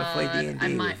different. wanna play D&D I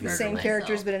might with you. murder Same myself.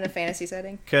 characters, but in a fantasy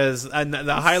setting. Because one of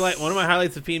my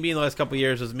highlights of P&B in the last couple of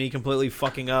years was me completely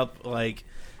fucking up like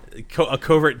a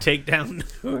covert takedown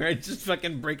where I just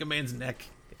fucking break a man's neck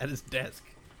at his desk.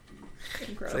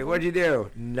 It's like, what'd you do?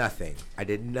 Nothing. I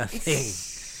did nothing.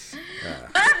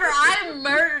 Whatever, I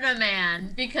murdered a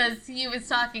man because he was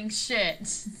talking shit.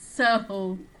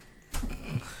 So,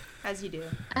 As you do.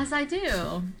 as I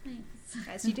do. Thanks.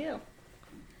 As you do.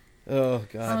 Oh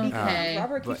god. Okay.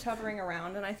 Robert but- keeps hovering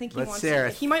around, and I think he But wants Sarah-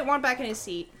 to. He might want back in his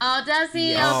seat. Oh, does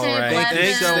he? Yeah. Okay, All right. bless Thank you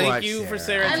him. so much, Thank you for Sarah.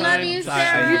 Sarah I time. love you, I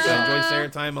Sarah. enjoy Sarah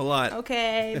time a lot.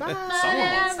 Okay, bye.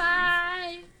 Bye.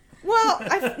 Bye. Well,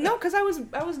 because I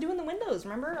was doing the windows.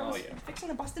 Remember, I was fixing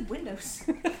the busted windows.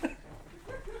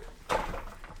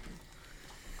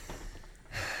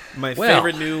 My Well.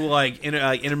 favorite new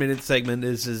intermittent segment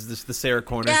is this the Sarah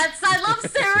corner. Yes, I love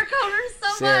Sarah Connor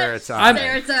so Sarah much. time.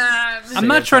 Sarah time. I'm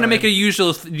not trying to time. make a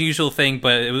usual thing,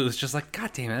 but it was just like,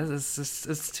 God damn it,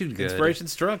 it's too good. Inspiration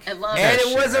struck. I love And it.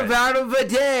 it was shit. about a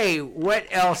bidet. What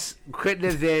else couldn't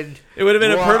have been? It would have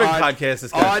been a more perfect on- podcast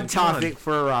discussion. On Come topic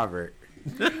for Robert.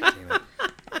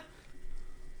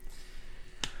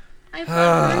 I love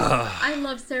her. I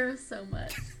love Sarah so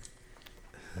much.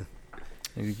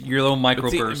 Your little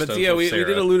microburst. But of yeah, we Sarah.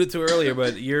 did allude it to earlier,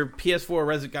 but your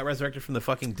PS4 got resurrected from the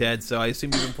fucking dead, so I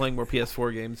assume you've been playing more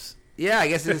PS4 games. Yeah, I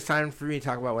guess it's time for me to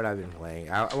talk about what I've been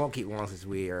playing. I won't keep long since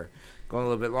we are going a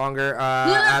little bit longer. Who the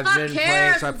I've fuck been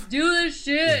cares? playing. Let's do this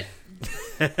shit.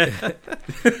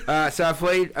 So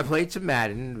I played some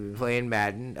Madden. Been playing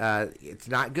Madden. It's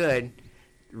not good.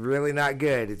 Really not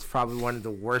good. It's probably one of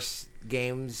the worst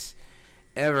games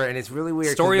ever, and it's really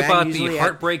weird. 'cause Story Madden about the usually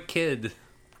heartbreak kid.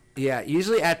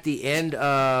 usually at the end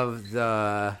of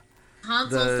the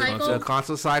Console cycle.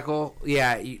 console cycle.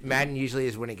 Yeah, Madden usually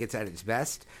is when it gets at its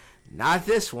best. Not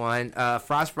this one.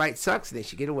 Frostbite sucks, and they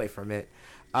should get away from it.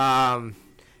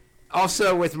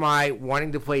 Also, with my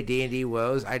wanting to play D&D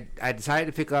woes, I decided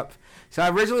to pick up. So I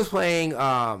originally was playing.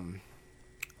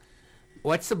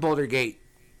 What's the Boulder Gate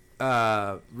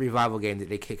revival game that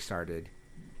they kickstarted?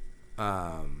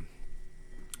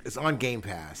 It's on Game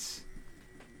Pass.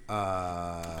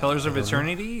 Pillars of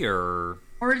Eternity, or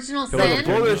Original Pillar Sin?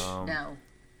 Boulders- No.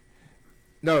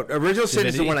 No, Original Sin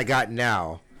is the Divinity? one I got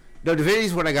now. No, Divinity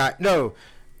is what I got. No,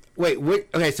 wait.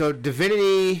 Okay, so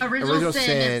Divinity, Original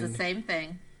Sin is the same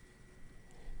thing.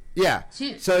 Yeah.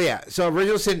 Shoot. So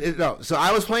Original Sin. No. So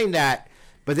I was playing that,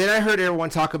 but then I heard everyone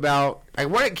talk about. He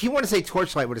wanted to say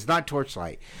Torchlight, but it's not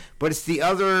Torchlight. But it's the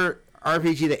other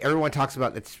RPG that everyone talks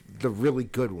about. That's the really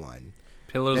good one.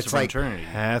 Pillars It's of like Eternity.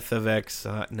 Path of X.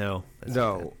 No. That's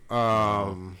not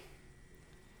No.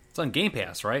 It's on Game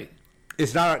Pass, right?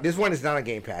 It's not. This one is not on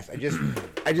Game Pass. I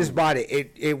just bought it.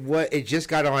 It just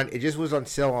got on. It just was on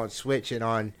sale on Switch and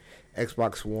on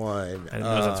Xbox One. I didn't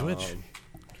know it was on Switch.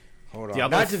 Hold on.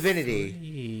 Diablo Not Divinity.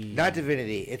 3. Not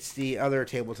Divinity. It's the other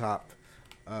tabletop.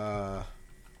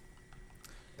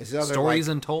 It's the other Stories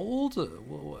like, Untold?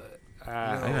 What? I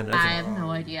I have no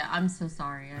idea. I'm so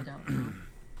sorry. I don't know.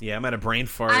 Yeah, I'm at a brain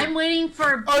fart. I'm waiting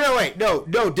for. Oh no! Wait,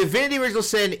 no. Divinity Original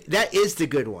Sin. That is the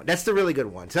good one. That's the really good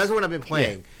one. So that's the one I've been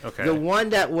playing. Yeah, okay. The one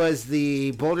that was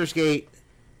the Baldur's Gate.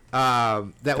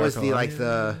 That was the like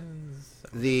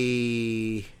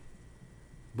the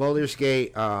Baldur's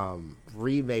Gate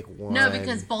remake one. No,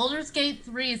 because Baldur's Gate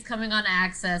 3 is coming on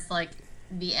Access like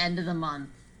the end of the month.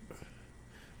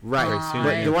 right. Very soon.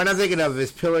 But the one I'm thinking of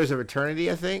is Pillars of Eternity.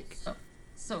 I think.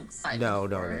 So excited. No,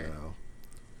 for it.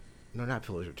 No, not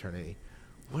Pillars of Eternity.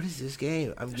 What is this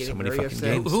game? I'm getting so many very fucking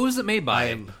upset. games. Who is it made by?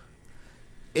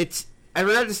 I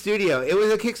forgot the studio. It was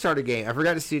a Kickstarter game. I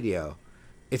forgot the studio.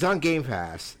 It's on Game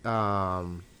Pass.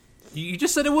 You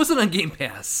just said it wasn't on Game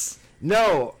Pass.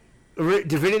 No,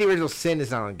 Divinity Original Sin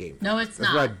is not on Game Pass. No, it's That's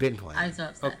not. what I've been playing. I'm so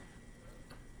upset.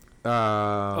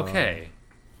 Okay.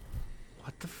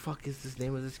 What the fuck is the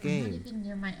name of this I'm not game? even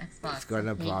near my Xbox. It's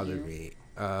gonna I hate bother you. me.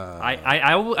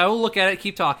 I will look at it.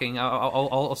 Keep talking.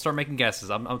 I'll start making guesses.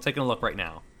 I'm taking a look right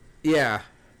now. Yeah.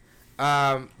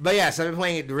 But yeah, so I've been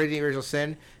playing Divinity Original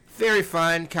Sin. Very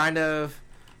fun, kind of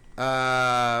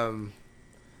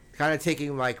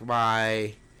taking like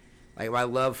my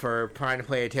love for trying to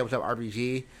play a tabletop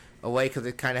RPG away because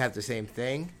it kind of has the same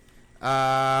thing.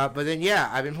 But then yeah,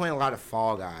 I've been playing a lot of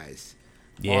Fall Guys.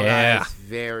 Fall Yeah. Guys,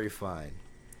 very fun.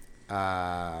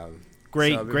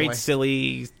 Great,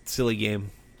 silly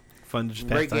game. Fun to just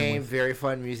pass Great time game, with. very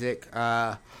fun music.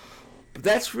 But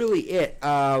that's really it.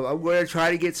 I'm going to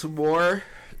try to get some more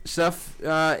stuff in,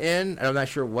 and I'm not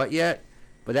sure what yet.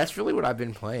 But that's really what I've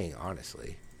been playing,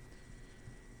 honestly.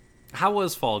 How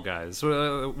was Fall Guys?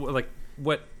 Like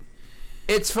what?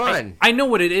 It's fun. I know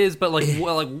what it is, but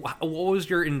what was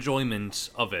your enjoyment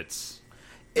of it?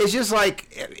 It's just like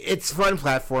it's fun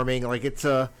platforming. Like it's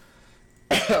a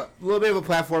little bit of a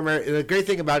platformer. The great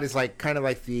thing about it is like kind of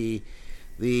like the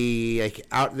like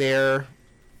out there,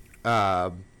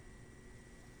 kind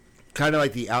of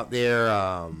like the out there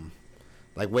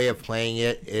like way of playing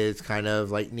it is kind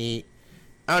of like neat.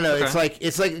 I don't know. Okay.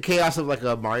 It's like a chaos of like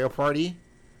a Mario Party,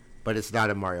 but it's not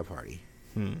a Mario Party.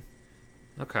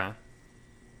 Okay.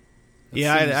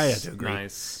 Yeah, I have to agree.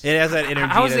 Nice. It has that energy.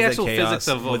 How is it the has actual that chaos physics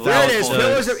of without There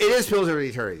it is. the- It is Pillars of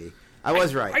Eternity. I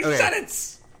was right. I Okay. said it.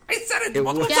 I said it It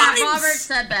multiple was- Yeah, times. Robert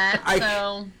said that.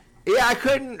 So Yeah, I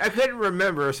couldn't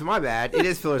remember, so my bad. It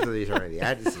is Pillars of Eternity. I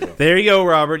had to see it. There you go,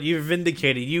 Robert. You've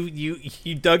vindicated. You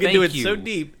dug into Thank it so you.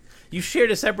 deep. You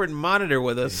shared a separate monitor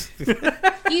with us.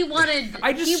 he wanted.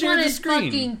 I just he shared the wanted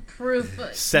screen. fucking proof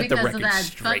Set the because of record that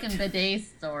straight. fucking bidet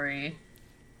story.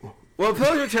 Well,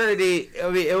 Pillars of Eternity, I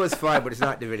mean, it was fun, but it's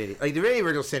not Divinity. Like, Divinity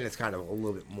Original Sin is kind of a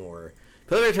little bit more.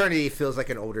 Pillars of Eternity feels like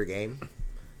an older game.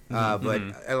 But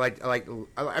I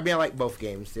like both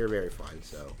games. They're very fun,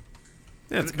 so.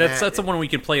 That's That's the one we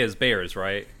can play as bears,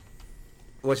 right?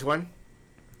 Which one?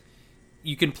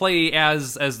 You can play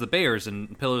as the bears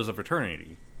in Pillars of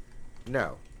Eternity.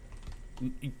 No.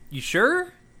 You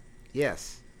sure?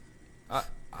 Yes.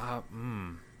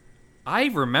 I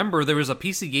remember there was a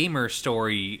PC Gamer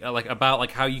story about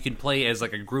like how you can play as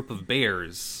like a group of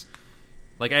bears,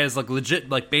 like as like legit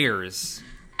like bears.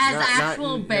 As Not-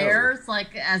 actual no. bears,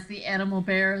 like as the animal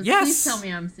bears. Yes. Please tell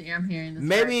me I'm hearing this.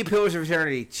 Maybe right. Pillars of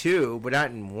Eternity 2, but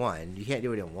not in 1. You can't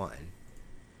do it in 1.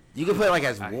 You can play like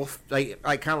as wolf, like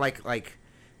kind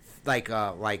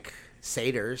of like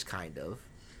satyrs, kind of,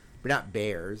 but not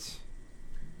bears.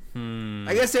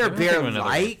 I guess they're I don't think of another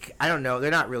bear-like. I don't know. They're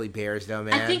not really bears, though,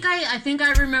 man. I think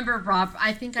I remember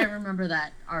I think I remember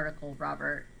that article,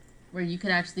 Robert, where you could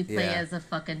actually play Yeah. as a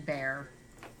fucking bear.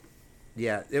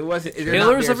 Yeah, it wasn't. they're not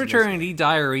Pillars bears of in this Eternity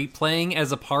Diary, playing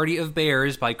as a party of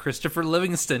bears by Christopher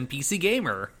Livingston, PC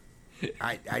Gamer. game.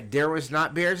 There was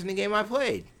not bears in the game I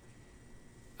played.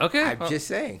 Okay, I'm just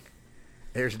saying.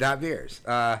 There's not bears.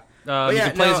 you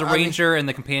can play as a I mean- ranger, and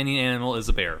the companion animal is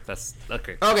a bear. That's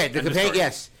okay. Okay, End of companion. story.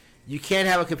 Yes, you can't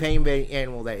have a companion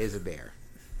animal that is a bear.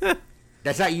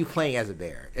 That's not you playing as a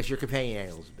bear. That's your companion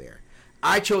animal is a bear.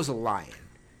 I chose a lion.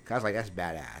 'Cause I was like, that's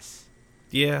badass.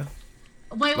 yeah.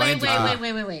 Wait. Lions-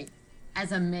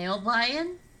 As a male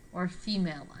lion or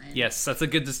female lion? Yes, that's a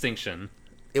good distinction.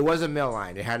 It was a male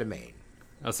lion. It had a mane.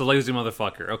 That's a lazy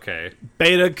motherfucker. Okay.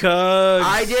 Beta Cugs.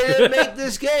 I didn't make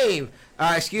this game.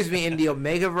 Excuse me, in the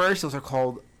Omegaverse, those are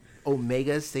called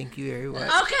Omegas. Thank you very much.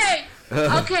 Okay.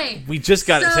 Okay. We just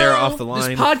got Sarah So- off the This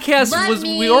line. podcast Let was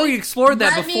me- we already explored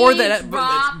that let before me that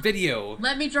drop- video.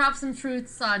 Let me drop some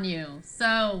truths on you.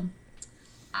 So,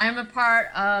 I'm a part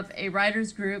of a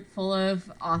writers group full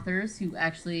of authors who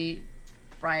actually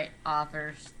write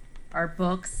or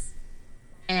books,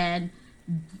 and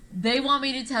they want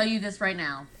me to tell you this right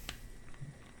now.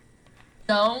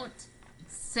 Don't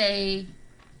say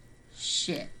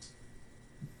shit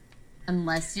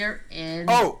unless you're in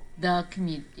Oh. the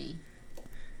community.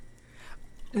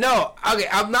 No, okay,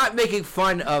 I'm not making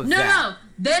fun of No, that. no,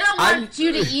 they don't I'm- want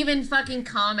you to even fucking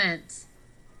comment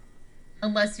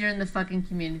unless you're in the fucking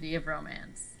community of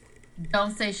romance.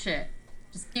 Don't say shit.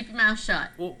 Just keep your mouth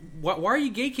shut. Well, why are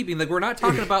you gatekeeping? Like, we're not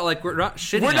talking about like we're not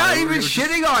shitting. We're on not it. even We're just-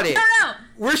 shitting on it. No, no.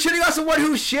 We're shitting on someone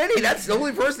who's shitty. That's the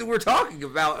only person we're talking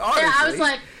about, honestly. Yeah, I was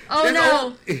like, oh There's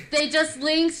no, only- they just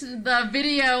linked the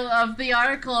video of the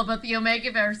article about the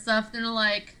Omegaverse stuff. They're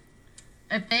like,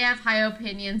 if they have high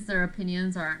opinions, their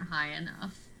opinions aren't high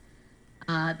enough.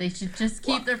 They should just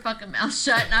keep their fucking mouth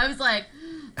shut. And I was like,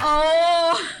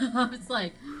 oh, I was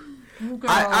like, oh, girl.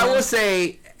 I will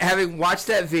say, having watched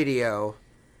that video,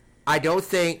 I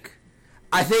think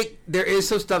there is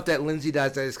some stuff that Lindsay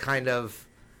does that is kind of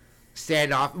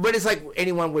standoff, but it's like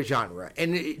anyone with genre.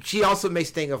 And she also makes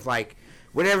thing of like,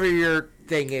 whatever your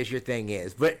thing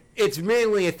is. But it's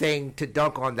mainly a thing to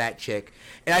dunk on that chick.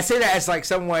 And I say that as like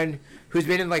someone who's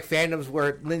been in like fandoms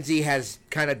where Lindsay has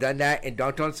kind of done that and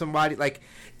dunked on somebody. Like,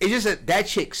 it's just that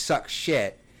chick sucks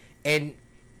shit. And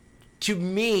to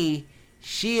me,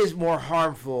 she is more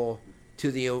harmful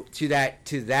to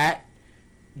that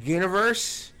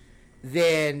universe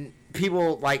than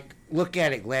people like looking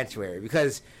at it glance away,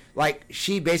 because like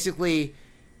she basically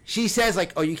she says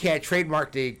like, oh, you can't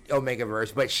trademark the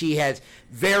Omegaverse, but she has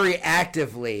very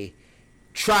actively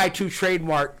tried to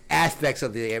trademark aspects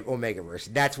of the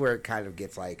Omegaverse. That's where it kind of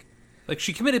gets like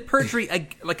she committed perjury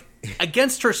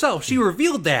against herself. She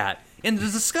revealed that in the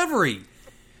Discovery,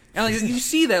 and like you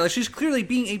see that like she's clearly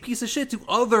being a piece of shit to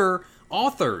other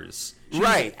authors. She's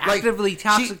right, an actively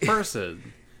toxic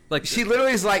person. Like she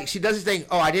literally is like she does this thing.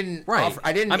 Oh, I didn't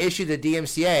issue the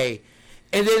DMCA,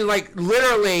 and then like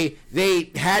literally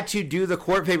they had to do the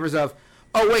court papers of.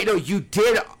 Oh wait, no, you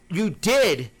did do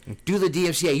the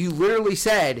DMCA. You literally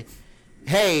said,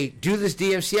 "Hey, do this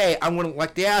DMCA. I'm going to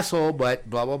elect the asshole, but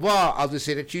blah blah blah. I'll just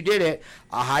say that you did it.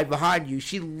 I'll hide behind you."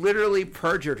 She literally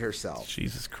perjured herself.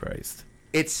 Jesus Christ,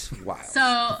 it's wild.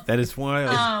 So that is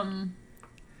wild.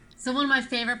 So one of my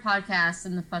favorite podcasts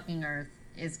in the fucking earth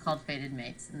is called Fated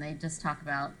Mates, and they just talk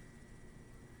about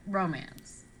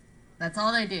romance. That's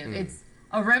all they do. It's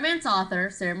a romance author,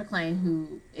 Sarah McLean,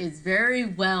 who is very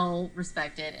well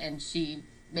respected, and she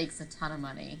makes a ton of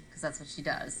money because that's what she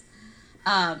does.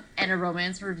 And a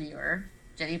romance reviewer,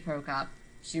 Jenny Prokop.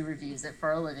 She reviews it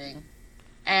for a living.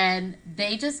 And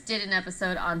they just did an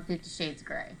episode on 50 Shades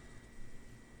Grey.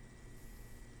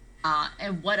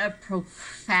 And what a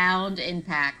profound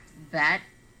impact that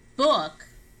book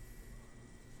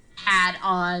had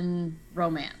on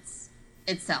romance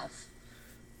itself.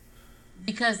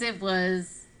 Because it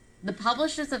was the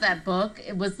publishers of that book,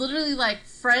 it was literally like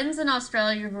friends in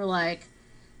Australia who were like,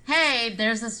 hey,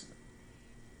 there's this,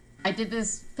 I did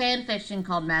this fan fiction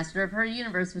called Master of Her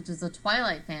Universe, which is a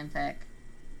Twilight fanfic.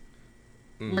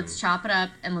 Let's chop it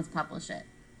up and let's publish it.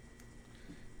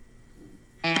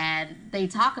 And they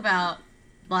talk about,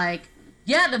 like,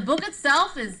 yeah, the book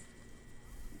itself is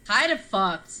kind of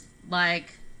fucked.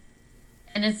 Like,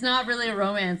 and it's not really a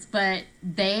romance, but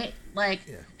they, like,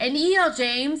 and E.L.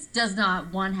 James does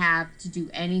not have to do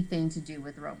anything to do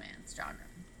with romance genre.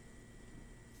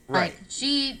 Right. Like,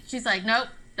 she's like, nope,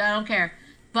 I don't care.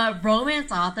 But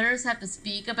romance authors have to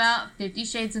speak about 50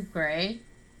 Shades of Grey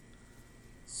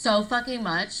so fucking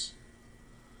much.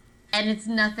 And it's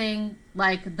nothing,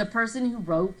 like, the person who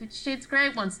wrote 50 Shades of Grey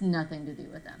wants nothing to do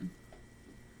with them.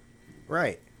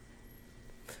 Right.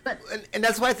 But and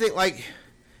that's why I think, like,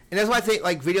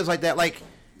 videos like that, like,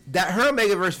 that her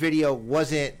Omegaverse video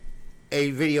wasn't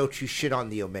a video to shit on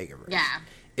the Omegaverse. yeah.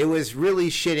 It was really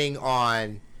shitting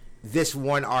on this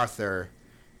one author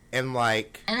and,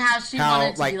 like... And how she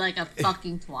wanted to be, like, a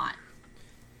fucking twat.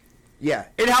 Yeah.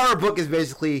 And how her book is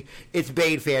basically, it's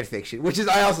Bane fan fiction, which is,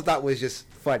 I also thought was just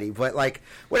funny. But, like,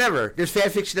 whatever. There's fan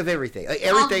fiction of everything. Like,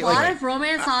 everything. A lot of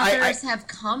romance authors have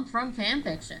come from fan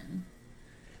fiction.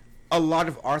 A lot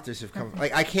of authors have come...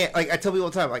 Like, I can't... Like, I tell people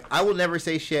all the time, like, I will never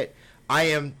say shit. I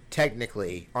am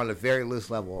technically, on a very loose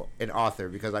level, an author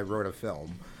because I wrote a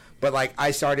film. But, like,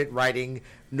 I started writing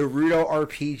Naruto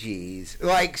RPGs.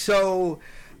 Like, so...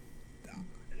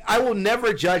 I will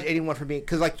never judge anyone for being...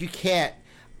 Because, like, you can't...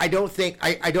 I don't think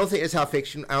that's how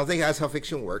fiction... I don't think that's how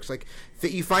fiction works. Like,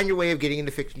 you find your way of getting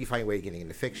into fiction, you find your way of getting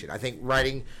into fiction. I think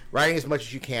writing as much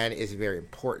as you can is very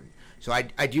important. So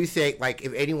I do think, like,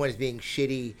 if anyone is being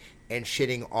shitty and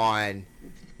shitting on...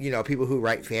 You know, people who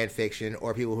write fan fiction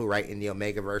or people who write in the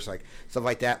Omegaverse, like stuff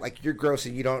like that, like you're gross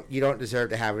and you don't deserve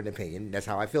to have an opinion. That's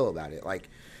how I feel about it. Like,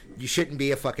 you shouldn't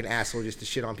be a fucking asshole just to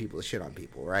shit on people,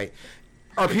 right?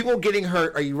 Are people getting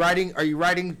hurt? Are you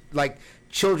writing like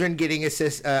children getting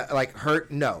like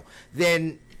hurt? No.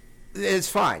 Then it's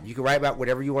fine. You can write about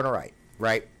whatever you want to write,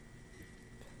 right?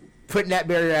 Putting that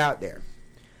barrier out there.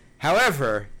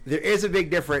 However, there is a big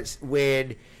difference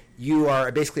when you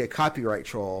are basically a copyright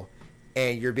troll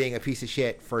and you're being a piece of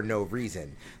shit for no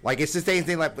reason. Like, it's the same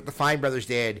thing like what the Fine Brothers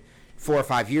did 4 or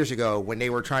 5 years ago when they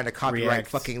were trying to copyright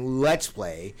fucking Let's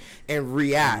Play and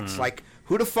Reacts. Like,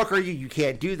 who the fuck are you? You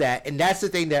can't do that. And that's the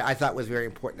thing that I thought was very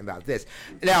important about this.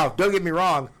 Now, don't get me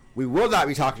wrong. We will not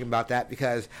be talking about that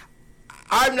because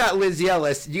I'm not Lindsay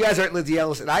Ellis. You guys aren't Lindsay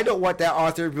Ellis. And I don't want that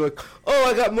author to be like, oh,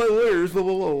 I got my lawyers, blah,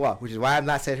 blah, blah, blah. Which is why I'm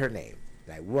not saying her name.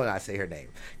 I will not say her name.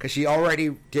 Because she already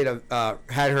did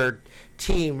had her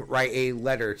team write a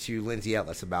letter to Lindsay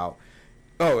Ellis about,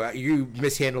 oh, you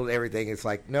mishandled everything. It's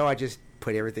like, no, I just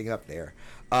put everything up there.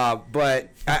 But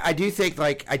I do think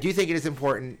it is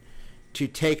important to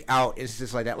take out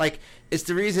instances like that. Like, it's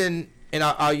the reason, and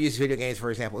I'll use video games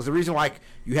for example. It's the reason why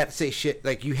you have to say shit.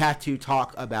 Like, you have to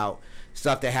talk about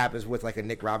stuff that happens with like a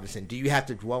Nick Robinson. Do you have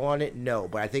to dwell on it? No,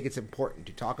 but I think it's important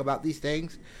to talk about these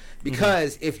things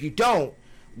because if you don't,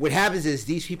 what happens is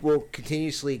these people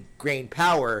continuously gain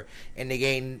power and they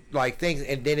gain like things,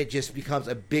 and then it just becomes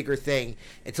a bigger thing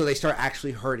until they start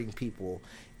actually hurting people.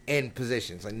 in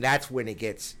positions, and that's when it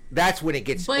gets But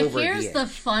over here's the the edge.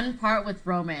 fun part with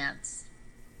romance.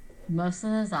 Most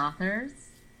of those authors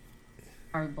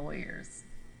are lawyers.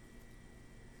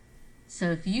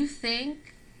 So if you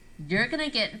think you're gonna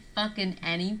get fucking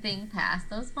anything past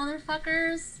those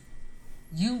motherfuckers,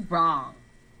 you wrong.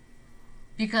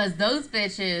 Because those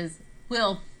bitches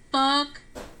will fuck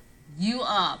you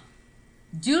up.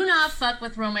 Do not fuck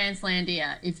with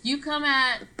Romancelandia. If you come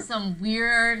at some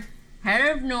weird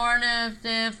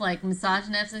heteronormative, like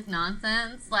misogynistic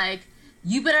nonsense, like,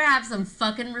 you better have some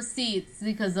fucking receipts,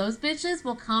 because those bitches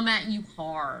will come at you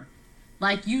hard.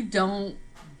 Like, do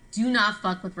not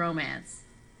fuck with romance.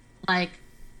 Like,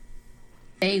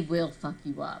 they will fuck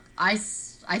you up. I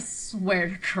swear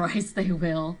to Christ they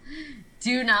will.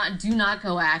 Do not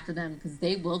go after them, because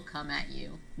they will come at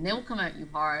you. And they will come at you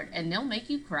hard, and they'll make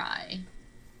you cry.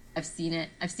 I've seen it.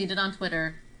 I've seen it on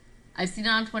Twitter. I've seen it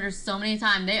on Twitter so many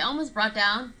times. They almost brought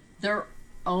down their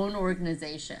own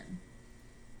organization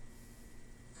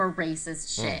for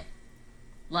racist shit.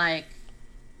 Like,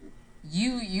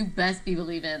 you best be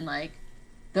believing, like,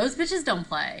 those bitches don't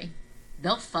play.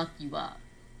 They'll fuck you up.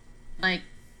 Like,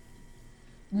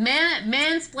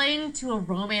 mansplaining to a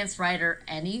romance writer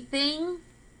anything,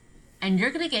 and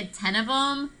you're gonna get 10 of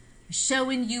them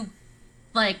showing you,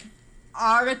 like,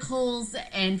 articles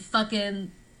and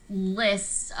fucking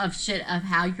lists of shit of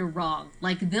how you're wrong.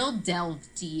 Like, they'll delve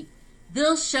deep.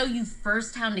 They'll show you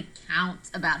first-hand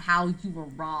accounts about how you were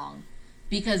wrong,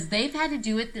 because they've had to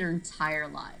do it their entire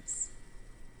lives.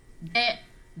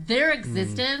 Their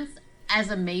existence, as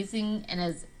amazing and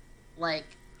as, like,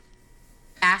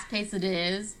 fast-paced it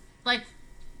is, like,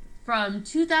 from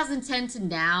 2010 to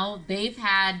now, they've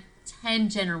had 10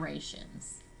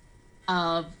 generations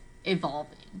of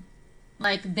evolving.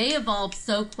 Like, they evolve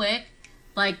so quick.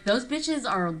 Like, those bitches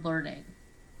are learning.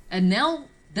 And they'll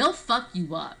fuck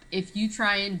you up if you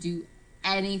try and do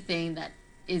anything that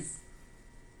is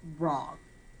wrong.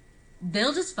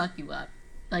 They'll just fuck you up.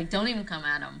 Like, don't even come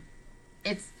at them.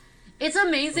 It's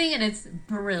amazing, and it's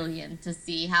brilliant to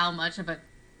see how much of a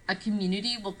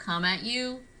community will come at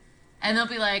you, and they'll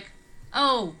be like,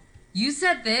 oh, you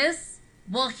said this?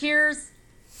 Well, here's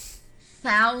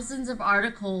thousands of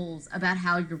articles about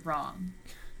how you're wrong.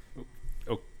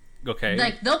 Okay.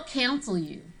 Like, they'll cancel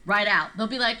you right out. They'll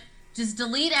be like, just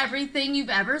delete everything you've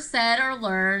ever said or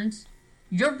learned.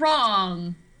 You're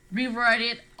wrong. Rewrite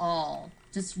it all.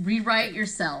 Just rewrite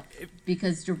yourself,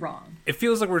 because you're wrong. It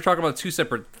feels like we're talking about two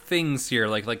separate things here.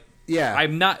 Like Yeah.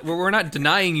 we're not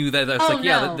denying you that. That's Oh,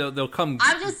 yeah, no. they'll come.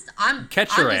 I'm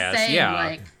catch your just ass, saying, yeah.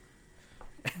 Like,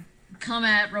 come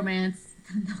at romance.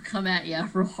 They'll come at you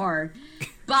real hard.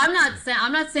 But I'm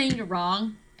not saying you're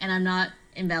wrong, and I'm not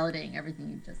invalidating everything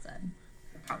you just said.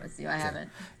 I promise you, I haven't.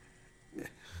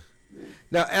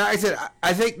 No, and like I said,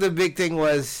 I think the big thing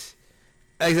was,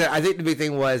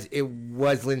 it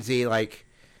was Lindsay, like,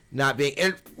 not being,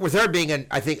 and with her being,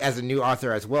 I think, as a new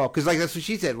author as well, because, like, that's what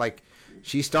she said, like,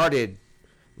 she started,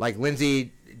 like,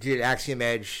 Lindsay did Axiom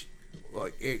Edge,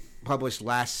 it published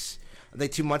last, I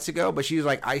think, 2 months ago, but she was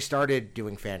like, I started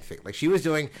doing fanfic. Like, she was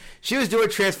doing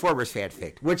Transformers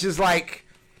fanfic, which is, like,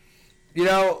 you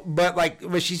know,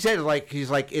 but she said, like, she's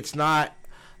like, it's not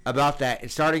about that.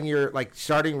 It's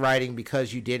starting writing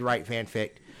because you did write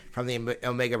fanfic from the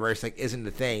Omegaverse, like, isn't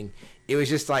the thing. It was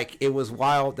just, like, it was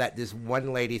wild that this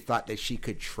one lady thought that she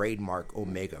could trademark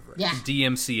Omegaverse. Yeah.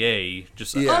 DMCA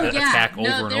just Yeah. attack over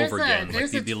and over again.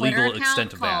 Like, the legal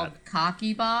extent of that.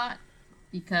 Cockybot,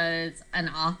 because a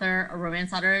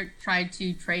romance author, tried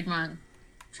to trademark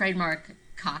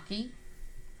cocky.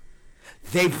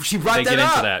 She brought They that get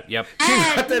up. into that. Yep.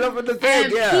 She brought that up in the thing,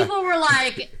 And yeah. people were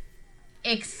like,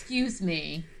 excuse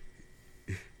me.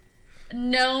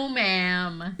 No,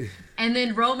 ma'am. And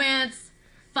then romance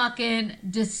fucking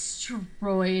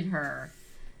destroyed her.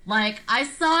 Like, I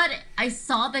saw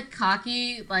the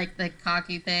cocky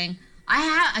thing.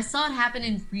 I saw it happen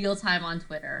in real time on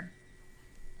Twitter.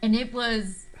 And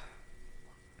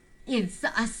it's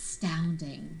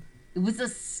astounding. It was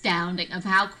astounding of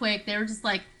how quick they were just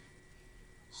like,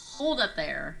 hold up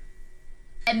there.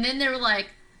 And then they were like,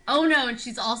 oh no, and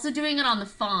she's also doing it on the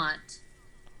font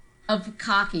of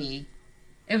cocky.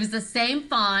 It was the same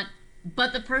font,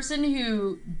 but the person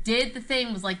who did the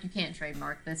thing was like, you can't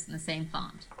trademark this in the same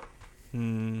font.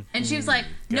 And she was like,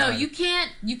 no, God. you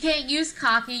can't use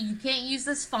cocky. You can't use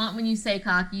this font when you say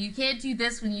cocky. You can't do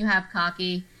this when you have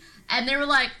cocky. And they were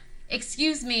like,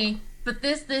 excuse me, but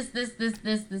this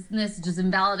just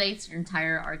invalidates your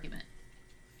entire argument.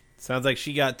 Sounds like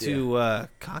she got too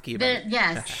cocky about it.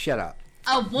 Yes. Shut up.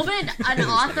 A woman, an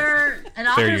author's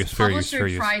Fair use, fair use, publisher fair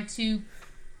use.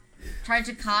 tried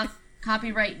to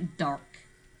copyright dark.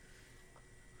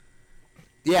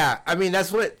 Yeah, I mean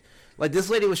that's what like this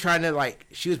lady was trying to like.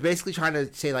 She was basically trying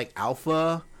to say like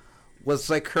alpha was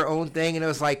like her own thing, and it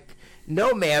was like,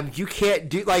 no, ma'am, you can't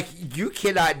do you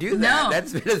cannot do that. No.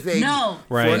 That's been a thing. No,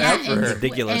 Right. Yeah, forever. and,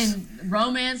 Ridiculous. And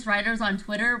romance writers on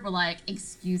Twitter were like,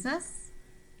 "Excuse us,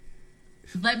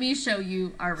 let me show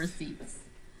you our receipts."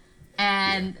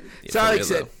 And So Alex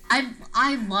said,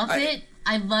 I love it.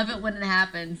 I love it when it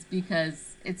happens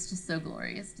because it's just so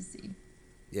glorious to see.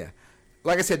 yeah,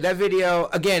 like I said, that video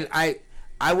again.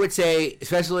 I would say,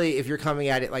 especially if you're coming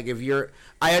at it like if you're,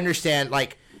 I understand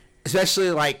like, especially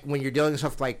like when you're dealing with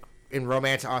stuff like in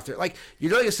romance author, like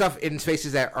you're dealing with stuff in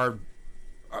spaces that are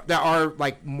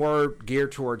like more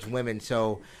geared towards women.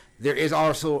 So there's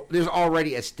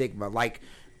already a stigma, like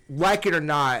it or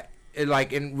not.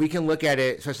 And we can look at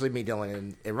it, especially me,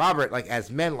 Dylan, and Robert, like as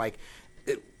men, like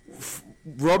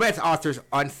romance authors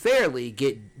unfairly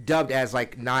get dubbed as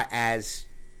like not as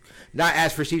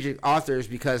prestigious authors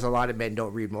because a lot of men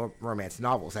don't read romance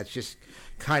novels. That's just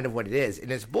kind of what it is, and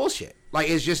it's bullshit. Like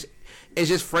it's just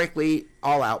frankly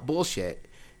all out bullshit.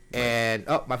 And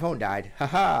oh, my phone died.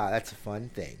 Haha, that's a fun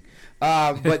thing.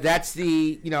 But that's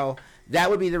that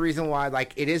would be the reason why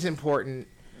like it is important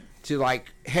to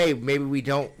like, hey, maybe we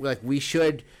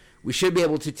should be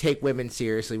able to take women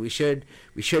seriously. We shouldn't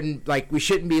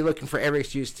be looking for every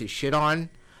excuse to shit on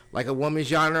like a woman's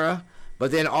genre. But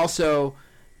then also,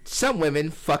 some women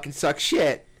fucking suck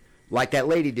shit like that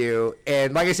lady do.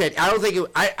 And like I said, I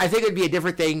think it'd be a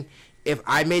different thing if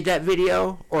I made that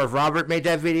video or if Robert made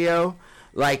that video.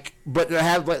 Like, but to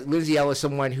have like Lindsay Ellis,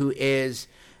 someone who is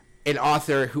an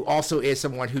author, who also is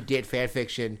someone who did fan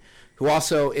fiction, who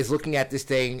also is looking at this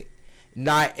thing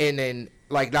not in an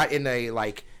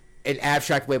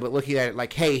abstract way, but looking at it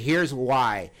like, hey, here's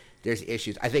why there's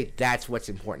issues. I think that's what's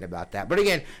important about that. But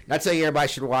again, not saying everybody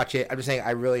should watch it. I'm just saying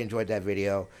I really enjoyed that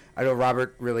video. I know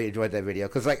Robert really enjoyed that video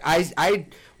because like I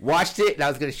watched it and I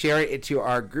was going to share it into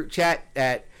our group chat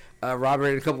that Robert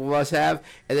and a couple of us have,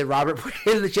 and then Robert put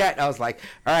it in the chat, and I was like,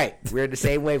 all right, we're in the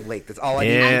same wavelength. That's all I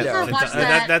need to know. I watched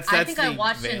that. I think I the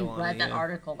watched veil and on read it, that yeah.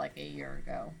 article like a year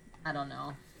ago. I don't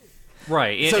know.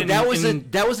 Right. So that was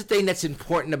the thing that's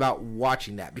important about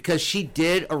watching that, because she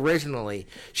did originally.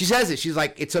 She says it. She's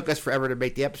like, it took us forever to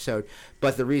make the episode,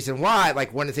 but the reason why,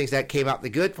 like one of the things that came out, the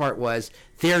good part was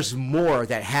there's more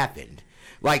that happened.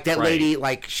 Like that lady,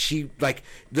 like she, like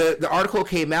the article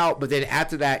came out, but then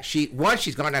after that, she's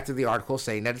gone after the article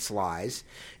saying that it's lies,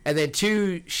 and then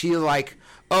two, she like,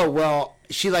 oh well,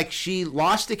 she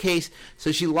lost the case.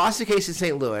 So she lost the case in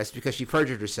St. Louis because she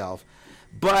perjured herself.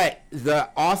 But the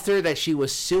author that she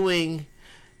was suing,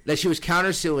 that she was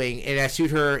countersuing, and that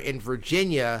sued her in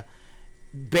Virginia,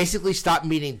 basically stopped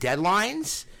meeting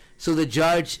deadlines. So the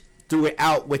judge threw it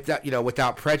out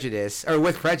without prejudice, or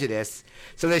with prejudice.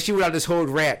 So then she went on this whole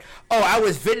rant. Oh, I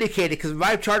was vindicated because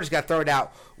my charges got thrown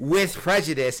out with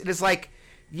prejudice. And it's like,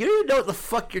 you don't know what the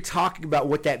fuck you're talking about,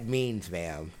 what that means,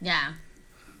 ma'am. Yeah.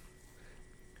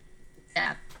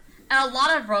 Yeah. And a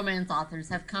lot of romance authors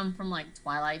have come from, like,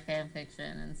 Twilight fan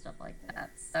fiction and stuff like that.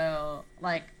 So,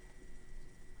 like,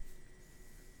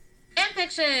 fan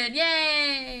fiction!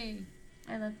 Yay!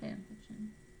 I love fan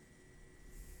fiction.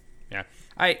 Yeah.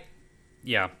 I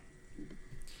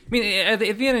mean, at the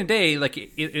end of the day, like,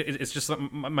 it's just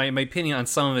my opinion on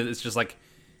some of it is just like,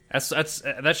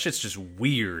 that shit's just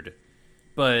weird.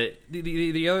 But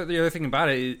the other thing about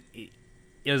it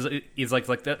is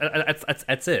like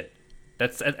that's it.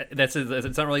 That's it.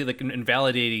 It's not really like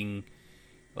invalidating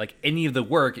like any of the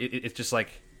work. It's just like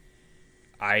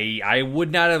I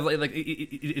would not have like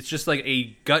it's just like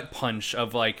a gut punch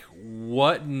of like,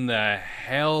 what in the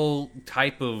hell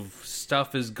type of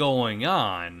stuff is going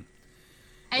on.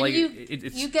 And like,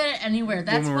 you get it anywhere.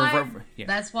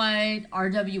 That's why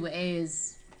RWA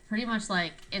is pretty much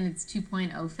like in its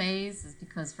 2.0 phase, is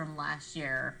because from last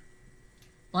year,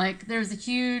 like there's a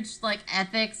huge like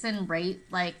ethics and racism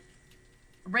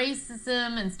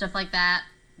and stuff like that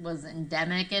was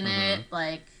endemic in it,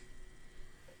 like,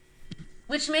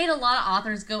 which made a lot of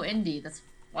authors go indie. That's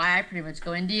why I pretty much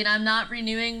go indie, and I'm not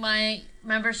renewing my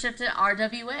membership to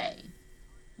RWA.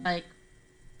 Like,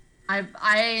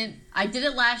 I did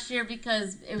it last year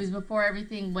because it was before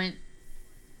everything went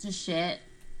to shit,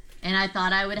 and I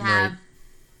thought I would have,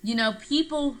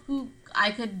 people who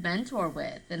I could mentor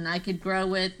with and I could grow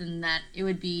with, and that it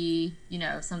would be,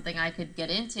 something I could get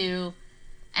into.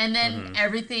 And then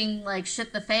everything, like,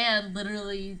 shit the fan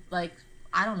literally, like,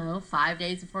 I don't know, 5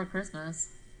 days before Christmas.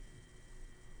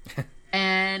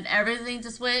 And everything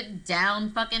just went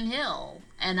down fucking hill.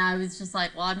 And I was just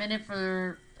like, well, I'm in it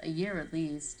for a year at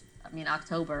least. I mean,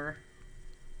 October.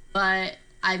 But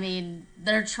I mean,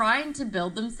 they're trying to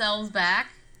build themselves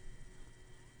back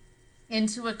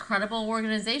into a credible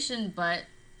organization, but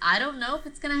I don't know if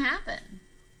it's going to happen.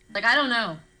 Like, I don't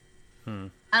know. I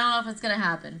don't know if it's going to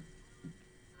happen.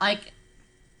 Like,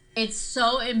 it's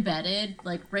so embedded,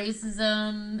 like,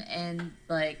 racism and,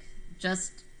 like,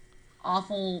 just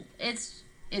awful. It's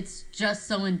just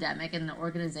so endemic in the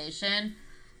organization.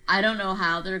 I don't know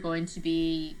how they're going to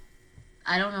be.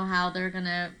 I don't know how they're going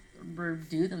to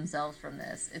redo themselves from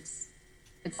this. It's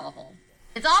awful.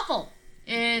 It's awful.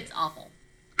 It's awful.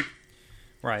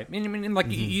 Right. I mean like,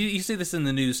 you see this in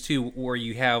the news, too, where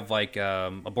you have, like,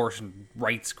 abortion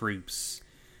rights groups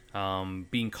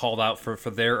being called out for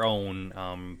their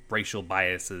own racial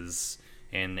biases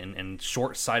and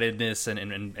short-sightedness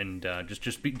and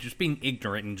just being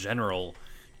ignorant in general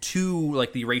to,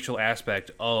 like, the racial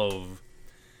aspect of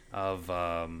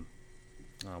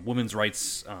women's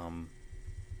rights,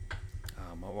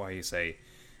 what do you say,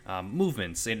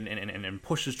 movements and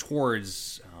pushes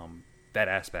towards that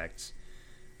aspect.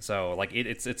 So, like,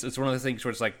 it's one of the things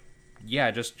where it's like,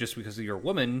 yeah, just because you're a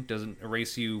woman doesn't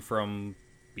erase you from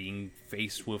being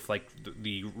faced with, like,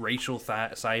 the racial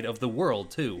side of the world,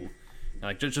 too.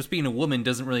 Like, just being a woman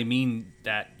doesn't really mean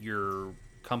that your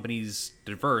company's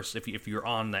diverse if you're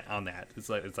on that. It's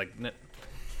like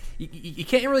you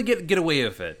can't really get away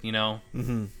with it, you know?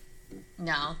 Mm-hmm.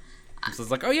 No. So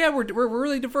it's like, oh yeah, we're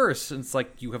really diverse. And it's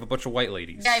like you have a bunch of white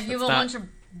ladies. Yeah, you have a bunch of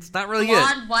it's not really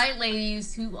blonde white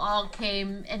ladies who all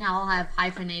came and all have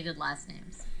hyphenated last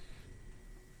names.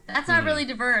 That's not really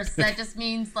diverse. That just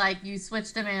means, like, you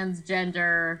switched a man's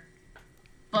gender,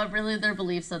 but really their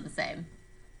beliefs are the same.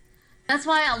 That's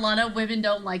why a lot of women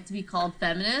don't like to be called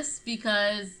feminists,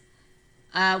 because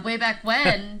way back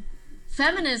when,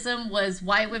 feminism was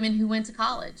white women who went to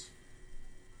college.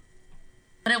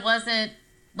 But it wasn't,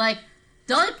 like,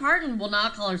 Dolly Parton will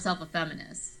not call herself a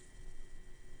feminist.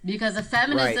 Because a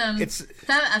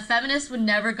feminist would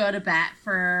never go to bat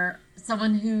for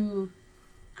someone who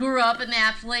grew up in the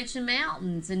Appalachian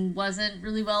Mountains and wasn't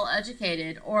really well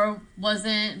educated, or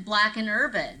wasn't black and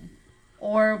urban,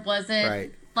 or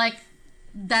wasn't like.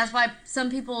 That's why some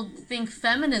people think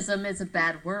feminism is a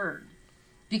bad word,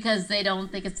 because they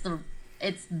don't think it's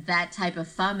that type of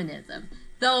feminism.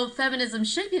 Though feminism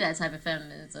should be that type of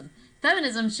feminism.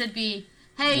 Feminism should be,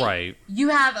 hey, you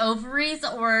have ovaries,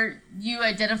 or you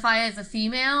identify as a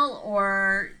female,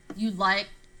 or you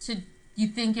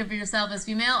think of yourself as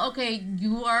female. Okay,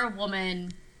 you are a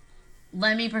woman.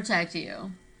 Let me protect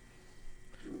you.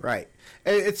 Right.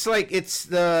 It's like it's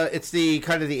the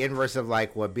kind of the inverse of,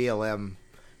 like, what BLM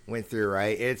went through,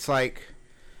 right? It's like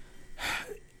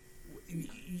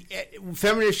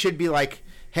feminists should be like,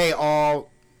 hey,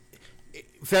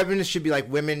 feminists should be like,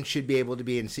 women should be able to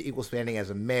be in equal standing as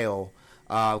a male,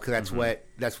 because that's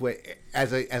what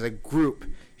as a group,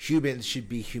 humans should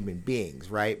be human beings,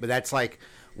 right? But that's like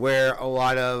where a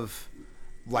lot of,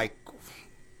 like,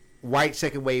 white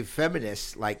second wave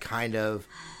feminists, like, kind of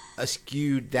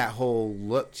skewed that whole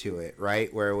look to it,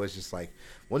 right? Where it was just like,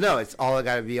 well, no, it's all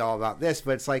got to be all about this,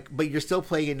 but it's like, but you're still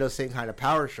playing in those same kind of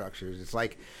power structures. It's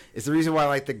like, it's the reason why,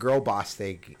 like, the girl boss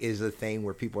thing is a thing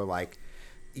where people are like,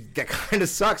 that kind of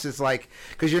sucks. It's like,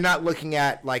 because you're not looking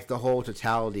at, like, the whole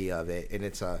totality of it, and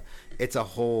it's a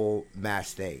whole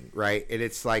mass thing, right? And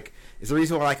it's like, it's the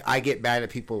reason why, like, I get mad at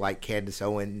people like Candace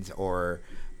Owens or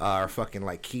fucking,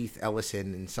 like, Keith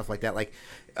Ellison and stuff like that, like,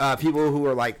 people who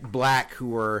are, like, black,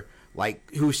 who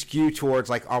skew towards,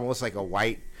 like, almost like a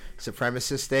white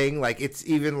supremacist thing. Like, it's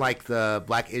even like the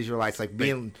Black Israelites, like,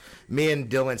 me and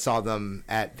Dylan saw them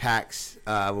at PAX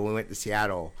when we went to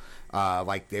Seattle.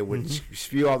 Like, they would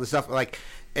spew all this stuff, like,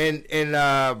 and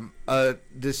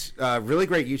this really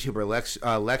great YouTuber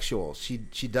Lexual,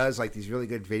 she does, like, these really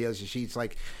good videos, and she's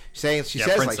like saying, she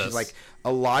says Princess. Like, she's like,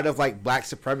 a lot of, like, black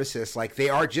supremacists, like, they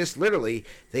are just literally,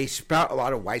 they spout a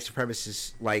lot of white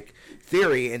supremacist, like,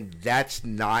 theory, and that's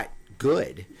not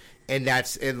good. And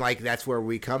that's where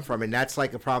we come from, and that's,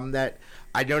 like, a problem that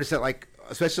I noticed that, like,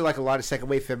 especially, like, a lot of second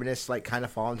wave feminists, like, kind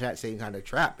of fall into that same kind of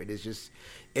trap. It is just,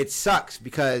 it sucks,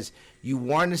 because you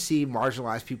want to see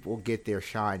marginalized people get their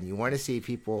shine. You want to see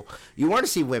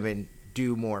women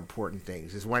do more important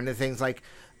things. It's one of the things, like,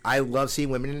 I love seeing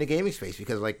women in the gaming space,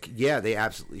 because, like, yeah, they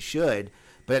absolutely should,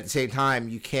 but at the same time,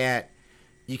 you can't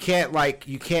be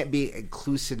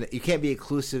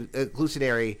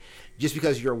inclusionary just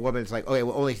because you're a woman. It's like, okay,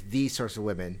 well, only these sorts of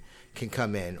women can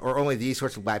come in, or only these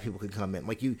sorts of black people can come in.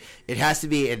 Like, it has to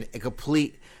be a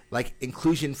complete, like,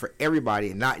 inclusion for everybody,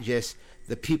 and not just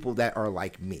the people that are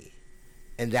like me.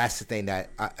 And that's the thing that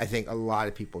I think a lot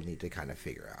of people need to kind of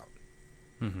figure out.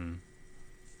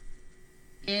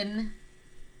 In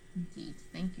Indeed.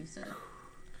 Thank you, sir.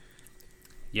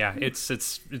 Yeah,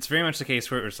 it's very much the case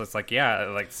where it's like, yeah,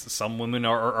 like some women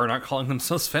are not calling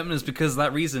themselves feminists because of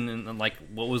that reason, and like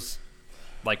what was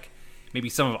like maybe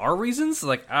some of our reasons,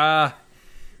 like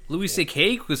Louis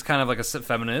C.K. was kind of like a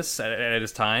feminist at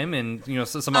his time, and you know,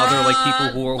 so some other like people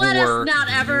who were. Let us not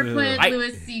ever put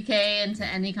Louis C.K. into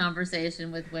any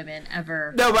conversation with women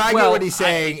ever. No, but I get what he's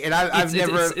saying, and I've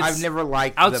never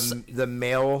liked the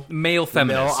male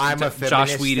feminist. I'm a feminist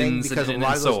Josh Whedon's thing because and a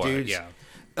lot of those so dudes. yeah.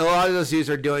 A lot of those dudes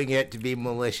are doing it to be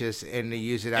malicious and to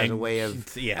use it as a way of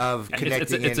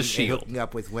connecting it's a and shield. hooking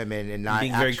up with women and not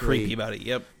being actually, very creepy about it.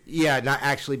 Yep. Yeah, not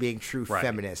actually being true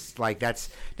feminists. Like that's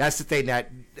the thing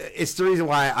that it's the reason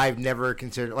why I've never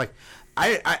considered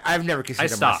I've never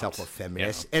considered myself a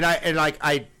feminist. Yeah. And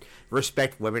I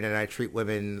respect women and I treat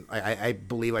women I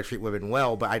believe I treat women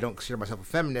well, but I don't consider myself a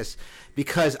feminist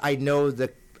because I know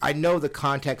the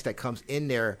context that comes in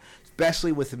there,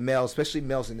 especially with the males, especially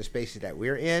males in the spaces that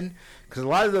we're in, because a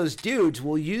lot of those dudes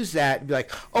will use that and be like,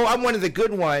 oh, I'm one of the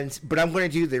good ones, but I'm going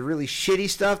to do the really shitty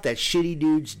stuff that shitty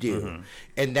dudes do. Mm-hmm.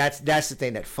 And that's the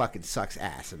thing that fucking sucks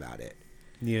ass about it.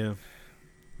 Yeah.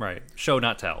 Right. Show,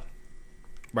 not tell.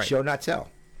 Right. Show, not tell.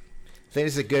 I think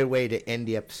it's a good way to end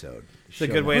the episode. It's a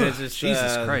good way to just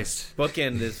Jesus Christ.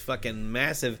 bookend this fucking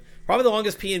massive, probably the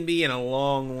longest P&B in a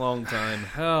long, long time.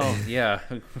 Oh, yeah.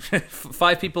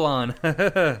 5 people on.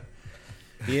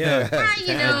 Yeah.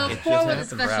 You know, 4 with a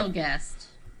special guest.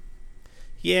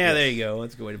 Yeah, there you go.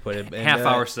 That's a good way to put it. And,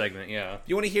 half-hour segment, yeah.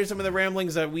 You want to hear some of the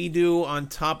ramblings that we do on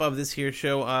top of this here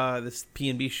show, this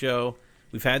P&B show?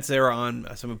 We've had Sarah on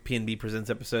some of P&B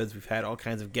Presents episodes. We've had all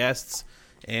kinds of guests,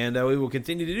 and we will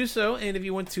continue to do so. And if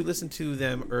you want to listen to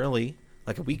them early,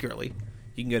 like a week early,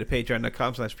 you can go to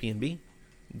patreon.com/PNB.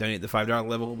 Donate the $5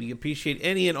 level. We appreciate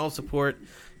any and all support,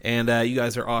 and you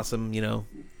guys are awesome. You know,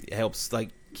 it helps like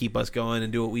keep us going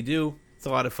and do what we do. It's a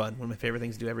lot of fun. One of my favorite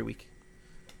things to do every week.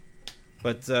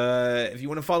 But if you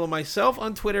want to follow myself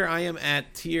on Twitter, I am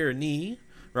at Tierney.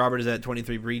 Robert is at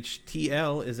 23Breach.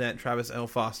 TL is at Travis L.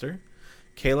 Foster.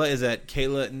 Kayla is at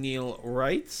Kayla Neal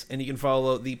Wrights. And you can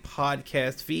follow the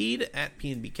podcast feed at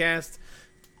PNBcast.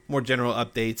 More general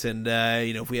updates and,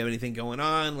 you know, if we have anything going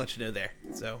on, let you know there.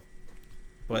 So,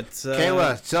 but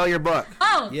Kayla, sell your book.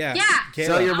 Oh, yeah. Kayla,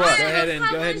 sell your book. Go ahead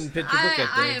and pitch your book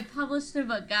out there. I have published a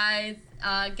book, guys.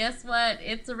 Guess what?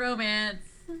 It's a romance.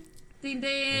 Ding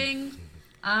ding.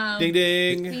 Ding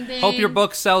ding. Ding ding. Hope your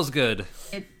book sells good.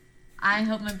 I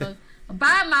hope my book.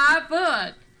 Buy my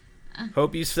book.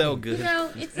 Hope you sell good. You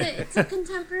know, it's a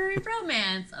contemporary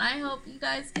romance. I hope you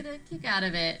guys get a kick out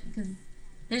of it because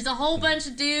there's a whole bunch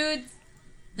of dudes.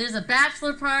 There's a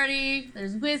bachelor party.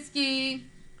 There's whiskey.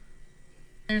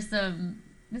 There's some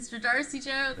Mr. Darcy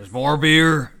jokes. There's more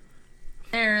beer.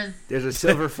 There's a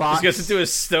silver fox. Just to do a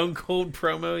Stone Cold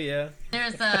promo, yeah.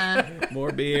 There's a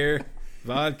more beer,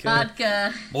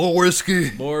 vodka, more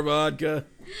whiskey, more vodka,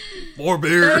 more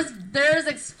beer. There's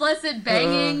explicit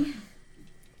banging.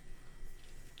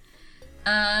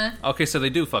 Okay, so they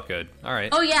do fuck good. All right.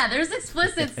 Oh yeah, there's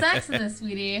explicit sex in this,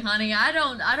 sweetie, honey. I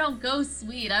don't go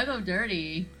sweet. I go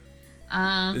dirty.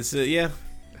 Yeah.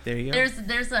 There you go.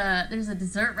 There's a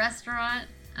dessert restaurant.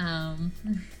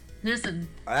 There's a.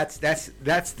 That's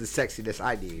the sexiness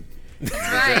I need.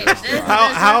 That's right.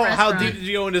 How deep did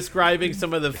you go in describing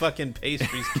some of the fucking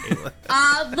pastries,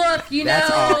 Kayla? Look, you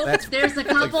know, there's a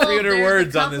couple. Like 300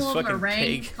 words on this of fucking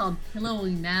meringues cake called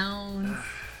Pillowy Mounds.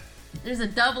 There's a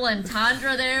double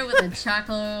entendre there with a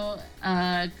chocolate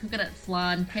coconut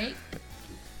flan cake.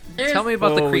 Tell me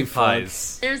about the cream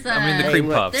pies. There's the cream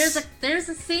puffs. There's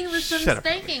a scene with some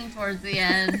spanking towards the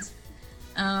end.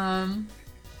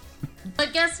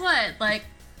 But guess what? Like,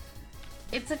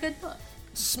 it's a good book.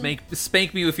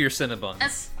 Spank me with your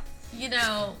Cinnabons. You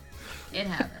know, it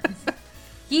happens.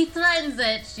 He threatens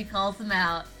it. She calls him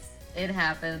out. It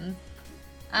happens.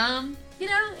 You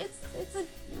know,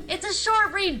 it's a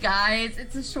short read, guys.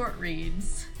 It's a short read,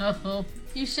 so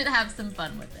you should have some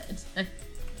fun with it.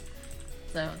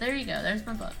 So there you go. There's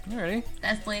my book. Alrighty.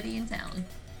 Best lady in town.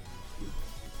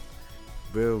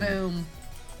 Boom. Boom.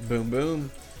 Boom,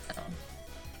 boom. So,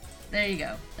 there you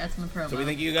go. That's my promo. So we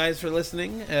thank you guys for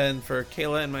listening, and for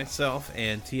Kayla and myself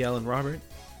and TL and Robert.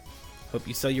 Hope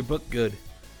you sell your book good.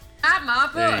 Got my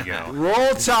book. There you go.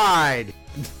 Roll Tide.